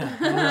Goofy. Yeah.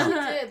 I know.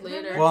 She did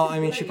later. Well, I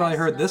mean, she probably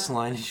heard this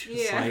line. She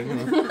was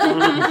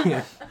like,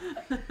 yeah.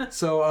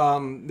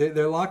 So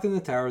they're locked in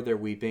the tower. They're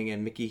weeping,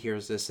 and Mickey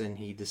hears this, and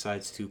he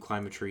decides to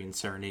climb a tree and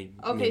serenade.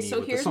 Okay, Minnie so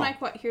with the here's song.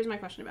 here's my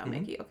question about Mm-hmm.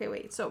 Mickey. Okay,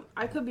 wait. So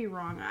I could be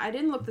wrong. I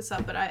didn't look this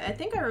up, but I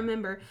think I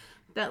remember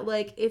that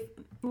like if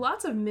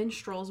lots of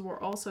minstrels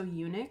were also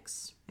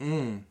eunuchs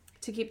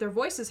to keep their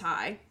voices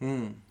high.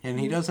 And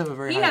he does have a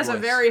very. He high has a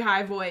voice. very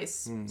high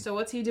voice. So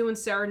what's he doing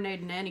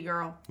serenading any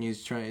girl?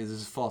 He's trying. This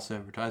is false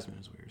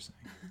advertisement, is what you're saying.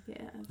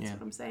 Yeah, that's Yeah.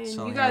 what I'm saying.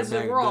 Selling You guys, out a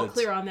bag of we're all goods.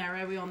 clear on that,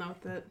 right? We all know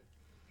that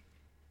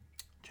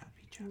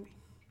Choppy.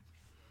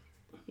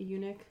 a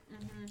eunuch.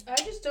 I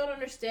just don't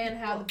understand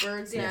how the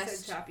bird's Yeah,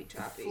 nest said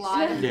choppy.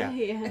 fly Yeah.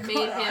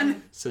 made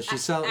him So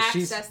she's selling.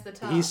 She's access the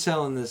top. he's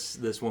selling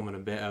this woman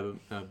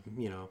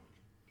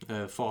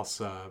a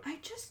false. I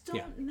just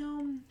don't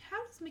know.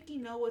 How does Mickey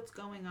know what's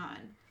going on?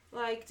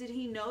 Like, did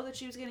he know that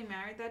she was getting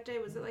married that day?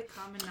 Was it like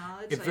common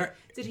knowledge? If Like,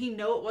 did he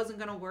know it wasn't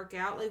gonna work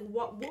out? Like,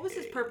 what was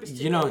his purpose? To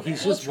You know, go he's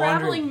there? Well, just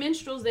traveling wondering-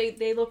 minstrels,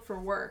 they look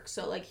for work.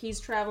 So like he's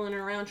traveling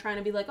around trying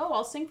to be like, oh,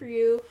 I'll sing for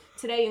you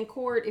today in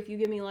court if you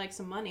give me like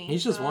some money.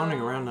 He's just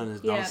wandering around on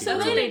his yeah, donkey. So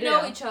That's they what didn't they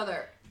know do. each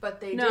other,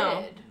 but they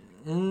No. did.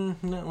 No,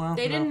 well,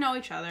 They no. didn't know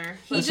each other.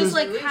 He This just is-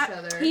 like Knew each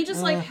other. he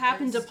just like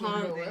happened Just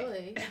upon didn't know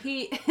Willie.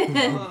 he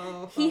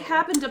Oh. he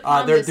happened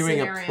upon They're this doing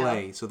scenario. a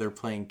play, so they're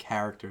playing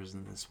characters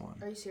in this one.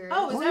 Are you serious?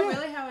 Oh, is Oh, that yeah.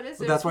 really how it is?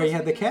 Well, They're that's why you supposed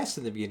had to the be cast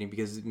in the beginning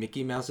because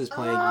Mickey Mouse is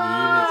playing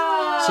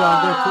Oh. So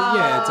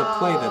yeah, it's a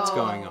play that's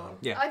going on.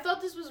 Yeah. I thought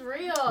this was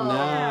real.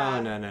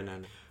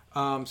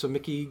 No. So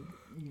Mickey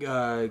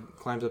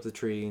climbs up the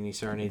tree and he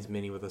serenades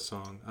Minnie with a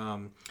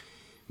song.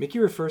 Mickey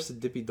refers to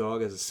Dippy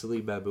Dog as a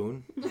silly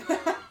baboon.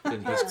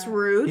 And That's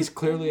rude. He's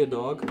clearly a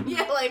dog.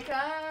 Yeah, like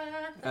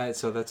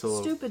So that's a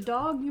little. Stupid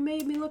dog, you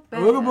made me look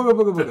bad. Booga,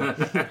 booga, booga,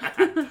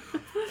 booga.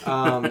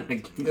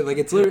 Like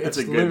it's literally, That's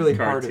it's a good literally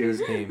part of cartoon. his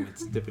name.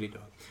 It's Dippity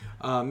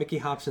Dog. Mickey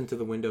hops into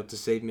the window to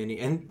save Minnie,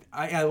 and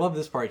I love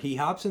this part. He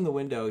hops in the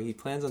window. He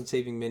plans on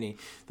saving Minnie.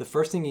 The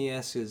first thing he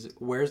asks is,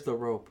 "Where's the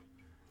rope?"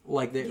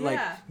 Like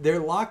they're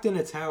locked in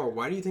a tower.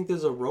 Why do you think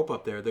there's a rope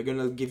up there? They're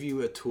gonna give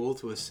you a tool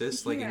to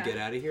assist, like and get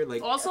out of here.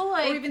 Like Also, Or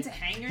like even to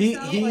hang he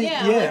yourself.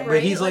 yeah, but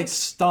right? he's like Like-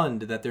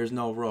 stunned that there's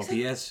no rope.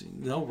 He has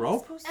no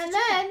rope. and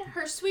then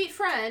her sweet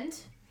friend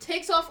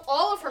takes off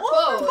all of her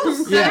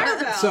clothes.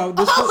 Yeah. So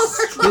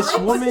this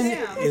woman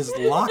Damn. is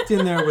locked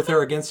in there with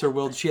her against her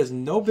will. She has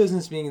no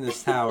business being in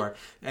this tower,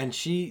 and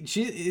she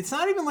it's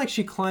not even like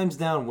she climbs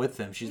down with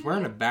them. She's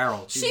wearing a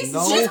barrel. She's no,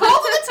 holding the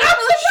top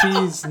of the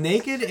she's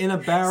naked in a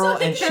barrel,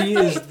 and she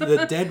is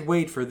the dead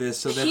weight for this,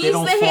 so that She's they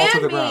don't the fall to the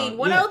handmaid. ground.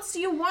 What Yeah. else do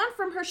you want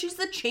from her? She's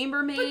the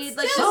chambermaid.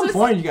 Like At some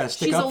point, you gotta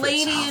stick she's up a for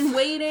lady yourself. in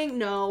waiting.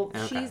 No,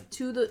 Okay. she's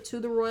to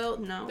the royal.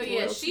 No. So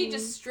yeah, she royalty.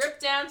 just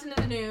stripped down to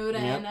the nude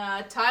and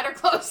tied her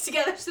clothes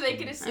together so they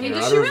could escape. I mean, Her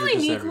does she udders were really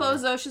just need everywhere.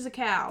 clothes though? She's a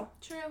cow.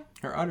 True.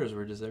 Her udders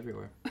were just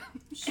everywhere.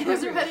 She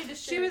was ready to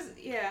She was,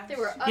 yeah. They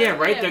were Yeah,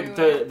 utterly right.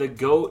 everywhere. The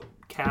goat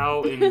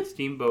cow in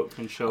Steamboat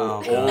can show Oh,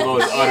 all God.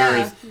 those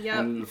udders Yep.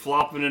 and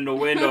flopping in the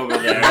wind over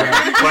there.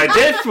 But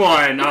this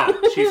one,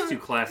 she's too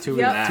classy Too-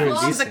 for Yep. that. too Well,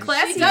 the indecent.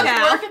 classy She does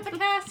cow. work at the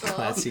castle.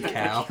 Classy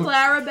cow.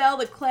 Clarabelle,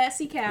 the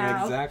classy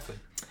cow. Exactly.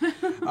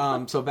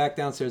 So back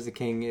downstairs, the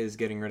king is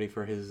getting ready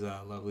for his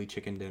lovely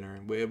chicken dinner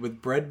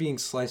with bread being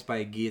sliced by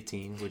a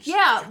guillotine. Which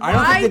Yeah, I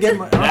don't think they get. I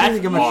don't think they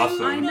get much. That's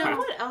awesome. I You know know.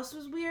 what else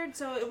was weird?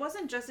 So it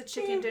wasn't just a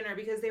chicken dinner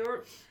because they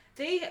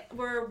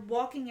were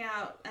walking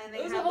out and It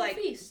they was a had whole like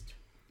feast.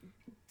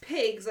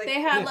 pigs. Like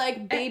They had Yeah.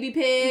 like baby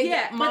pig,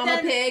 but mama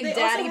then pig, they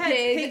daddy also had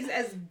pig. pigs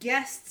as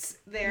guests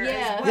there Yeah.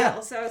 as well. Yeah.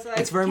 So it's like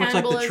It's very much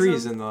like the Cannibalism.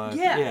 trees in the.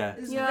 yeah,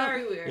 it's Yeah.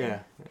 very weird. Yeah.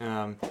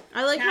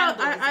 I like how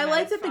Cannibalism I at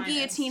like its that the finest.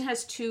 guillotine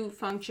has two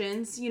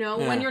functions. You know,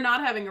 Yeah. when you're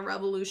not having a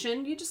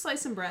revolution, you just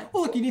slice some bread.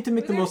 Well, look, you need to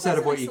make the There's most out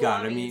of what like you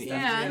got. I salami mean, and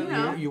stuff, Yeah, too. you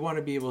know. you want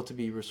to be able to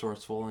be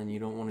resourceful, and you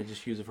don't want to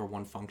just use it for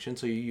one function.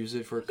 So you use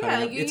it for Yeah,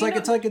 cutting. up. you It's know,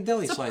 like a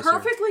deli It's a slicer.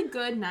 perfectly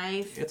good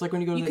knife. It's like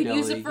when you go to You the could deli.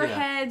 use it for yeah.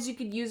 heads. You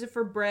could use it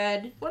for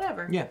bread.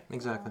 Whatever. Yeah,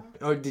 exactly.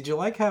 Oh, did you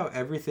like how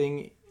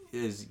everything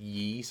is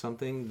Yi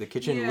something? The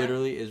kitchen Yeah.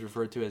 literally is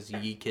referred to as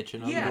Yi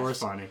Kitchen on Yeah. the That's doors.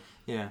 funny.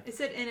 Yeah, It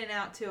said In and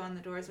Out too on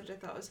the doors, which I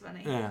thought was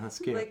funny. yeah, that's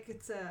cute. Like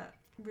it's a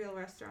real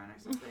restaurant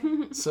or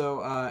something.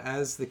 So,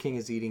 as the king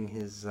is eating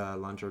his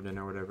lunch or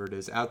dinner, whatever it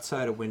is,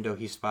 outside a window,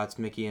 he spots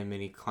Mickey and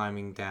Minnie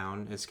climbing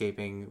down,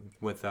 escaping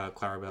with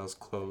Clarabelle's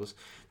clothes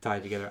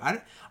tied together.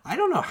 I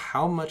don't know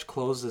how much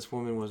clothes this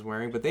woman was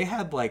wearing, but they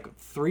had like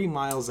 3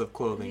 miles of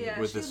clothing Yeah,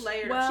 with she this.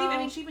 layered.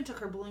 Well- She even took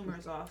her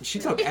bloomers off. She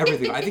took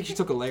everything. I think she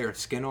took a layer of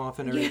skin off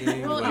and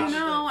everything. Well, like- you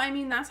know, I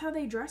mean, that's how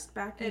they dressed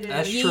back in It the is.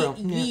 That's ye, true,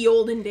 ye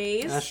olden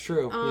days. That's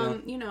true.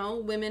 You know,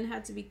 women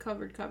had to be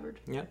covered.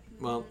 Yep.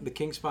 Well, the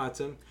king spots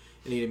him,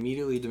 and he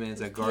immediately demands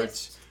that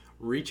guards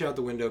reach out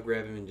the window,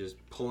 grab him, and just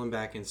pull him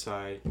back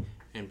inside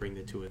and bring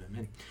the two of them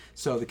in.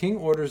 So the king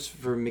orders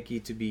for Mickey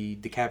to be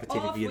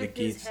decapitated Off via the with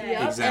his guillotine. head.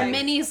 Yep. Exactly. And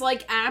Minnie's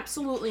like,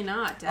 absolutely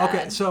not, Dad.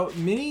 Okay, so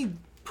Minnie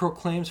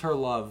proclaims her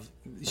love.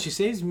 She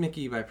saves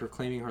Mickey by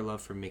proclaiming her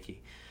love for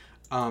Mickey.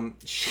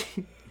 She,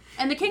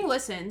 And the king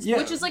listens, Yeah.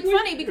 which is like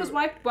funny because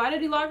why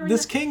did he lock her in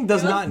this the... king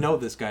does not know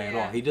this guy at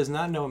Yeah. all. He does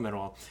not know him at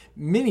all.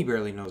 Minnie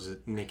barely knows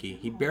it, Mickey.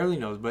 He barely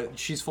knows, but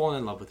she's fallen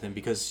in love with him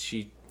because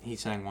he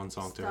sang one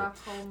song to her.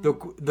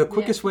 Stockholm. The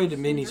quickest way to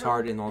Minnie's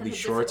heart in all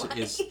these Different shorts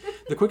way. is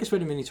the quickest way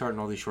to Minnie's heart in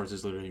all these shorts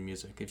is literally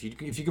music. If you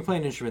can play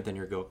an instrument, then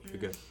you're good.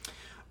 You're good.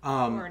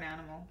 Or an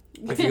animal.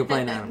 If you can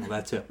play an animal,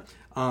 that's it.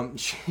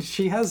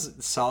 She has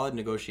solid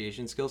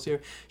negotiation skills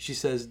here. She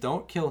says,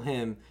 "Don't kill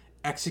him.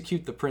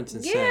 Execute the prince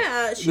instead."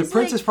 Yeah, the she's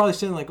prince like- is probably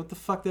saying like, "What the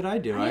fuck did I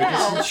do? I Yeah.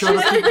 just showed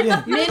up." To,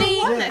 yeah. Minnie,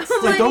 Yeah.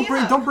 Like,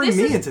 don't bring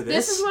me into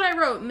this. This is what I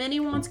wrote. Minnie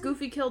wants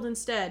Goofy killed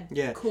instead.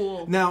 Yeah.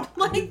 Cool. Now,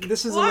 Like,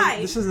 this is why?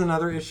 this is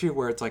another issue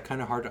where it's like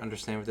kind of hard to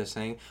understand what they're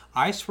saying.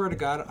 I swear to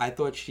God, I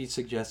thought she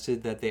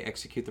suggested that they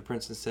execute the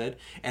prince instead,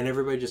 and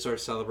everybody just started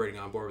celebrating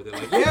on board with it.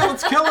 Like, yeah,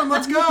 let's kill him.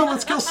 Let's go.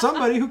 Let's kill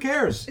somebody. Who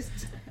cares?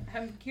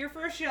 I'm here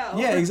for a show.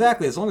 Yeah,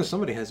 exactly. As long as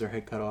somebody has their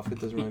head cut off,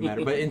 it doesn't really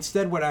matter. But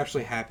instead, what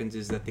actually happens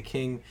is that the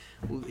king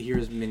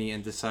hears Minnie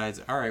and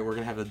decides, all right, we're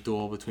going to have a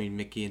duel between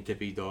Mickey and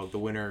Dippy Dog. The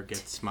winner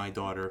gets my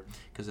daughter,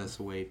 because that's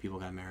the way people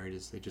got married,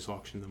 is they just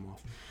auctioned them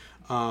off.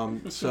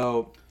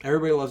 So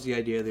everybody loves the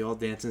idea. They all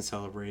dance and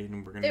celebrate,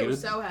 and we're going to They get were a...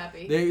 so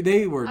happy.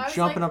 They were I was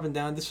jumping like- up and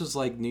down. This was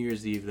like New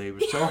Year's Eve. They were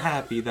so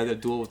happy that a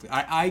duel...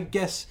 I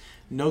guess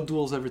no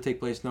duels ever take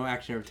place. No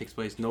action ever takes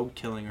place. No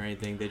killing or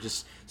anything. They're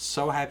just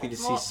so happy to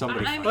see Well,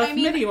 somebody I fight. Well, that's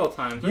mean- medieval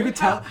times. You Right? could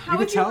tell. How you could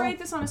would you tell. rate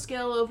this on a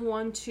scale of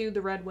 1 to the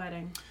Red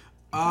Wedding?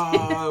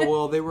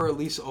 Well, they were at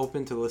least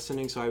open to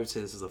listening, so I would say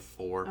this is a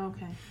 4.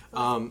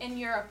 Okay. In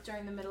Europe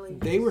during the Middle Ages.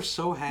 They were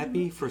so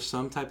happy for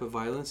some type of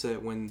violence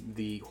that when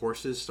the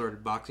horses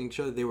started boxing each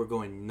other, they were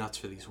going nuts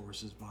for these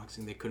horses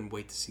boxing. They couldn't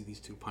wait to see these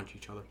two punch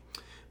each other.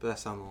 But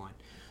that's down the line.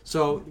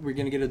 So we're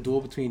going to get a duel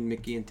between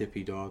Mickey and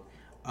Dippy Dog.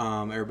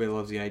 Everybody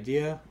loves the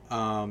idea.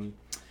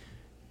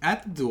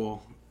 At the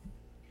duel,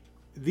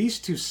 these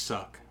two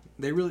suck.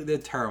 They're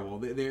terrible.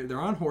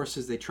 They're on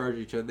horses. They charge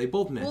each other. They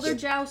both miss. Well, they're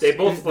jousting. They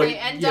both They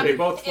like end yeah, up they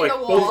both in like the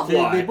wall. both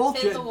fly. They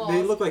both Hit the walls.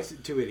 they look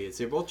like two idiots.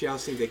 They're both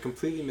jousting. They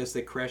completely miss.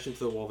 They crash into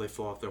the wall. They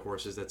fall off their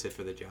horses. That's it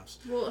for the joust.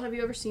 Well, have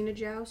you ever seen a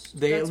joust?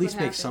 They That's at least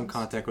what make some happens.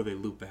 contact or they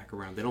loop back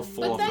around. They don't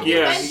fall But off then the you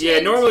horse. Yeah, mentioned- yeah.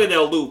 Normally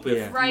they'll loop if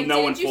Yeah. Right?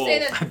 no one Didn't you falls. say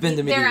that I've been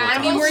to their medieval I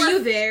times. mean, animals were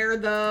you there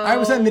though? I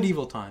was at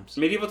medieval times.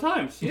 Medieval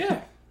times.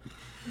 Yeah.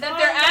 that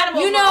their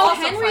animals You were know,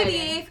 also Henry fighting.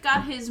 VIII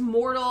got his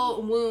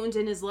mortal wound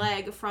in his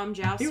leg from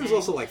jousting. He was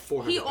also like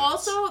 400 He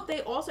pounds.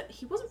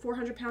 he wasn't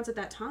 400 pounds at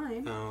that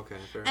time. Oh, okay.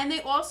 Fair. And he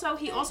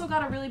also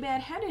got a really bad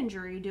head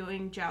injury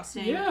doing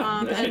jousting.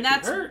 Yeah, that and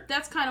hurt.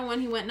 that's kind of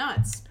when he went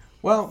nuts.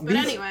 Well, But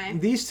anyway.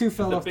 these two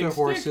fell The off big their stick.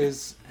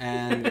 horses,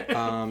 and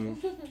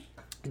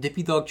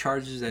Dippy Dog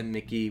charges at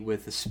Mickey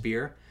with a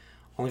spear,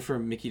 only for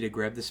Mickey to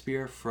grab the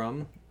spear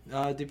from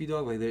Dippy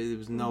Dog. Like there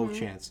was no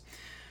chance.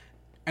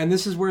 And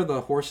this is where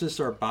the horses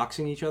start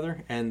boxing each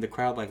other, and the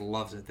crowd like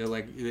loves it. They're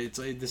like, this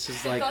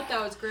is I like, thought that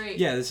was great.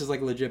 yeah, this is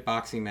like a legit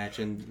boxing match,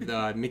 and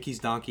Mickey's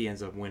donkey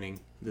ends up winning.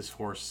 This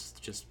horse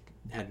just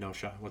had no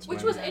shot whatsoever.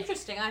 Which was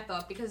interesting, I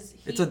thought, because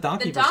It's a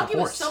donkey the versus a donkey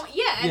was horse. so and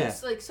Yeah.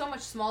 it's like so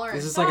much smaller.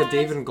 This in is like a size.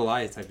 David and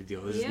Goliath type of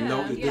deal. This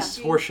this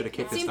horse should have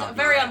kicked It this seemed donkey.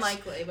 very ass.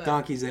 unlikely, but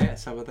Donkey's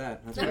ass. How about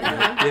that? That's pretty good.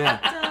 Yeah.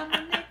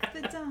 Dominic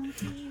the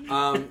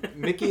donkey.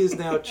 Mickey is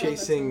now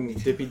chasing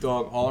Dippy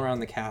Dog all around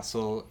the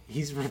castle.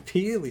 He's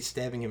repeatedly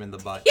stabbing him in the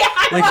butt.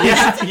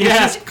 yeah,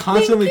 He's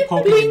constantly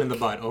poking him in the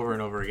butt over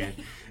and over again.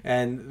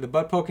 And the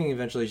butt poking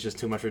eventually is just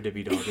too much for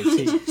Dippy Dog. right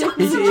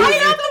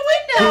out the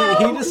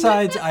window. He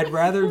decides I'd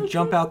rather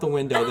jump out the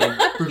window than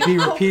be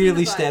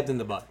repeatedly stabbed in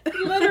the butt.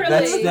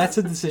 Literally, That's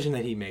a decision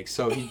that he makes.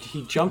 So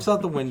he jumps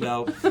out the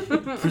window,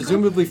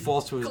 presumably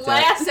falls to his death.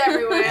 glass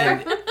everywhere.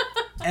 And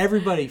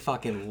everybody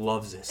fucking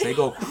loves this. They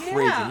go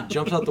crazy. Yeah. He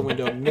jumps out the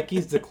window.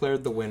 Mickey's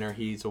declared the winner.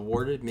 He's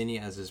awarded Minnie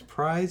as his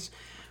prize.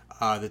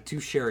 The two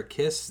share a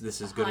kiss.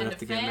 This is good Behind enough a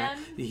to get married.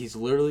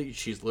 fan.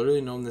 She's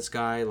literally known this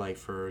guy like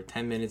for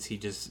 10 minutes. He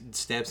just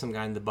stabs some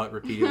guy in the butt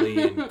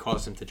repeatedly and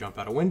caused him to jump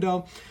out a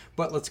window.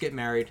 But let's get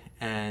married,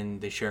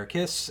 and they share a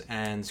kiss.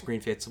 And screen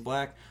fades to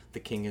black. The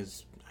king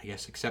is, I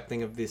guess,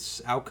 accepting of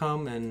this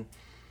outcome. And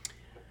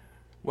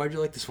why'd you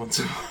like this one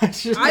so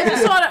much?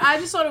 I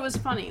just thought it was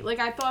funny. Like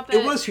I thought that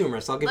It was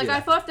humorous. I'll give like you I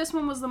that. thought this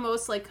one was the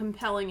most like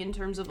compelling in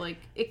terms of like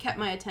it kept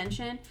my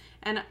attention,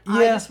 and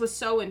I Yeah. just was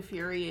so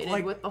infuriated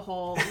Like- with the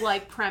whole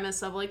like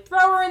premise of like throw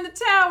her in the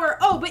tower.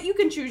 Oh, but you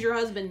can choose your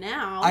husband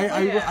now.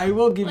 I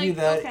will give you Like,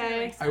 that.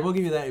 okay. I will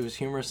give you that. It was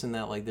humorous in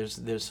that like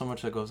there's so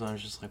much that goes on.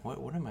 It's just like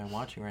what am I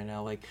watching right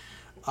now? Like,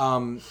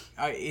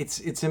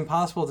 it's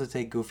impossible to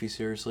take Goofy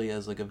seriously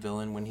as like a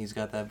villain when he's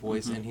got that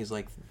voice and he's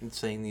like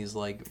saying these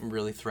like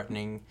really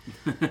threatening.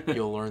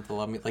 You'll learn to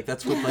love me. Like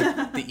that's what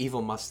like the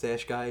evil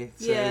mustache guy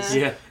says.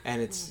 Yeah.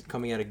 And it's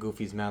coming out of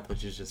Goofy's mouth,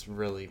 which is just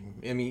really.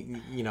 I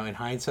mean, you know, in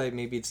hindsight,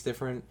 maybe it's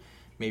different.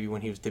 Maybe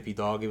when he was Dippy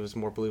Dog, it was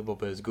more believable.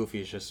 But as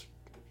Goofy, it's just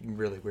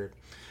really weird.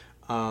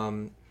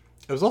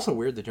 It was also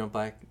weird to jump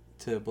back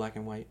to black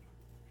and white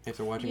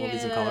after watching all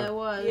these in color. it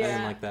was. I didn't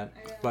Yeah. like that.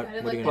 I But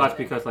didn't what are you like Well, gonna that's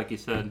because, like you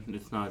said,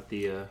 it's not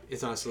the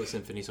It's not Silly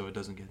Symphony, so it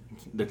doesn't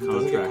get.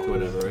 contract or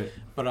whatever, right?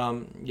 But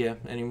yeah.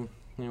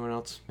 Anyone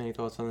else? Any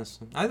thoughts on this?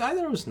 I thought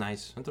it was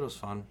nice. I thought it was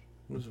fun.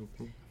 It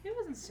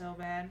wasn't so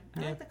bad. I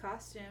Yeah. like the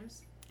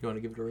costumes. You want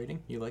to give it a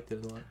rating? You liked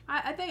it a lot.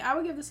 I think I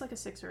would give this like a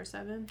 6 or a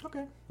 7.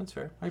 Okay, that's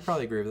fair. I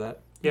probably agree with that.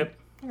 Yep.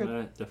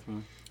 Okay.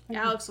 Definitely.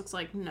 Alex looks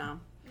like no.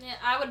 Yeah,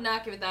 I would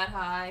not give it that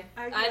high.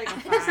 I would I give it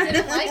like a just 5.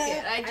 didn't like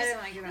it. I I just didn't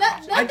like it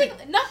that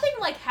much. nothing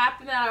like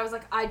happened that I was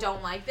like, I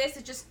don't like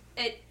this.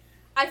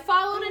 I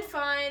followed it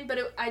fine, but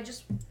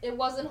it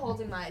wasn't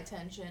holding my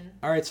attention.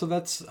 All right, so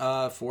that's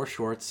 4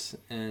 shorts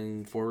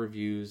and 4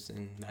 reviews,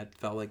 and that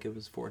felt like it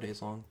was 4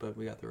 days long, but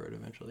we got through it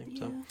eventually.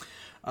 So,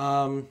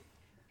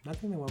 I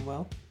think they went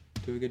well.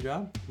 Do a good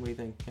job. What do you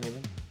think?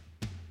 Anything?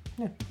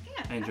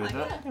 I enjoyed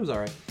that. It was all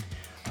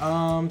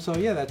right. So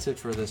yeah, that's it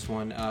for this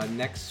one.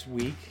 Next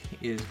week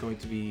is going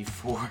to be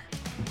 4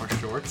 more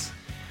shorts.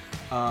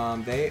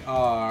 They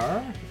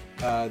are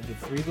the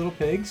 3 Little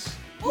Pigs.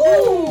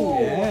 Ooh!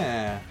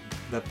 Yeah.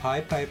 The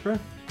Pied Piper,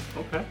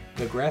 Okay.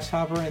 the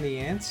Grasshopper and the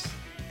Ants,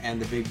 and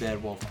the Big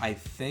Bad Wolf. I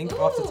think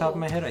off the top of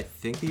my head, I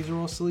think these are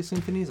all Silly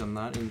Symphonies. I'm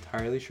not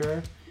entirely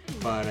sure,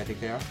 but I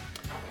think they are.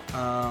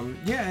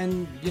 Yeah,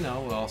 and you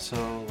know,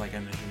 also like I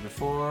mentioned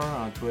before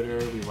on Twitter,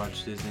 we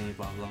watch Disney,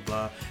 blah blah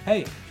blah.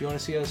 Hey, if you want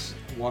to see us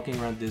walking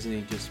around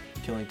Disney, just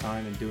killing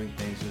time and doing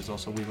things, there's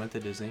also We Went to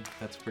Disney.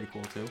 That's pretty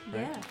cool too,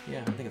 right?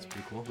 Yeah, I think it's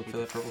pretty cool. Look for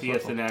that purple See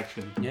us circle. in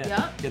action. Yeah,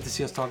 Yep. you get to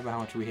see us talk about how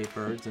much we hate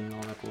birds and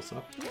all that cool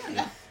stuff.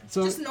 Yeah.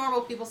 So Just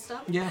normal people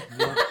stuff. yeah,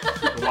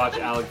 Watch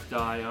Alex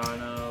die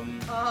on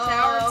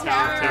Tower of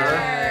Tower of Terror.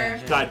 Yeah.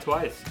 She died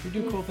twice. we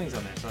do cool things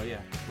on there. So yeah,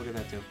 look at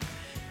that too.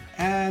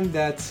 And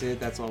that's it.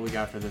 That's all we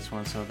got for this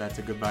one. So that's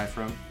a goodbye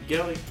from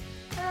Gilly.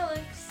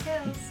 Alex.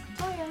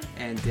 Toya.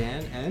 and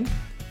Dan and.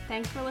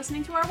 Thanks for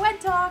listening to our Wed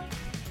Talk.